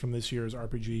 winners from this year's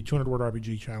 200-word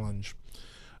RPG challenge.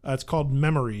 It's called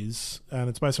Memories, and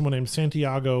it's by someone named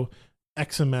Santiago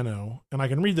Eximeno, and I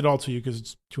can read it all to you because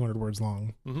it's 200 words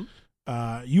long.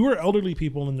 You are elderly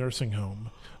people in a nursing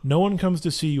home. No one comes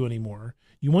to see you anymore.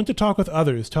 You want to talk with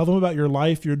others. Tell them about your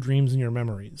life, your dreams, and your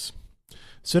memories.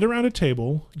 Sit around a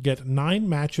table, get 9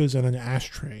 matches and an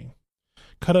ashtray.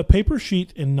 Cut a paper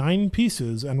sheet in 9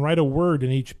 pieces and write a word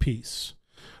in each piece.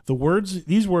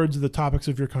 These words are the topics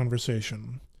of your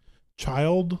conversation: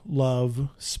 child, love,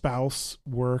 spouse,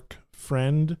 work,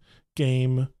 friend,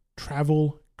 game,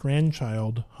 travel,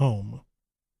 grandchild, home.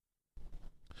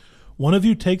 One of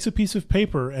you takes a piece of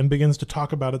paper and begins to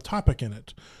talk about a topic in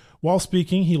it. While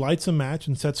speaking, he lights a match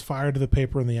and sets fire to the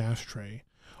paper in the ashtray.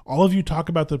 All of you talk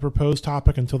about the proposed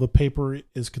topic until the paper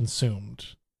is consumed.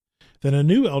 Then a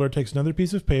new elder takes another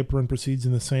piece of paper and proceeds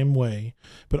in the same way,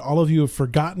 but all of you have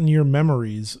forgotten your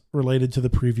memories related to the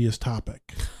previous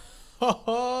topic.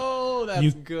 Oh,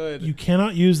 that's good. You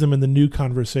cannot use them in the new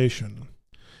conversation.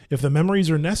 If the memories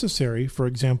are necessary, for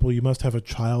example, you must have a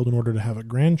child in order to have a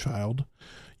grandchild,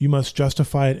 you must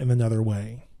justify it in another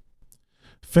way.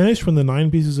 Finish when the 9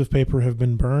 pieces of paper have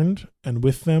been burned, and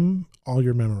with them, all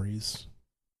your memories.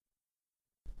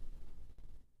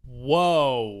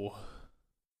 Whoa.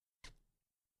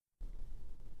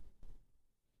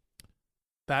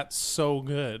 That's so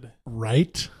good.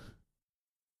 Right?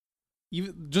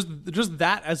 Even just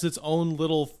that as its own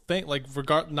little thing, like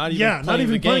not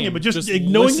even playing it, but just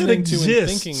knowing that it exists. And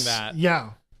thinking that,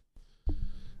 yeah,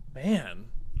 man,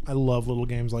 I love little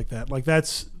games like that. Like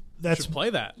that's should play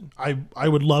that. I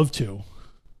would love to.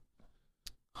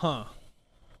 Huh?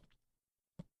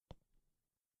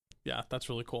 Yeah, that's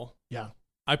really cool. Yeah,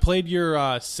 I played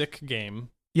your Sick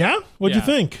game. Yeah, what'd you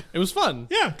think? It was fun.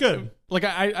 Yeah, good. Like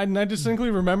I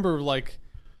distinctly remember like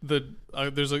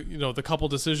there's the couple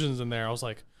decisions in there. I was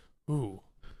like, ooh,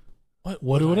 what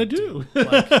would I do?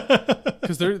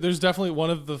 Because there's definitely one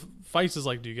of the fights is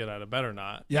like, do you get out of bed or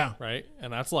not? Yeah, right.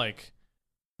 And that's like,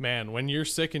 man, when you're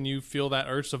sick and you feel that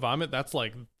urge to vomit, that's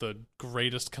like the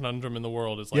greatest conundrum in the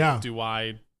world. Is like, do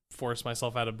I force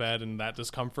myself out of bed in that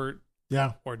discomfort?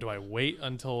 Yeah. Or do I wait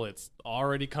until it's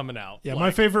already coming out? Yeah,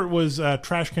 my favorite was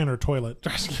trash can or toilet.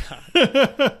 Trash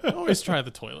can. Always try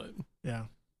the toilet. Yeah.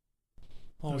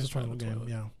 Always try the toilet.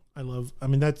 Yeah.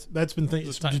 That's been things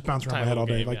just bouncing around my head all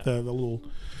day. Game, like the little,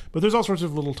 but there's all sorts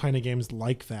of little tiny games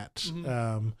like that.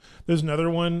 Mm-hmm. There's another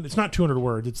one. It's not 200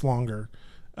 words. It's longer.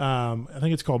 I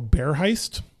think it's called Bear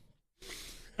Heist.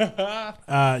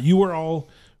 You are all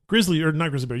grizzly, or not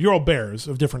grizzly bear, you're all bears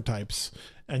of different types.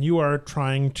 And you are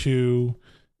trying to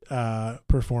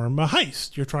perform a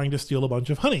heist. You're trying to steal a bunch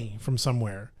of honey from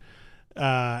somewhere.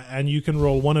 And you can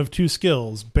roll one of two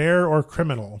skills, bear or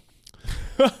criminal.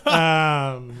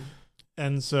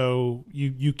 And so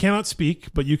you cannot speak,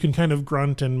 but you can kind of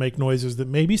grunt and make noises that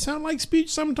maybe sound like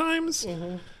speech sometimes.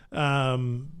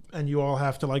 And you all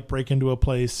have to like break into a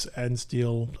place and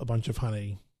steal a bunch of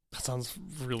honey. That sounds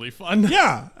really fun.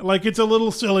 Yeah, like it's a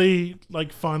little silly,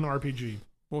 like fun RPG.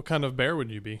 What kind of bear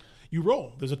would you be? You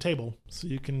roll. There's a table, so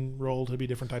you can roll to be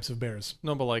different types of bears.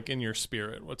 No, but like in your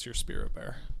spirit, what's your spirit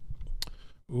bear?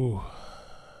 Ooh.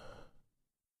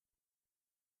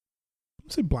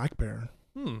 Let's say black bear.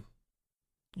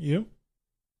 You?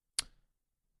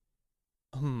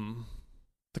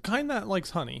 The kind that likes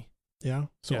honey. Yeah.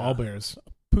 So Yeah. all bears.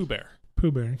 Pooh Bear.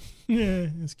 Pooh Bear. Yeah,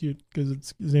 it's cute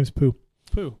because his name's Pooh.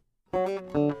 Pooh.